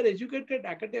educated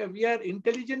academia, we are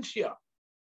intelligentsia.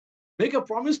 Make a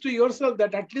promise to yourself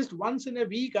that at least once in a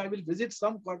week, I will visit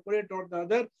some corporate or the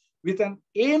other with an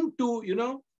aim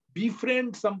to,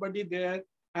 befriend somebody there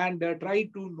and try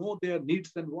to know their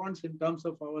needs and wants in terms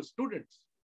of our students.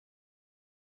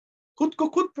 खुद को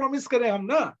खुद promise करें हम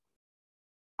ना.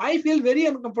 I feel very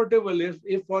uncomfortable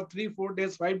if for 3, 4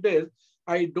 days, 5 days,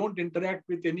 I don't interact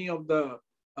with any of the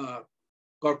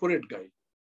corporate guy.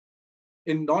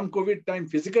 In non-COVID time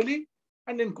physically,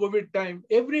 and in COVID time,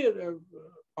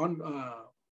 on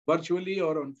virtually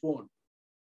or on phone.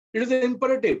 It is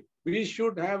imperative. We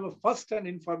should have a first-hand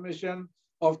information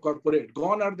of corporate.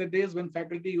 Gone are the days when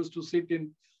faculty used to sit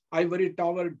in ivory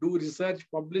tower, do research,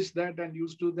 publish that, and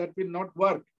used to. That will not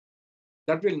work.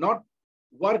 That will not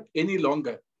work any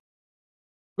longer.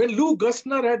 When Lou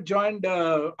Gerstner had joined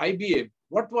IBM,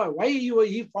 why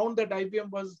he found that IBM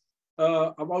was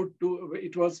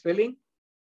it was failing?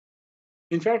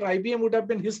 In fact, IBM would have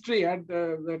been history had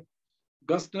that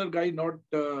Gerstner guy not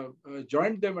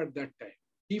joined them at that time.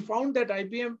 He found that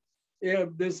IBM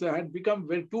had become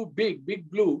too big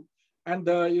blue, and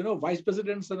the vice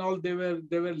presidents and all, they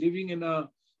were living in a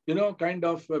kind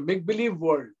of make-believe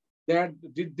world. They had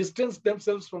distanced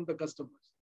themselves from the customers.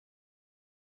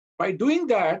 By doing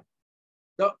that,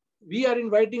 we are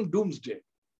inviting doomsday,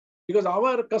 because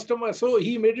our customers. So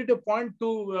he made it a point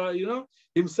to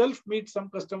himself meet some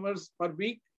customers per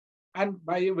week, and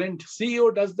when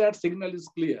CEO does that, signal is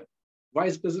clear.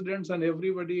 Vice presidents and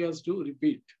everybody has to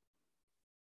repeat.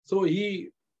 So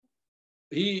he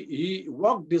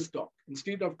walked this talk.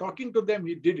 Instead of talking to them,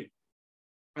 he did it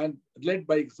and led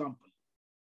by example.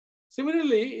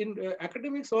 Similarly, in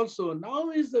academics also,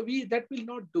 now that will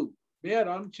not do. Where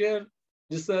armchair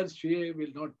research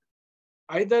will not,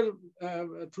 either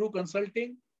through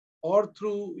consulting or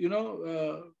through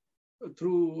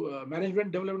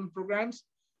management development programs,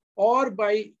 or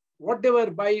by whatever,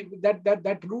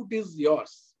 that route is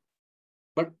yours.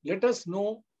 But let us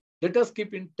know, let us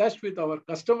keep in touch with our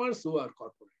customers who are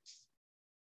corporates.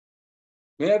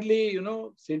 Merely,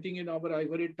 sitting in our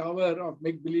ivory tower of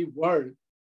make-believe world,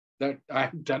 that I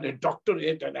have done a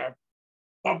doctorate and I have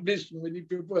published many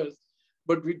papers,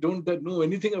 but we don't know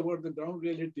anything about the ground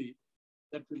reality,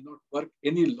 that will not work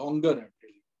any longer, I'm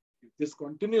telling you. If this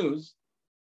continues,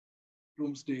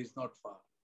 doomsday is not far.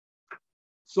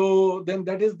 So then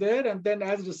that is there. And then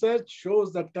as research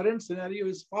shows, that current scenario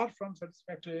is far from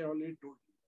satisfactory. I already told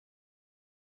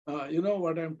you.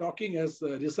 What I'm talking, as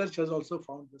research has also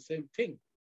found the same thing.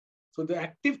 So the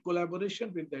active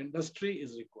collaboration with the industry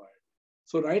is required.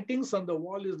 So writings on the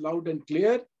wall is loud and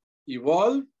clear: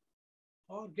 evolve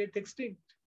or get extinct.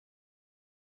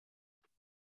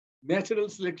 Natural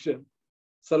selection,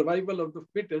 survival of the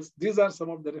fittest. These are some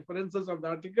of the references of the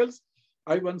articles.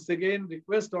 I once again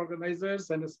request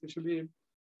organizers, and especially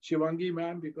Shivangi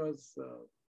ma'am, because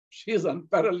she is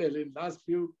unparalleled. In last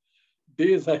few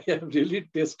days, I have really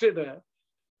tested her.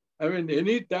 I mean,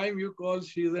 any time you call,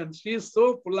 she's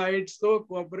so polite, so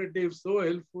cooperative, so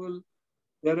helpful.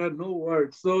 There are no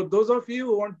words. So those of you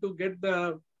who want to get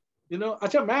the,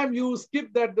 Acha ma'am, you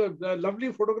skipped that the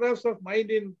lovely photographs of mine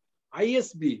in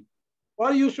ISB,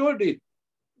 or you showed it?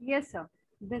 Yes, sir.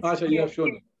 Acha, you have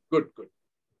shown it. Good.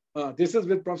 This is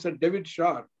with Professor David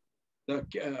Sharp, the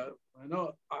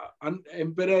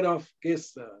emperor of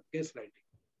case writing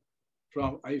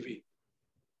from Ivy.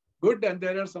 Good, and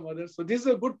there are some others. So this is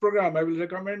a good program. I will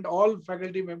recommend all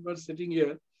faculty members sitting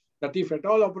here that if at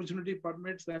all opportunity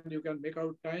permits and you can make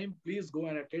out time, please go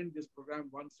and attend this program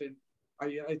once in.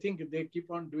 I think they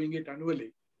keep on doing it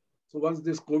annually. So once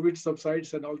this COVID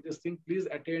subsides and all this thing, please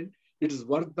attend. It is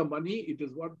worth the money. It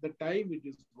is worth the time. It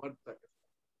is worth the effort.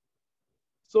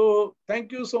 So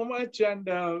thank you so much. And,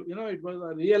 it was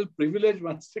a real privilege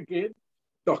once again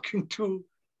talking to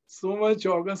so much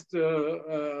august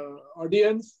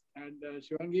audience and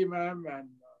Shivangi ma'am and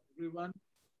everyone.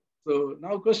 So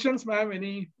now questions, ma'am,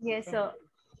 any? Yes, sir.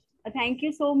 Thank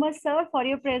you so much, sir, for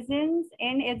your presence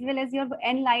and as well as your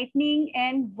enlightening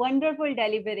and wonderful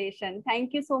deliberation.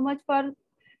 Thank you so much from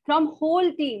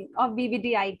whole team of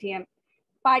BBD ITM.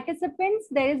 Participants,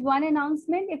 there is one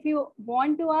announcement. If you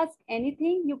want to ask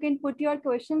anything, you can put your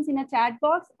questions in a chat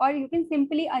box or you can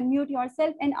simply unmute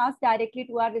yourself and ask directly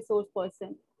to our resource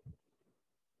person.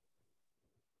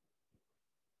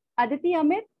 Aditi,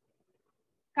 Amit,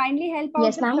 kindly help out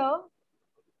Yes, the ma'am. sir.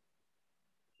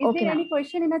 Is Okay, there any ma'am.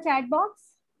 question in the chat box?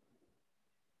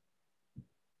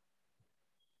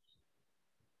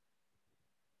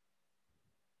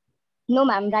 No,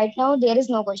 ma'am. Right now, there is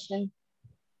no question.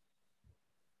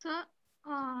 Sir,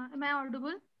 am I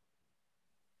audible?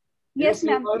 Yes, You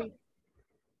ma'am.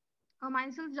 are.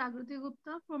 Myself Jagruti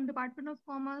Gupta from Department of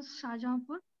Commerce,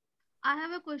 Shahjahanpur. I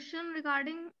have a question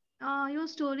regarding your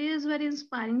story is very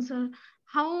inspiring, sir.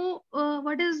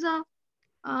 What is the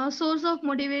source of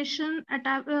motivation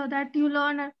that you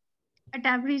learn at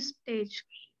every stage?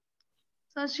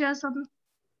 So share some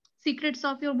secrets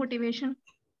of your motivation.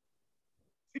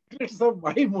 Secrets of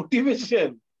my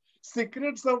motivation.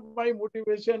 Secrets of my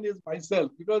motivation is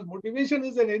myself, because motivation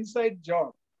is an inside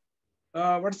job.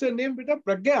 What's your name, beta?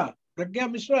 Pragya? Pragya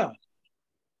Mishra?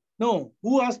 No.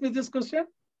 Who asked me this question?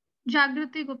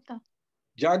 Jagruti Gupta.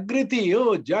 Jagriti.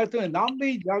 Oh, naam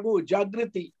nahi jago.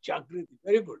 Jagriti. Jagriti.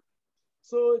 Very good.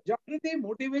 So, Jagriti,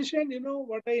 motivation,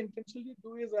 what I intentionally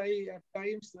do is I at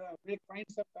times find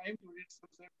some time to read some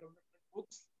self-development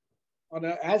books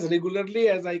as regularly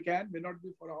as I can. May not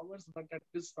be for hours, but at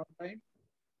least some time.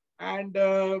 And,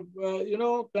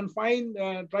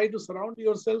 try to surround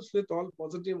yourselves with all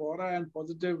positive aura and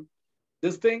positive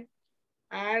this thing.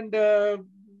 And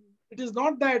it is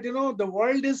not that, the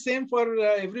world is same for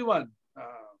everyone.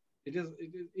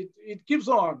 It keeps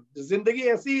on. Zindagi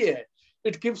aisi hai.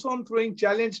 It keeps on throwing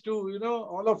challenge to,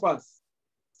 all of us.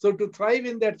 So to thrive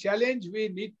in that challenge, we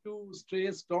need to stay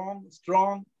strong,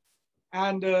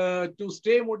 and to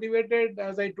stay motivated,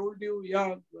 as I told you,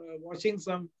 watching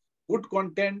some good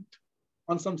content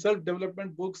on some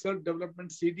self-development books, self-development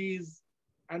CDs,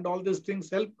 and all these things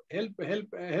help a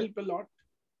lot.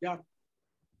 Yeah.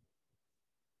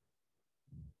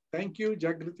 Thank you,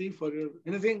 Jagriti, for your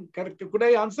anything correct. Could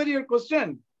I answer your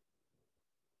question?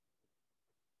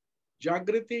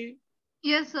 Jagriti?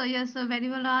 Yes, sir. Yes, sir. Very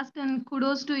well asked. And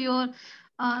kudos to you,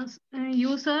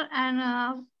 sir.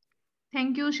 And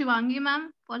thank you, Shivangi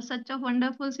ma'am, for such a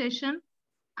wonderful session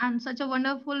and such a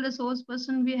wonderful resource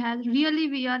person we have. Really,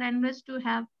 we are enriched to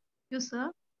have you,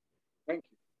 sir. Thank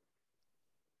you.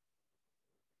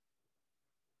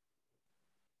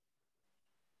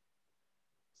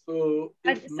 So,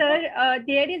 sir,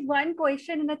 there is one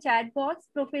question in the chat box.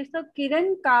 Professor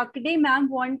Kiran Kakde ma'am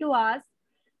want to ask,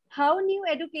 how new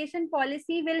education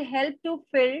policy will help to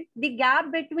fill the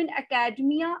gap between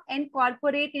academia and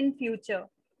corporate in future?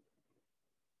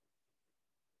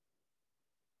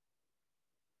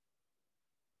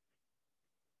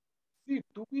 See,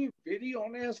 to be very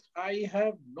honest, I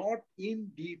have not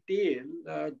in detail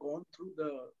gone through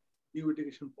the new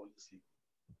education policy.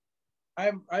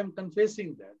 I'm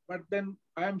confessing that, but then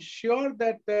I'm sure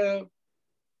that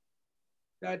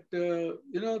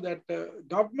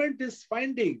government is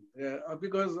finding,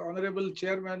 because Honorable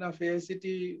Chairman of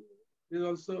AICT is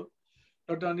also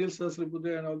Dr. Anil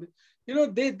Sahasrabudhe and all this.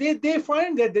 They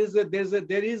find that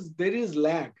there is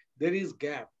lag, there is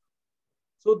gap.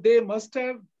 So they must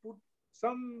have put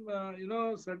some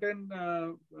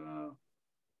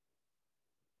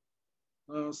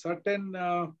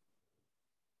certain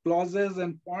clauses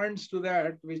and points to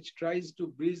that, which tries to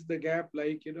bridge the gap,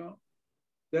 like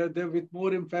they're with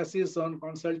more emphasis on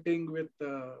consulting with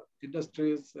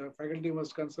industries. Faculty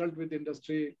must consult with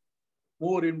industry,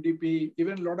 more MDP.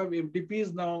 Even a lot of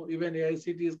MDPs now, even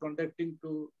AICT is conducting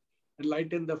to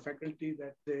enlighten the faculty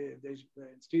that they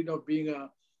instead of being a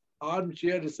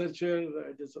armchair researcher,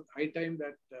 it is high time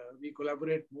that we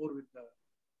collaborate more with the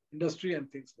industry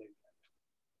and things like that.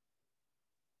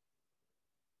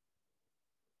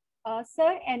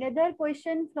 Sir, another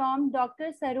question from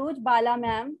Dr. Saroj Bala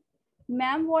ma'am.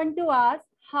 Ma'am want to ask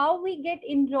how we get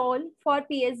enrolled for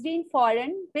PhD in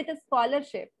foreign with a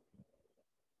scholarship.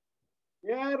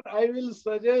 Here, I will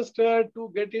suggest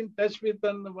to get in touch with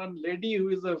one lady who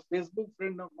is a Facebook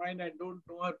friend of mine. I don't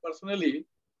know her personally.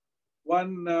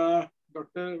 One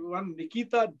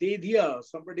Nikita Dedhia,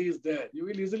 somebody is there. You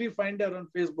will easily find her on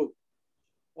Facebook.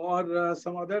 or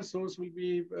some other source will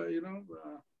be,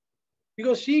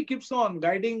 because she keeps on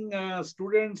guiding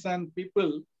students and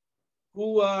people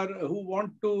who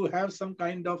want to have some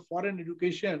kind of foreign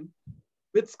education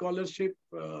with scholarship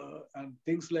and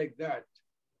things like that.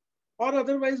 Or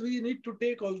otherwise, we need to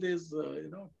take all these,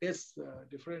 tests,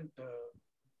 different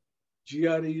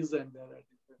GREs, and there are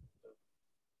different.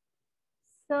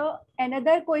 So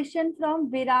another question from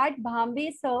Virat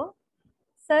Bhambe, sir.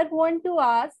 Sir want to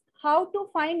ask how to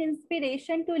find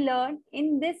inspiration to learn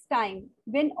in this time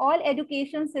when all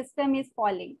education system is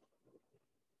falling.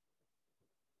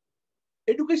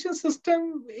 Education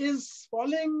system is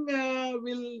falling.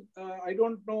 I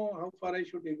don't know how far I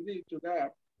should agree to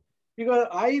that, because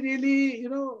I really,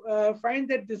 find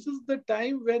that this is the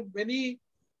time when we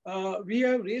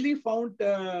have really found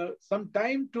some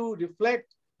time to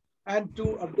reflect and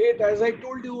to update. As I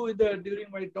told you during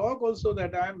my talk also,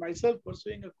 that I am myself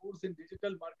pursuing a course in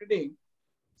digital marketing.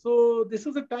 So this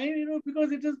is a time,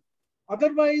 because it is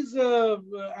otherwise,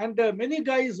 and many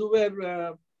guys who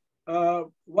were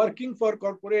working for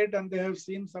corporate and they have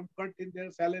seen some cut in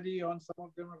their salary, on some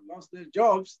of them have lost their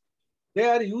jobs. They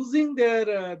are using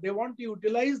they want to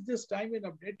utilize this time in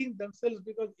updating themselves,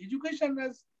 because education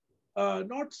has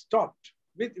not stopped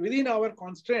within our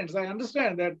constraints. I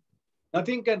understand that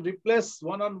nothing can replace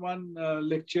one-on-one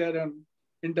lecture and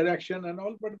interaction and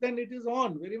all, but then it is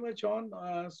on, very much on.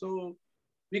 So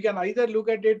we can either look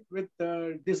at it with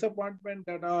disappointment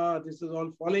that this is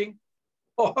all falling,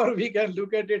 or we can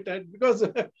look at it because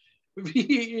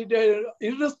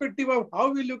irrespective of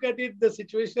how we look at it, the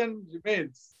situation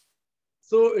remains.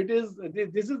 So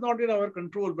this is not in our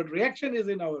control, but reaction is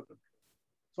in our control.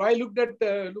 So I look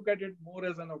at it more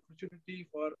as an opportunity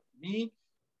for me,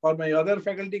 for my other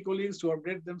faculty colleagues to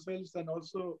update themselves, and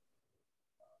also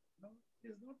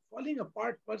it's not falling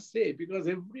apart per se, because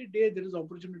every day there is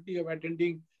opportunity of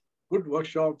attending good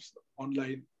workshops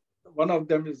online. One of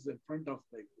them is in front of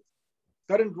like this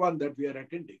current one that we are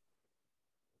attending.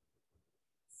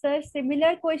 Sir,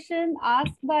 similar question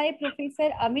asked by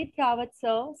Professor Amit Rawat,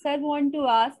 sir. Sir want to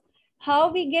ask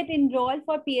how we get enrolled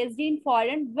for PhD in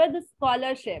foreign with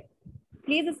scholarship.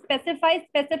 Please specify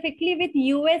specifically with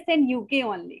US and UK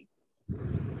only.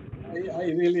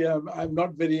 I really am. I'm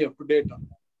not very up to date on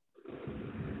that.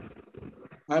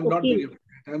 I'm not very up to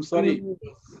date. I'm sorry.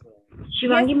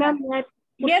 Shivangi ma'am,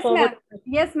 yes, ma'am.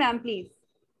 Yes, ma'am, please.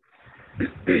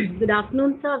 Good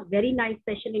afternoon, sir. Very nice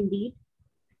session indeed.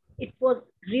 It was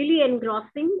really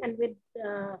engrossing and with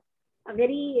a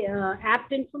very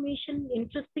apt information,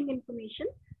 interesting information.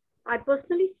 I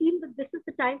personally feel that this is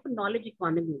the time for knowledge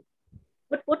economy.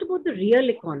 But what about the real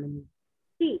economy?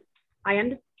 See, I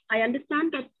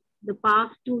understand that the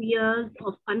past 2 years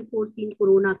of unforeseen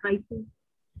corona crisis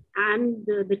and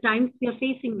the times we are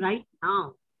facing right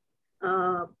now,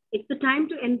 it's the time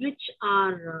to enrich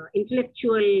our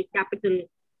intellectual capital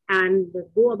and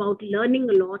go about learning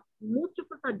a lot. Most of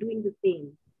us are doing the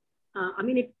same. I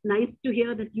mean, it's nice to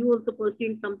hear that you also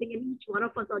pursuing something and each one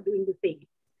of us are doing the same.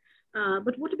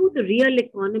 But what about the real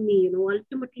economy?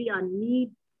 Ultimately our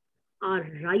needs are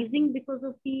rising because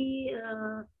of the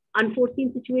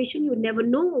unforeseen situation. You never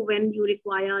know when you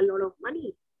require a lot of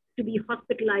money to be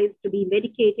hospitalized, to be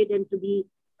medicated, and to be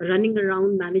running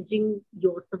around managing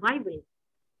your survival.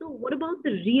 So what about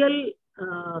the real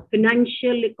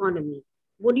financial economy?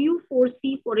 What do you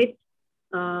foresee for it,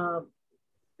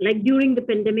 like during the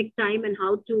pandemic time, and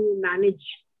how to manage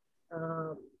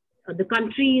the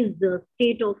country's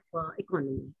state of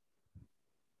economy?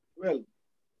 Well,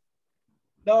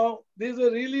 now this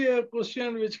is really a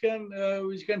question which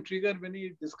can trigger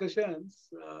many discussions.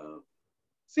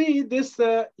 See, this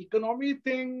economy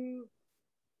thing,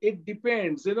 it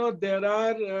depends. There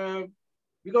are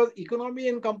because economy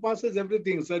encompasses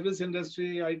everything: service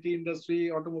industry, IT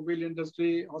industry, automobile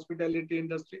industry, hospitality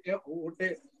industry,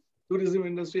 hotel, tourism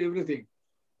industry, everything.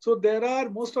 So there are,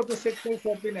 most of the sectors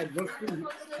have been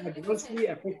adversely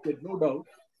affected, no doubt.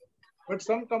 But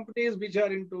some companies which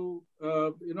are into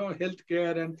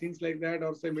healthcare and things like that,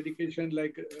 or say medication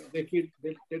like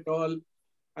Dettol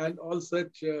and all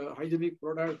such hygienic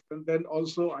products, and then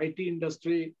also IT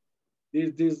industry,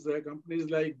 these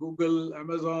companies like Google,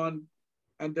 Amazon,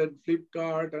 and then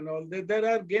Flipkart and all. There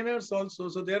are gainers also.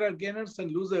 So there are gainers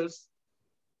and losers.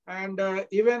 And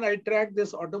even I track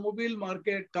this automobile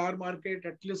market, car market,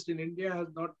 at least in India, has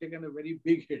not taken a very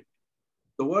big hit.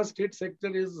 The worst hit sector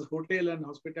is hotel and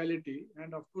hospitality.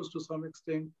 And of course, to some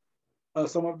extent,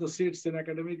 some of the seats in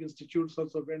academic institutes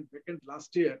also went vacant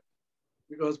last year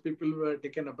because people were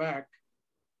taken aback.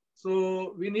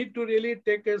 So we need to really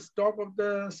take a stock of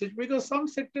the situation, because some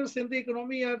sectors in the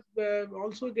economy are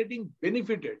also getting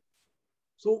benefited.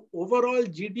 So overall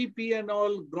GDP and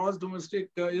all gross domestic,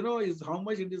 is how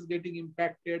much it is getting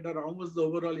impacted or how much the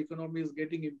overall economy is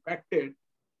getting impacted.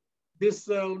 This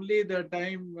only the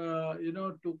time,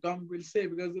 to come will say,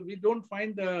 because we don't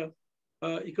find the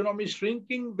economy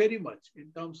shrinking very much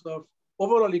in terms of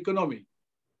overall economy,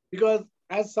 because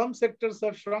as some sectors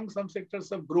have shrunk, some sectors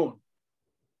have grown.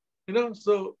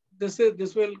 So this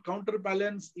will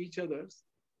counterbalance each other's.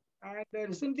 And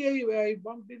recently I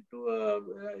bumped into a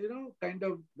kind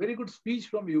of very good speech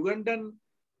from Ugandan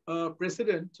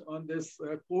president on this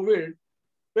COVID,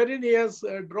 wherein he has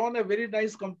drawn a very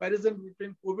nice comparison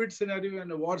between COVID scenario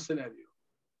and a war scenario.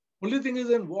 Only thing is,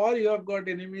 in war you have got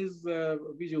enemies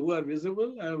who are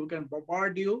visible and who can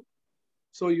bombard you.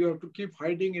 So you have to keep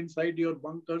hiding inside your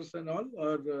bunkers and all,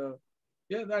 or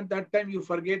at that time you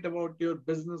forget about your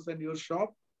business and your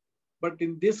shop. But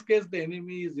in this case, the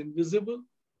enemy is invisible,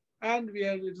 and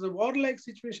it's a warlike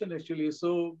situation actually.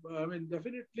 So I mean,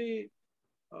 definitely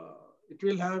it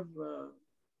will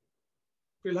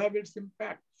have its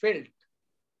impact felt.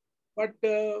 But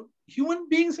human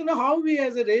beings, how we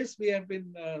as a race, we have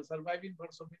been surviving for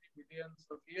so many millions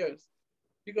of years,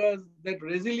 because that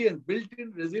resilience,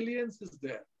 built-in resilience is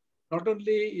there. Not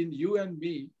only in you and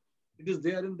me, it is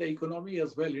there in the economy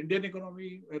as well. Indian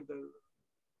economy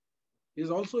is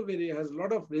also has a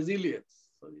lot of resilience.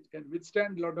 So it can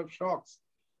withstand a lot of shocks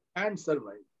and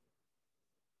survive.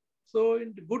 So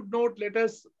in good note, let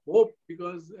us hope,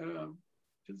 because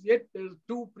it is yet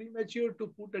too premature to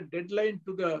put a deadline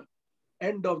to the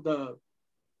end of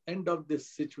this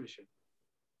situation.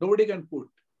 Nobody can put.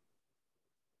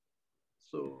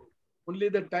 So only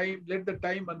let the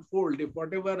time unfold. If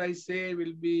whatever I say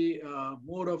will be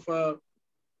more of a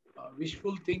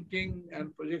wishful thinking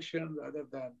and projection rather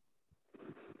than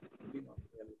reality.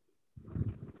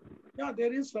 Yeah,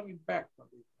 there is some impact on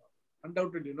it.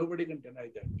 Undoubtedly, nobody can deny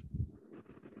that.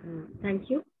 Thank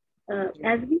you.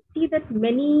 As we see that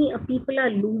many people are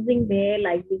losing their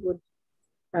livelihoods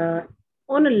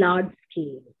on a large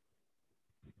scale,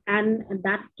 and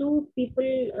that too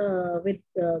people with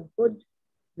good,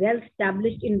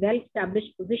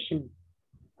 well-established positions.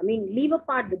 I mean, leave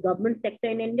apart the government sector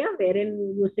in India,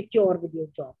 wherein you're secure with your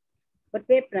job. But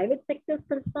where private sector is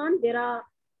concerned, there are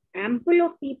ample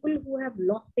of people who have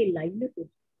lost their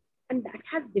livelihoods. And that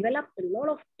has developed a lot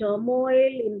of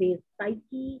turmoil in their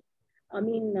psyche. I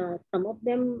mean, some of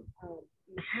them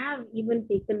have even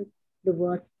taken the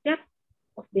worst step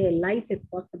of their life if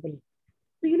possible.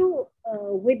 So,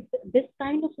 with this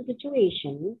kind of a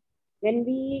situation, when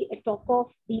we talk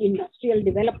of the industrial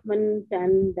development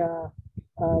and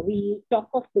we talk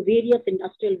of the various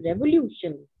industrial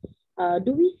revolutions,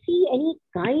 do we see any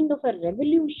kind of a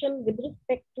revolution with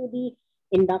respect to the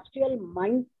industrial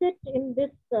mindset in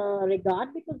this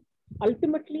regard? Because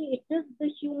ultimately it is the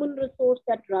human resource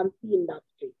that runs the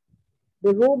industry.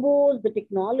 The robots, the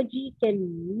technology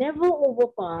can never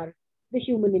overpower the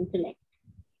human intellect.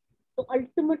 So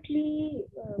ultimately,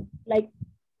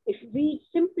 if we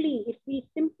simply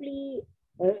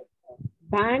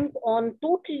bank on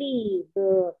totally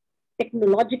the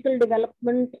technological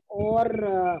development or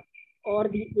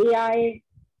the AI,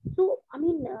 so I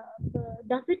mean,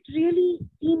 does it really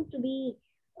seem to be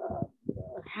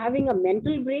having a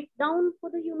mental breakdown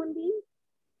for the human being?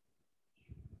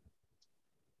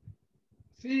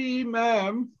 See,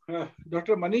 ma'am,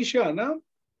 Dr. Manisha, na?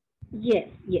 Yes.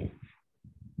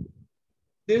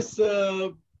 This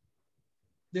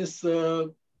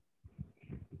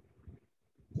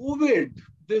COVID,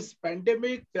 this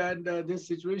pandemic and this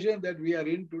situation that we are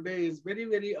in today is very,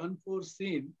 very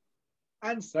unforeseen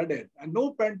and sudden. And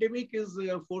no pandemic is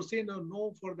foreseen, or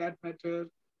no, for that matter,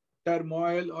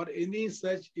 turmoil or any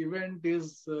such event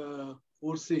is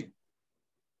foreseen.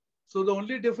 So the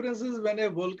only difference is when a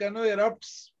volcano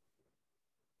erupts,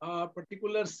 a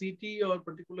particular city or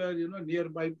particular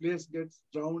nearby place gets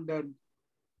drowned and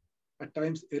at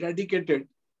times eradicated.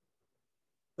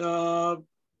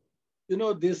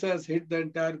 This has hit the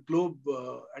entire globe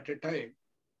at a time.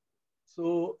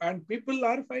 So, and people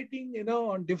are fighting,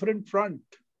 on different front.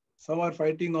 Some are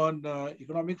fighting on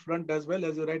economic front as well,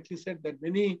 as you rightly said, that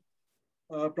many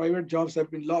private jobs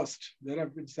have been lost. There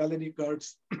have been salary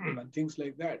cuts and things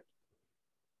like that.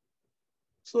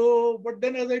 So, but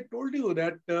then as I told you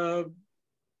that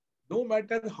no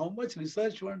matter how much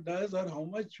research one does or how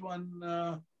much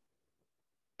one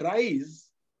tries,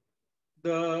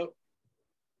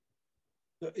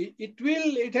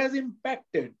 it has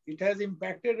impacted. It has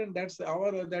impacted, and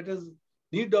that is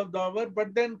need of the hour.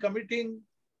 But then committing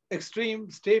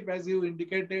extreme step, as you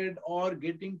indicated, or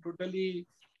getting totally,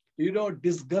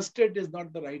 disgusted is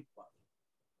not the right path.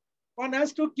 one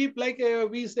has to keep, like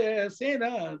we say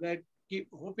na, that keep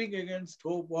hoping against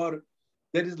hope, or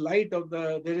there is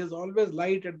there is always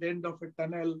light at the end of a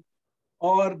tunnel,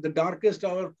 or the darkest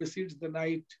hour precedes the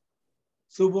night.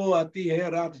 Subah aati hai,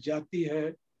 raat jati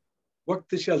hai,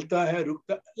 waqt chalta hai,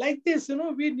 rukta. Like this,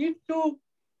 we need to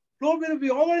flow with, we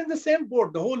all are in the same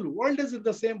boat. The whole world is in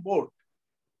the same boat.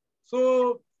 So,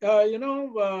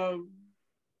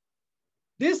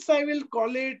 this I will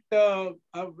call it a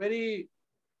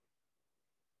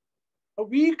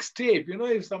weak state.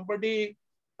 If somebody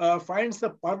finds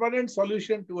a permanent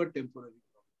solution to a temporary problem,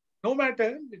 no matter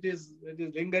it is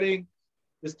lingering,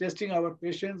 is testing our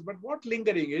patience. But what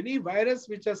lingering? Any virus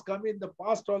which has come in the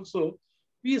past also,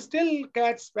 we still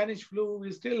catch Spanish flu,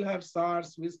 we still have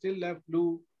SARS, we still have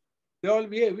flu. They all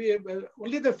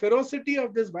only the ferocity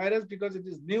of this virus, because it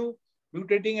is new,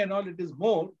 mutating and all, it is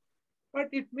more. But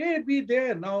it may be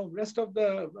there now. Rest of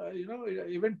the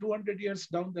even 200 years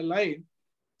down the line,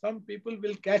 some people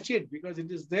will catch it because it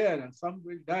is there, and some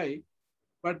will die.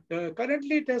 But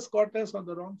currently, it has caught us on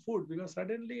the wrong foot, because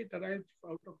suddenly it arrived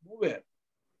out of nowhere,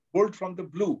 bolt from the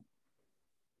blue.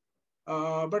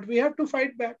 But we have to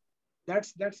fight back.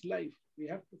 That's life. We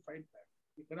have to fight back.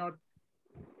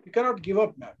 We cannot give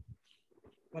up, ma'am.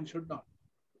 One should not.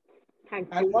 Thank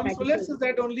you. And one solace is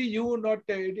that only you, not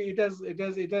it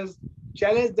has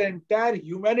challenged the entire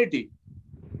humanity.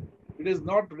 It is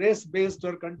not race-based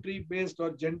or country-based or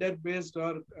gender-based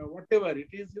or whatever. It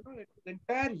is, the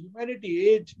entire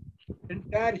humanity,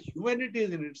 entire humanity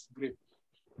is in its grip.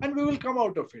 And we will come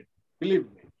out of it, believe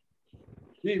me.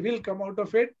 We will come out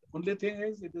of it. Only thing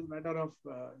is, it is a matter of,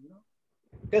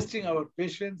 testing our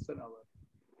patience and our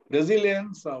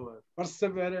resilience, our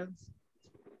perseverance.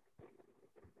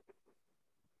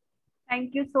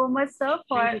 Thank you so much, sir,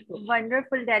 for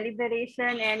wonderful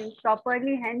deliberation and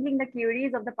properly handling the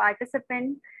queries of the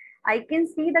participant. I can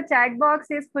see the chat box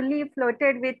is fully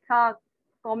floated with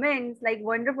comments like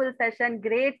wonderful session,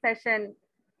 great session,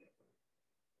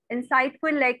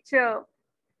 insightful lecture,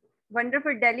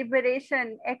 wonderful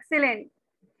deliberation, excellent.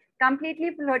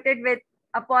 Completely floated with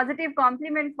a positive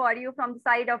compliment for you from the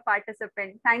side of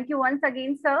participant. Thank you once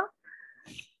again, sir.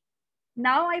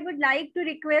 Now I would like to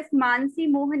request Mansi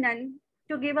Mohanan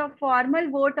to give a formal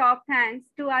vote of thanks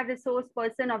to our resource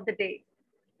person of the day.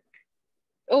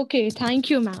 Okay, thank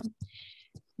you, ma'am.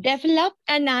 Develop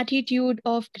an attitude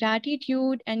of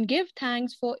gratitude and give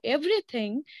thanks for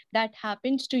everything that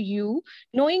happens to you,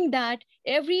 knowing that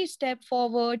every step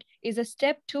forward is a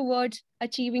step towards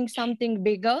achieving something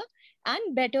bigger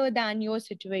and better than your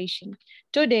situation.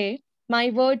 Today, my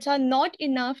words are not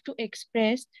enough to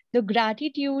express the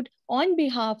gratitude on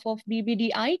behalf of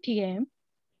BBD-ITM.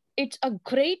 It's a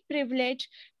great privilege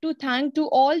to thank to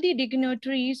all the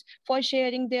dignitaries for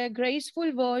sharing their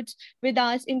graceful words with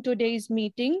us in today's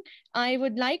meeting. I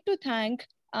would like to thank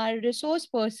our resource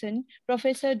person,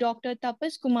 Professor Dr.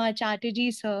 Tapas Kumar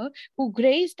Chatterjee, sir, who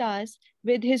graced us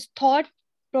with his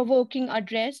thought-provoking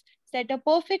address, set a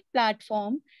perfect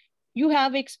platform. You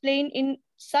have explained in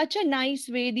such a nice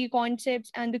way the concepts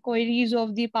and the queries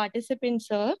of the participants,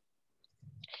 sir.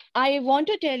 I want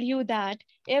to tell you that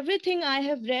everything I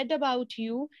have read about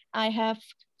you, I have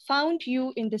found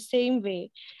you in the same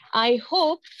way. I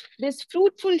hope this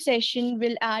fruitful session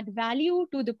will add value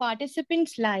to the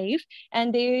participants' life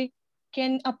and they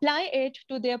can apply it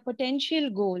to their potential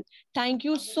goal. Thank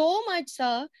you so much,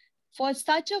 sir, for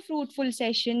such a fruitful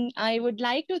session. I would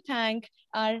like to thank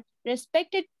our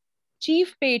respected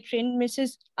Chief Patron,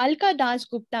 Mrs. Alka Das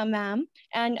Gupta, ma'am,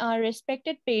 and our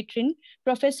respected patron,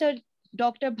 Professor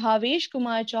Dr. Bhavesh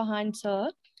Kumar Chauhan,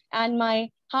 sir, and my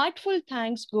heartful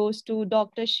thanks goes to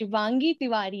Dr. Shivangi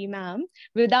Tiwari, ma'am,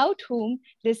 without whom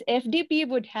this FDP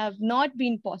would have not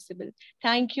been possible.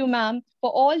 Thank you, ma'am,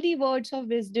 for all the words of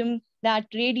wisdom that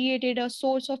radiated a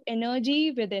source of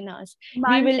energy within us.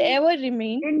 We will ever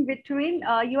remain. In between,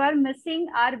 you are missing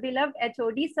our beloved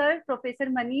HOD, sir, Professor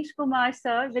Manish Kumar,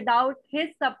 sir. Without his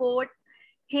support,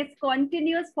 his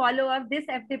continuous follow-up, this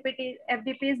FDP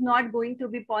is not going to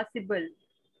be possible.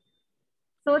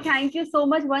 So thank you so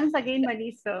much once again,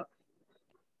 Manish, sir.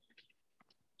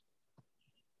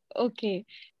 Okay.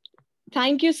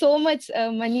 Thank you so much,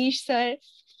 Manish, sir.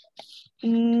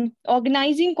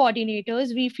 Organizing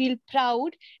coordinators, we feel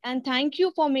proud and thank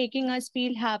you for making us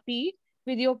feel happy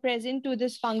with your presence to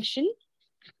this function.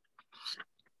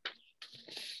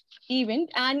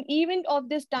 An event of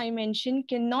this dimension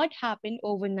cannot happen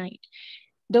overnight.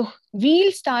 The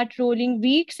wheels start rolling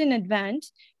weeks in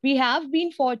advance. We have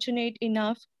been fortunate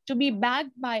enough to be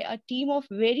backed by a team of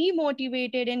very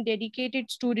motivated and dedicated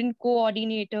student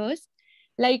coordinators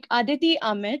like Aditi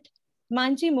Amit,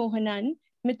 Mansi Mohanan,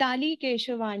 Mitali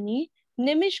Keshavani,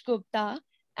 Nimish Gupta,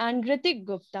 and Ritik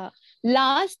Gupta.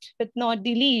 Last but not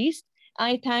the least,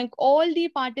 I thank all the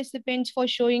participants for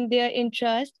showing their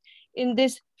interest in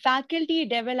this faculty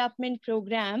development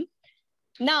program.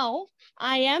 Now,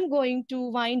 I am going to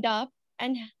wind up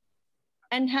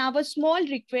and have a small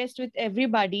request with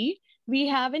everybody. We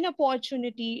have an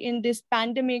opportunity in this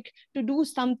pandemic to do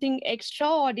something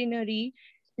extraordinary.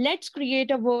 Let's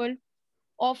create a world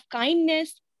of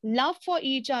kindness, love for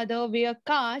each other, where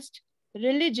caste,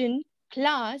 religion,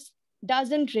 class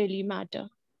doesn't really matter.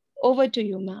 Over to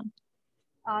you, ma'am.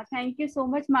 Thank you so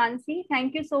much, Mansi.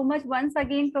 Thank you so much once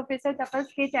again, Professor Tapas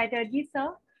K. Chatterjee, sir,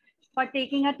 for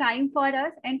taking a time for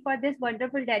us and for this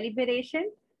wonderful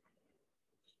deliberation.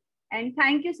 And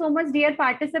thank you so much, dear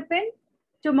participant.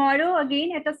 Tomorrow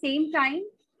again at the same time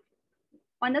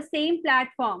on the same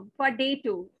platform for day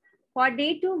 2. For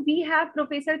day 2, we have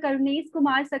Professor Karunesh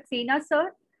Kumar Saxena,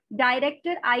 sir,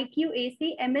 Director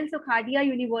IQAC, ML Sukhadia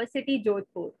University,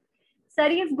 Jodhpur. Sir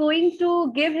is going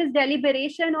to give his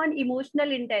deliberation on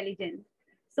emotional intelligence.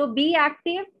 So be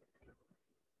active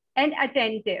and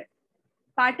attentive.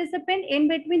 Participant, in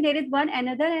between, there is one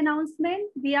another announcement.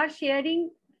 We are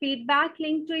sharing feedback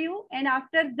link to you. And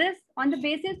after this, on the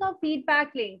basis of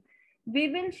feedback link, we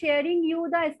will sharing you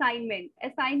the assignment.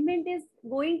 Assignment is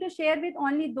going to share with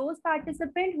only those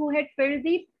participants who had filled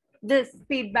this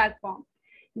feedback form.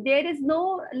 There is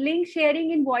no link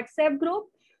sharing in WhatsApp group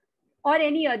or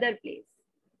any other place.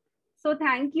 So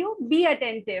thank you. Be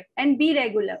attentive and be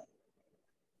regular.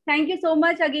 Thank you so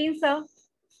much again, sir.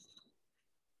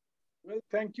 Well,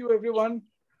 thank you, everyone.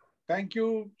 Thank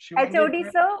you, Shivangi.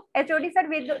 HOD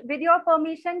sir, with your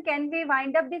permission, can we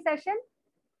wind up the session?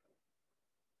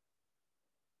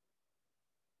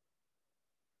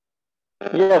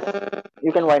 Yes,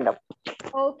 you can wind up.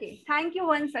 Okay. Thank you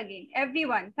once again,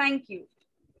 everyone. Thank you.